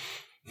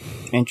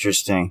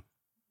 Interesting.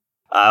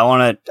 I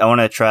want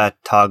to try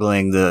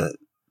toggling the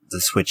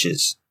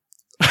switches.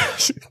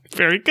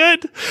 Very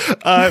good.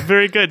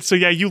 Very good. So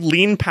yeah, you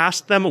lean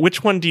past them.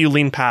 Which one do you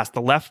lean past?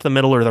 The left, the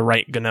middle, or the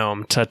right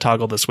gnome to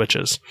toggle the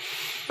switches?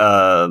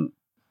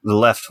 The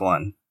left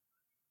one.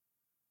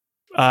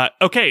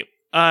 Okay.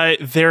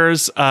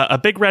 There's a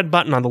big red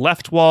button on the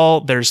left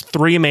wall. There's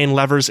 3 main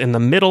levers in the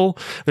middle.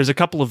 There's a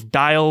couple of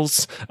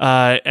dials,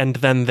 and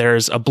then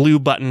there's a blue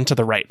button to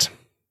the right.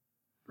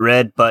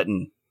 Red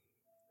button.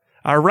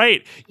 All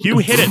right, you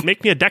hit it.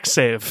 Make me a dex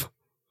save.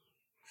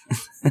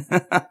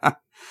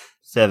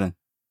 7.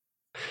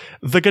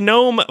 The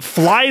gnome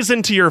flies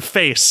into your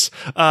face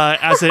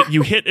as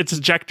you hit its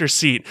ejector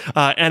seat,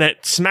 and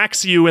it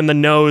smacks you in the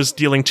nose,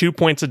 dealing 2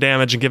 points of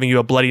damage and giving you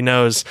a bloody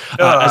nose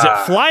as it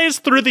flies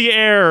through the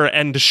air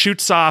and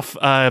shoots off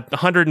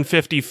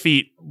 150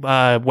 feet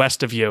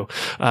west of you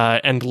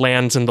and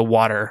lands in the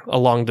water a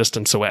long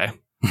distance away.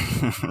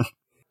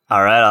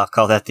 All right, I'll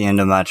call that the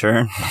end of my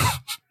turn.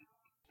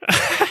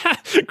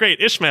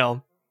 Great.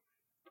 Ishmael.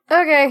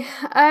 Okay,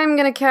 I'm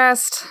gonna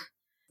cast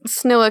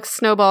Snowix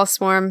Snowball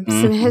Swarm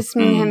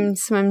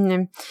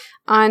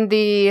on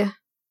the...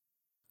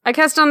 I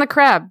cast on the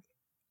crab.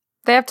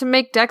 They have to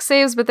make dex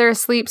saves, but they're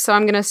asleep, so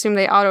I'm gonna assume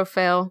they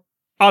auto-fail.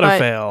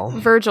 Auto-fail.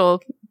 Virgil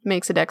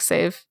makes a dex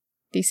save.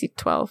 DC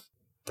 12.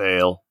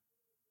 Fail.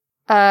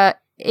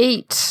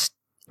 8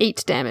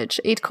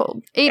 damage. 8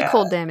 cold. 8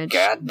 cold damage.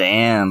 God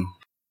damn.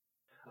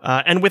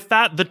 And with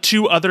that, the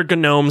 2 other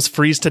gnomes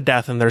freeze to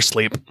death in their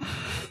sleep.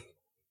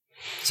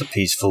 It's a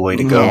peaceful way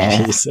to go.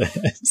 Yeah.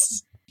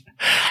 Jesus.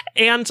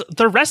 And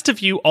the rest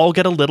of you all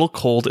get a little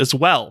cold as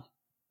well.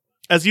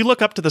 As you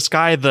look up to the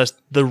sky,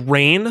 the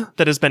rain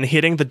that has been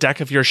hitting the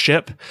deck of your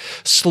ship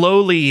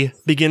slowly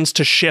begins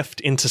to shift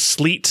into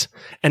sleet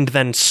and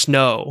then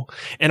snow.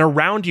 And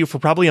around you, for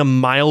probably a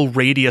mile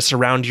radius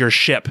around your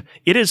ship,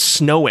 it is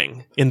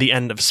snowing in the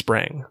end of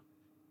spring.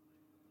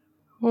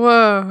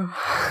 Whoa.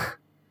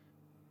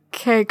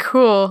 Okay,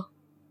 cool.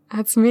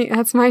 That's me.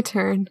 That's my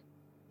turn.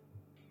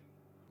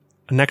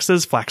 Next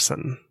is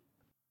Flaxen.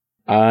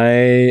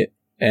 I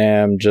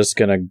am just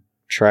going to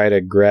try to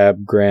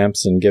grab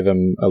Gramps and give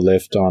him a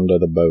lift onto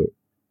the boat.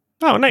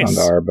 Oh, nice.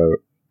 Onto our boat.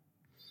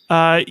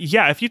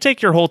 Yeah, if you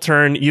take your whole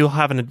turn, you'll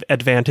have an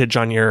advantage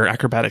on your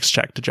acrobatics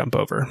check to jump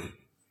over.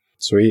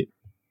 Sweet.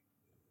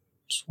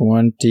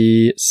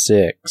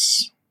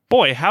 26.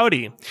 Boy,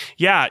 howdy.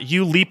 Yeah,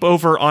 you leap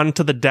over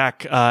onto the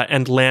deck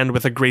and land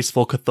with a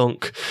graceful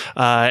kathunk.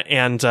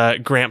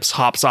 And Gramps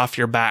hops off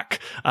your back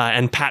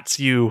and pats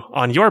you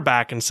on your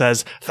back and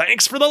says,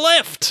 "Thanks for the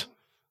lift.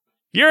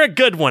 You're a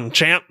good one,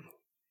 champ.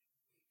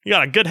 You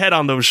got a good head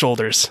on those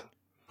shoulders."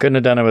 Couldn't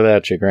have done it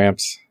without you,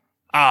 Gramps.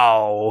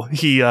 Oh,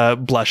 he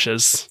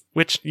blushes,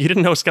 which you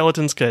didn't know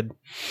skeletons could.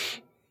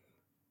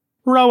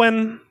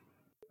 Rowan.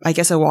 I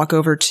guess I walk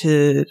over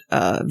to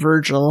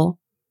Virgil.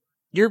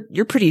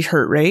 You're pretty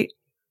hurt, right?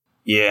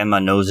 Yeah, my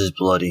nose is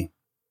bloody.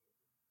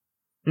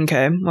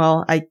 Okay,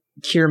 well, I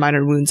cure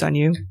minor wounds on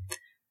you.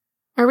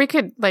 Or we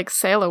could,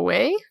 sail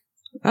away?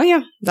 Oh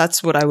yeah,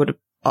 that's what I would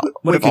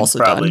have also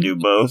done. Probably do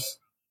both.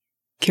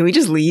 Can we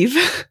just leave?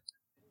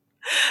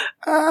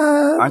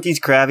 Aren't these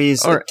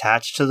crabbies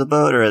attached to the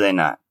boat, or are they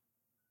not?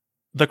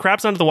 The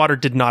crabs under the water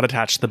did not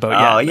attach to the boat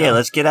yet. Oh, yeah,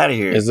 let's get out of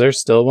here. Is there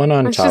still one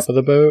on top of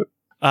the boat?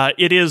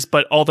 It is,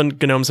 but all the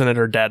gnomes in it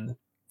are dead.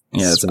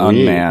 Yeah, it's Sweet.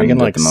 unmanned We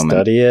can, at the moment.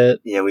 study it.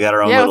 Yeah, we got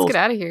our own Yeah, little let's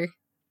get out of here.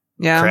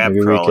 Yeah. crab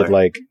Maybe crawler.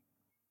 we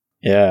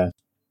could,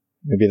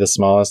 maybe the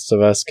smallest of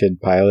us could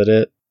pilot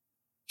it.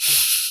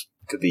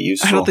 Could be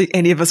useful. I don't think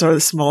any of us are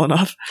small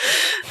enough.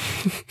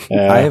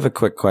 Yeah. I have a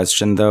quick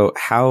question, though.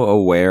 How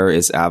aware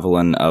is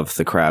Avalon of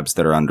the crabs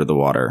that are under the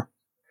water?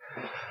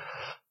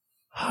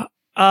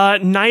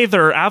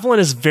 Neither. Avalon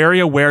is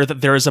very aware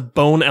that there is a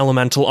bone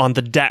elemental on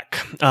the deck,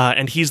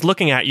 and he's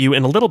looking at you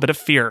in a little bit of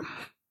fear.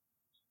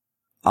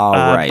 All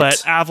right.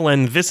 But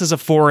Avalon, this is a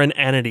foreign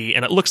entity,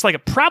 and it looks like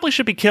it probably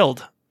should be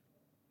killed.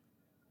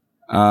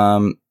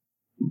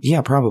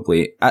 Yeah,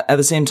 probably. At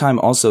the same time,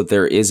 also,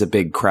 there is a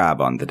big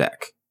crab on the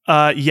deck.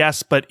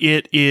 Yes, but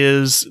it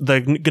is... The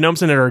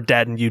gnomes in it are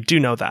dead, and you do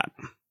know that.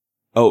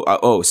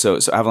 So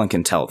Avalon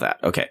can tell that.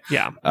 Okay.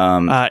 Yeah.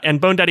 And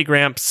Bone Daddy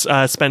Gramps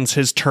spends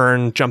his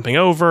turn jumping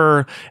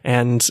over,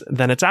 and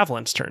then it's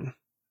Avalon's turn.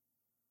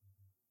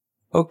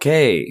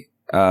 Okay.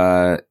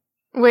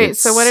 Wait,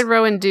 so what did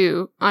Rowan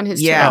do on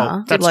his Yeah. turn?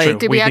 Oh, that's like- true.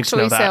 Did we need to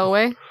actually know that. sail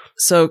away?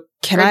 So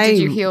can or I? did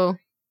you heal?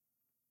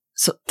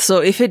 So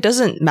if it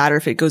doesn't matter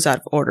if it goes out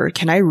of order,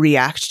 can I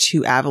react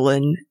to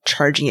Avalon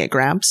charging at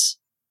Gramps?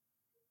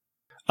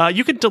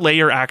 You could delay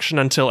your action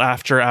until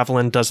after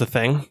Avalon does a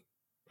thing.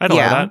 I don't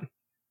know that.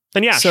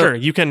 Then yeah, So- sure.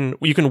 You can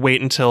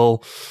wait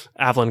until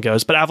Avalon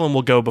goes, but Avalon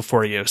will go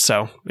before you,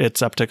 so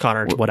it's up to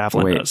Connor to what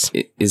Avalon does.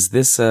 Is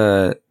this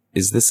a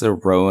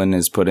Rowan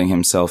is putting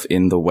himself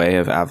in the way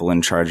of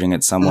Avalon charging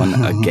at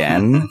someone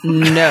again?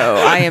 No,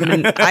 I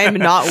am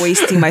not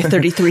wasting my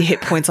 33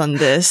 hit points on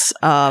this.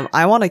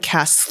 I want to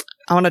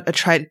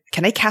try.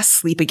 Can I cast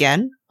Sleep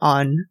again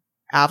on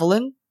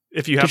Avalon?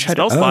 If you have try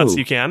spell to- slots, Oh.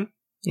 you can.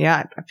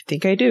 Yeah, I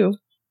think I do.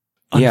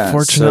 Yeah,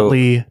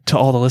 Unfortunately, to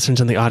all the listeners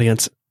in the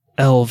audience,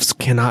 elves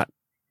cannot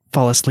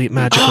fall asleep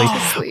magically.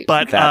 Sleep.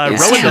 But That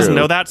is Rowan true. doesn't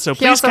know that, so He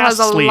please also cast has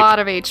a sleep. lot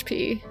of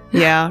HP.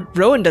 Yeah,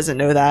 Rowan doesn't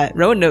know that.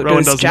 Rowan Rowan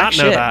knows does jack not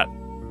know shit. that.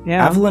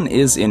 Yeah. Avalon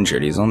is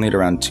injured. He's only at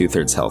around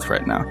 2/3 health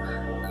right now.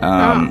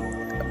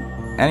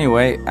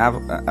 Anyway,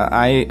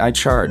 I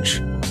charge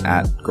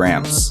at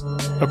Gramps.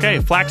 Okay,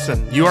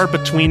 Flaxen, you are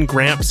between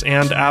Gramps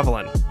and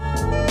Avalon.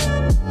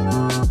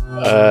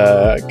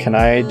 Can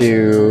I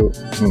do...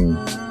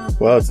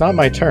 Well, it's not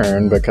my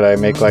turn, but could I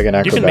make an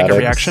acrobatics? You can make a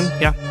reaction,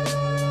 yeah.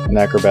 An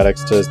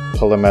acrobatics to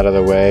pull him out of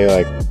the way,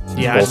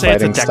 Yeah, I'd say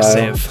it's a bullfighting dex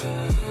style?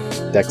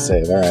 save. Dex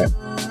save, alright.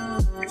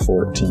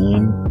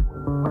 14.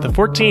 The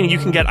 14, you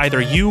can get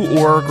either you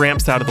or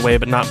Gramps out of the way,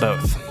 but not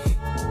both.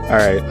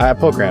 Alright, I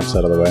pull Gramps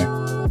out of the way.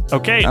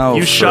 Okay, Oh,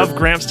 you for- shove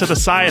Gramps to the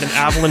side and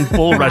Avalon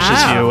bull rushes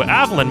Wow. you.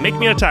 Avalon, make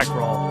me an attack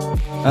roll.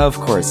 Of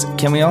course.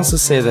 Can we also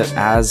say that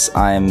as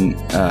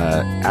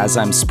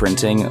I'm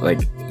sprinting,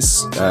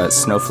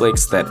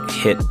 snowflakes that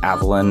hit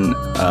Avalon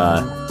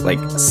like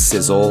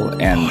sizzle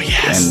and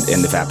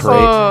and evaporate.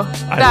 Oh,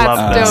 I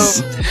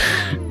that's love dope.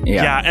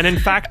 Yeah, and in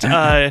fact,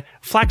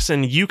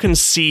 Flaxen, you can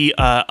see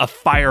a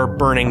fire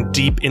burning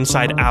deep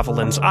inside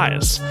Avalyn's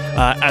eyes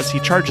as he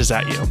charges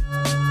at you.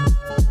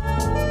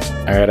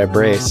 All right, I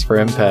brace for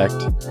impact.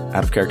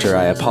 Out of character,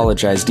 I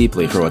apologize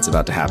deeply for what's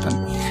about to happen.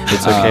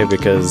 It's okay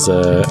because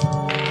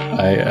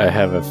I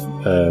have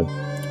a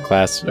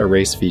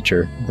race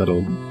feature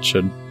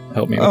should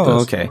help me with this.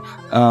 Oh, okay.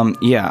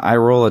 Yeah, I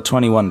roll a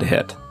 21 to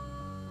hit.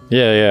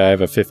 Yeah, I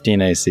have a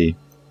 15 AC,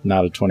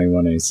 not a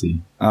 21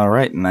 AC. All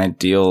right, and I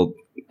deal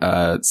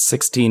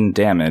 16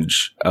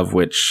 damage, of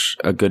which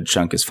a good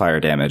chunk is fire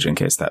damage, in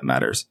case that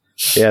matters.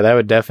 Yeah, that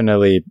would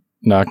definitely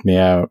knock me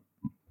out.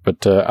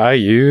 But I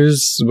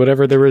use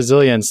whatever the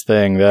resilience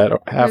thing that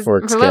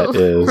half-orcs get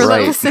is.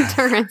 Relentless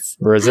endurance.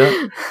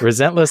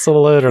 Resentless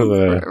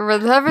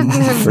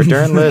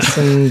relentless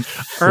and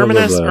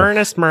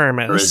Earnest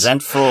Murmus.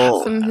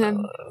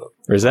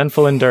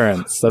 resentful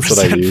endurance. That's what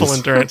I use. Resentful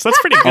endurance. That's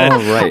pretty good. All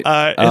right. It's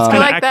kind of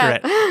like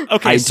accurate. that.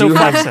 Okay, I so do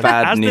have Flaxen,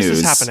 bad as this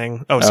is news.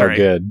 happening. Oh, sorry. Oh,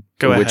 good.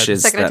 Go ahead. Which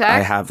is Second that attack?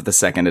 I have the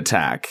second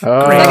attack.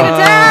 Oh. Second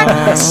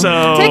attack!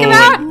 So Take him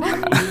out!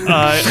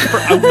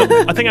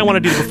 I think I want to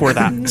do before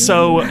that.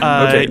 So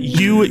Okay.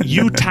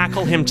 you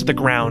tackle him to the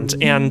ground,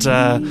 and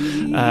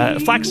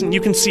Flaxen, you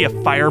can see a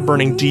fire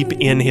burning deep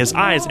in his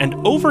eyes, and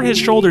over his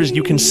shoulders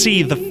you can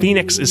see the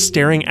Phoenix is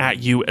staring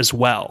at you as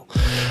well,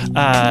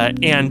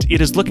 and it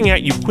is looking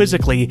at you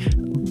quizzically,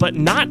 but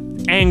not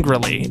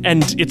angrily,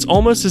 and it's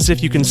almost as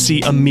if you can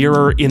see a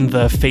mirror in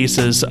the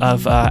faces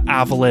of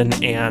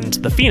Avalyn and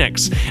the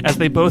Phoenix as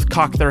they both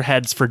cock their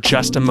heads for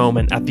just a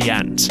moment at the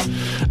end.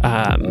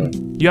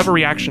 You have a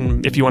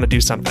reaction if you want to do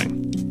something.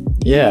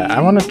 Yeah,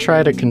 I want to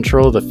try to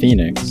control the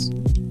Phoenix.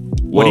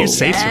 What do you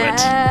say to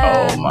it?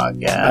 Oh my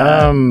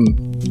god.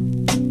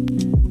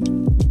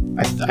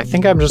 I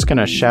think I'm just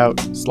gonna shout,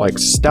 like,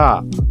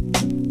 stop.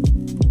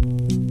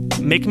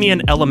 Make me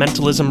an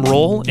elementalism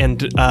roll,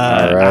 and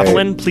right.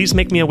 Avalyn, please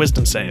make me a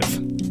wisdom save.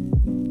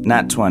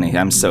 Nat 20.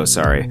 I'm so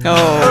sorry.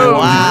 Oh,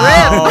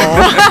 wow.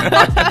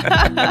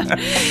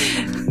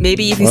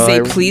 Maybe if you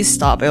say please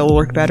stop, it'll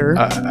work better.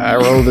 I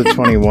rolled a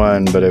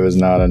 21, but it was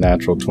not a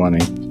natural 20.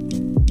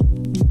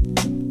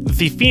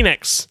 The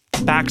Phoenix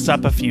backs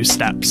up a few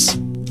steps,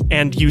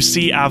 and you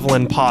see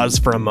Avalyn pause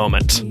for a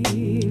moment.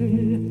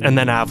 And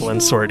then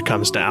Avalyn's sword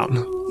comes down.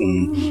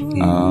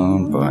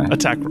 Oh boy.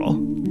 Attack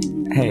roll.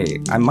 Hey,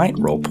 I might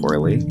roll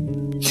poorly,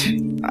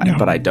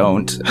 but I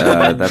don't.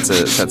 That's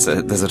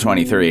a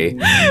 23.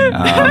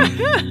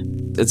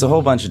 It's a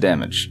whole bunch of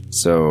damage.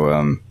 So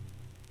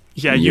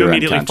Yeah, you you're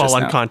immediately fall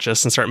now.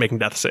 unconscious and start making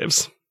death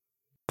saves.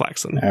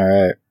 Flaxen. All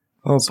right.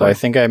 Oh, So I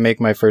think I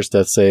make my first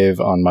death save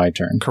on my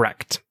turn.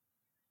 Correct.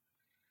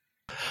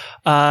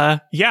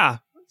 Yeah.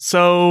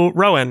 So,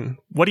 Rowan,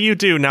 what do you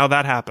do now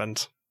that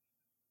happened?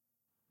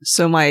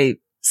 So my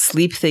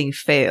sleep thing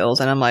failed,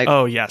 and I'm like,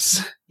 Oh,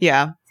 yes.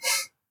 yeah.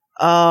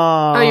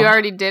 Oh, you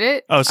already did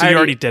it? Oh, so you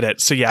already did it.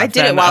 So, yeah. I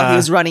did it while he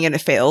was running, and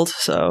it failed,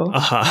 so...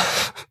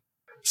 Uh-huh.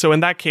 So, in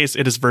that case,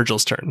 it is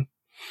Virgil's turn.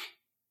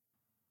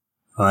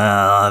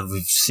 Well,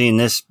 we've seen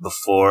this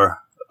before.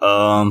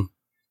 I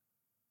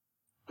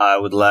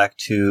would like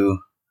to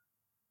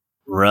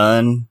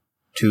run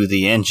to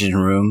the engine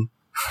room,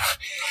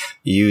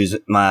 use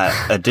my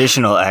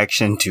additional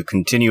action to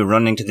continue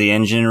running to the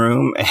engine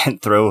room,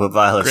 and throw a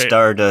vial of Great.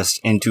 stardust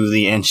into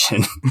the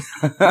engine.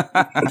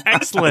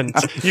 Excellent.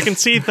 You can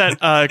see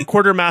that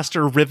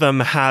Quartermaster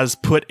Rhythm has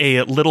put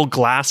a little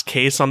glass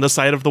case on the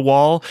side of the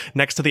wall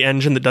next to the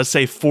engine that does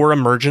say for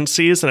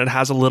emergencies, and it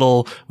has a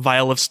little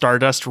vial of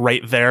stardust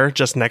right there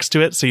just next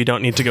to it, so you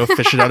don't need to go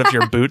fish it out of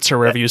your boots or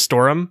wherever you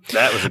store them.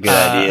 That was a good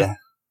idea.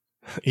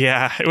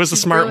 Yeah, it was a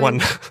smart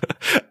one.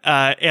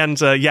 And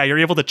you're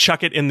able to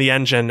chuck it in the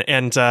engine,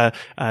 and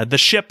the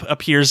ship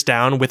appears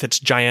down with its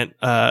giant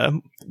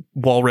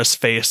walrus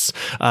face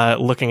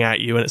looking at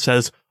you, and it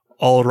says,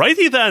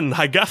 "Alrighty then,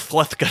 I guess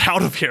let's get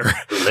out of here."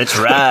 Let's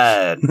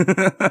ride.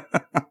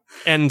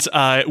 And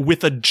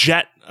with a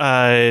jet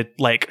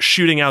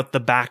shooting out the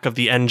back of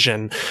the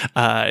engine,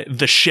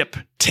 the ship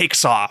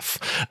takes off.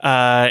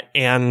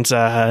 And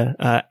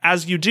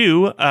as you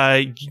do,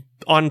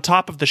 on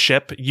top of the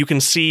ship, you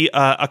can see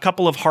a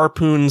couple of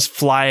harpoons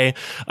fly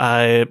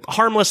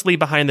harmlessly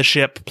behind the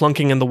ship,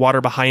 plunking in the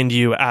water behind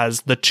you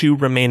as the two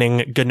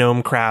remaining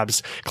gnome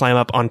crabs climb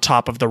up on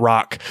top of the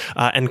rock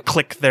and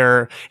click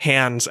their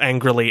hands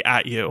angrily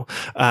at you,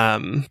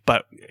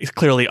 but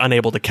clearly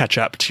unable to catch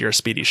up to your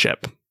speedy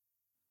ship.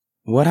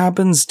 What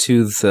happens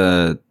to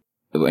the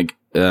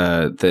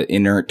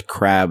inert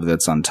crab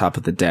that's on top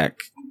of the deck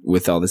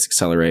with all this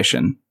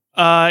acceleration?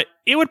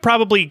 It would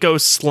probably go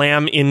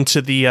slam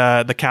into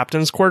the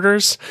captain's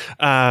quarters,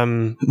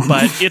 but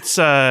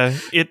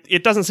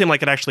it doesn't seem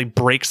like it actually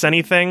breaks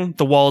anything.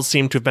 The walls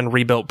seem to have been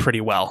rebuilt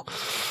pretty well.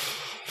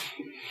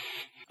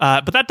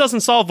 But that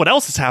doesn't solve what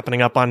else is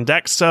happening up on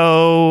deck.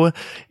 So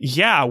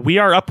yeah, we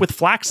are up with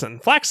Flaxen.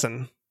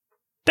 Flaxen,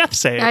 death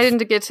save. I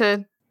didn't get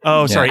to...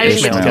 Oh, sorry, Yeah,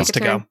 Ishmael Ishmael gets to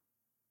take a go.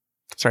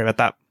 Sorry about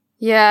that.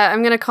 Yeah,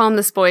 I'm gonna calm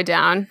this boy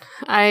down.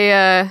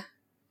 I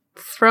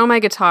throw my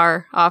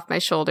guitar off my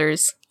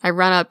shoulders. I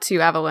run up to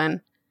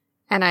Evelyn,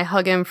 and I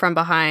hug him from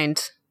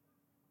behind,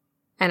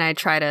 and I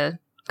try to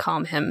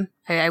calm him.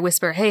 I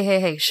whisper,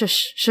 hey,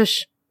 shush,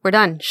 shush, we're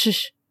done,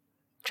 shush.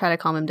 Try to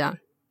calm him down.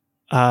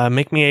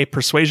 Make me a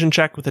persuasion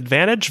check with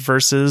advantage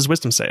versus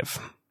wisdom save.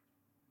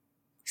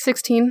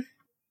 16.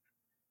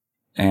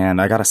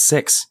 And I got a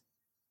 6.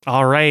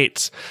 All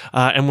right.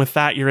 And with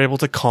that, you're able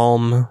to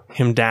calm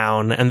him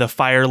down, and the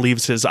fire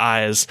leaves his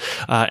eyes,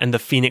 and the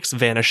phoenix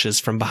vanishes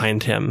from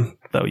behind him,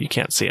 though you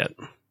can't see it.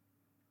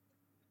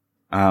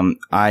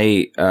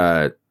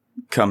 I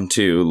come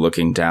to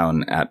looking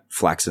down at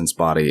Flaxen's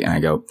body, and I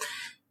go,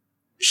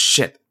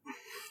 shit.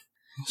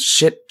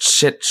 Hey.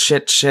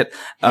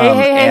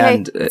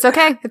 It's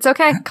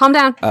okay. Calm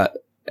down.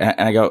 And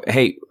I go,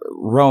 hey,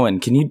 Rowan,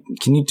 can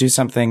you do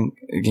something?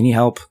 Can you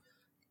help?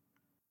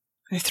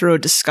 I throw a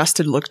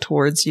disgusted look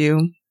towards you.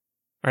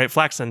 All right,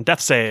 Flaxen, death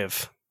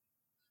save.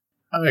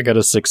 I got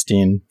a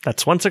 16.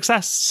 That's one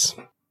success.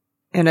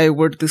 And I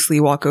wordlessly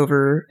walk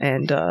over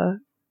and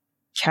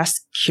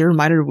cast Cure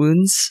Minor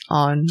Wounds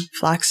on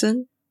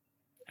Flaxen.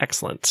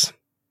 Excellent.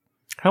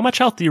 How much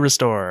health do you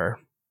restore?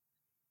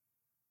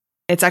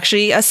 It's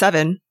actually a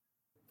 7.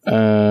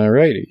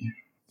 Alrighty.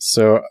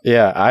 So,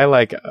 yeah, I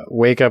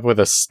wake up with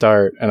a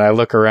start, and I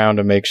look around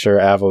to make sure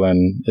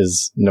Avalyn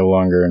is no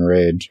longer in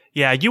rage.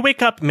 Yeah, you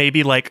wake up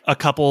maybe like a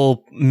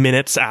couple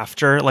minutes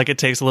after, like it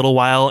takes a little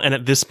while, and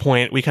at this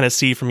point, we kind of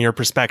see from your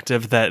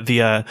perspective that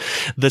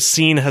the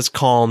scene has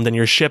calmed, and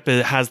your ship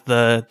has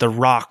the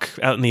rock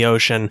out in the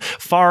ocean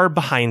far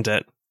behind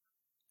it.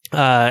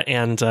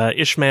 And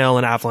Ishmael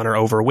and Avalyn are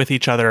over with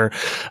each other,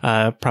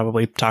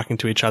 probably talking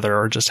to each other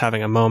or just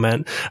having a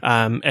moment.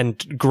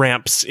 And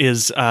Gramps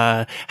is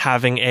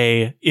having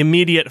a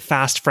immediate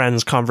fast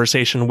friends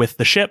conversation with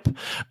the ship.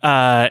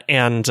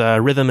 And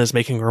Rhythm is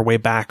making her way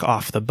back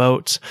off the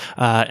boat.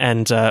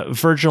 And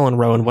Virgil and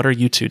Rowan, what are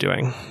you two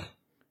doing?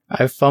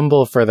 I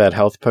fumble for that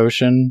health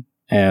potion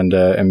and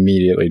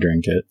immediately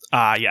drink it.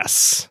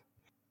 Yes.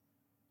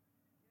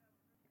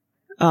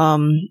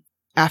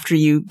 After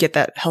you get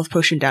that health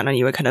potion down on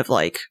you, I kind of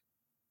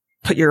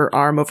put your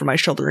arm over my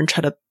shoulder and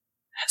try to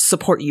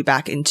support you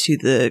back into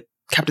the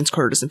captain's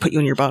quarters and put you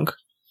in your bunk.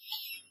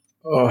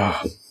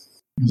 Oh,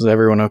 is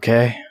everyone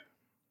okay?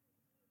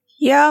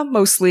 Yeah,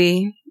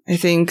 mostly. I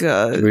think,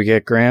 Did we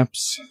get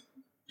Gramps?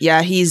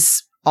 Yeah,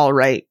 he's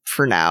alright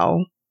for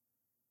now.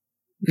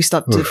 We still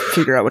have to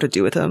figure out what to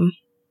do with him.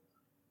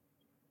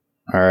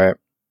 Alright.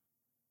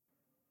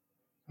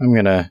 I'm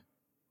gonna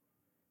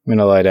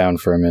lie down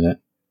for a minute.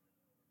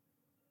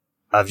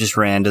 I've just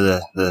ran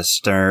to the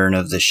stern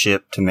of the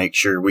ship to make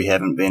sure we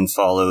haven't been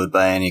followed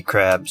by any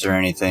crabs or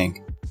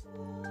anything.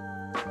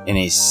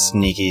 Any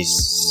sneaky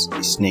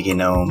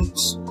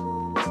gnomes.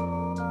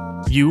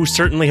 You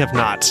certainly have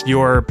not.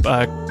 Your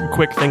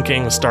quick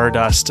thinking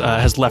Stardust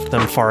has left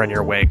them far in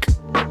your wake.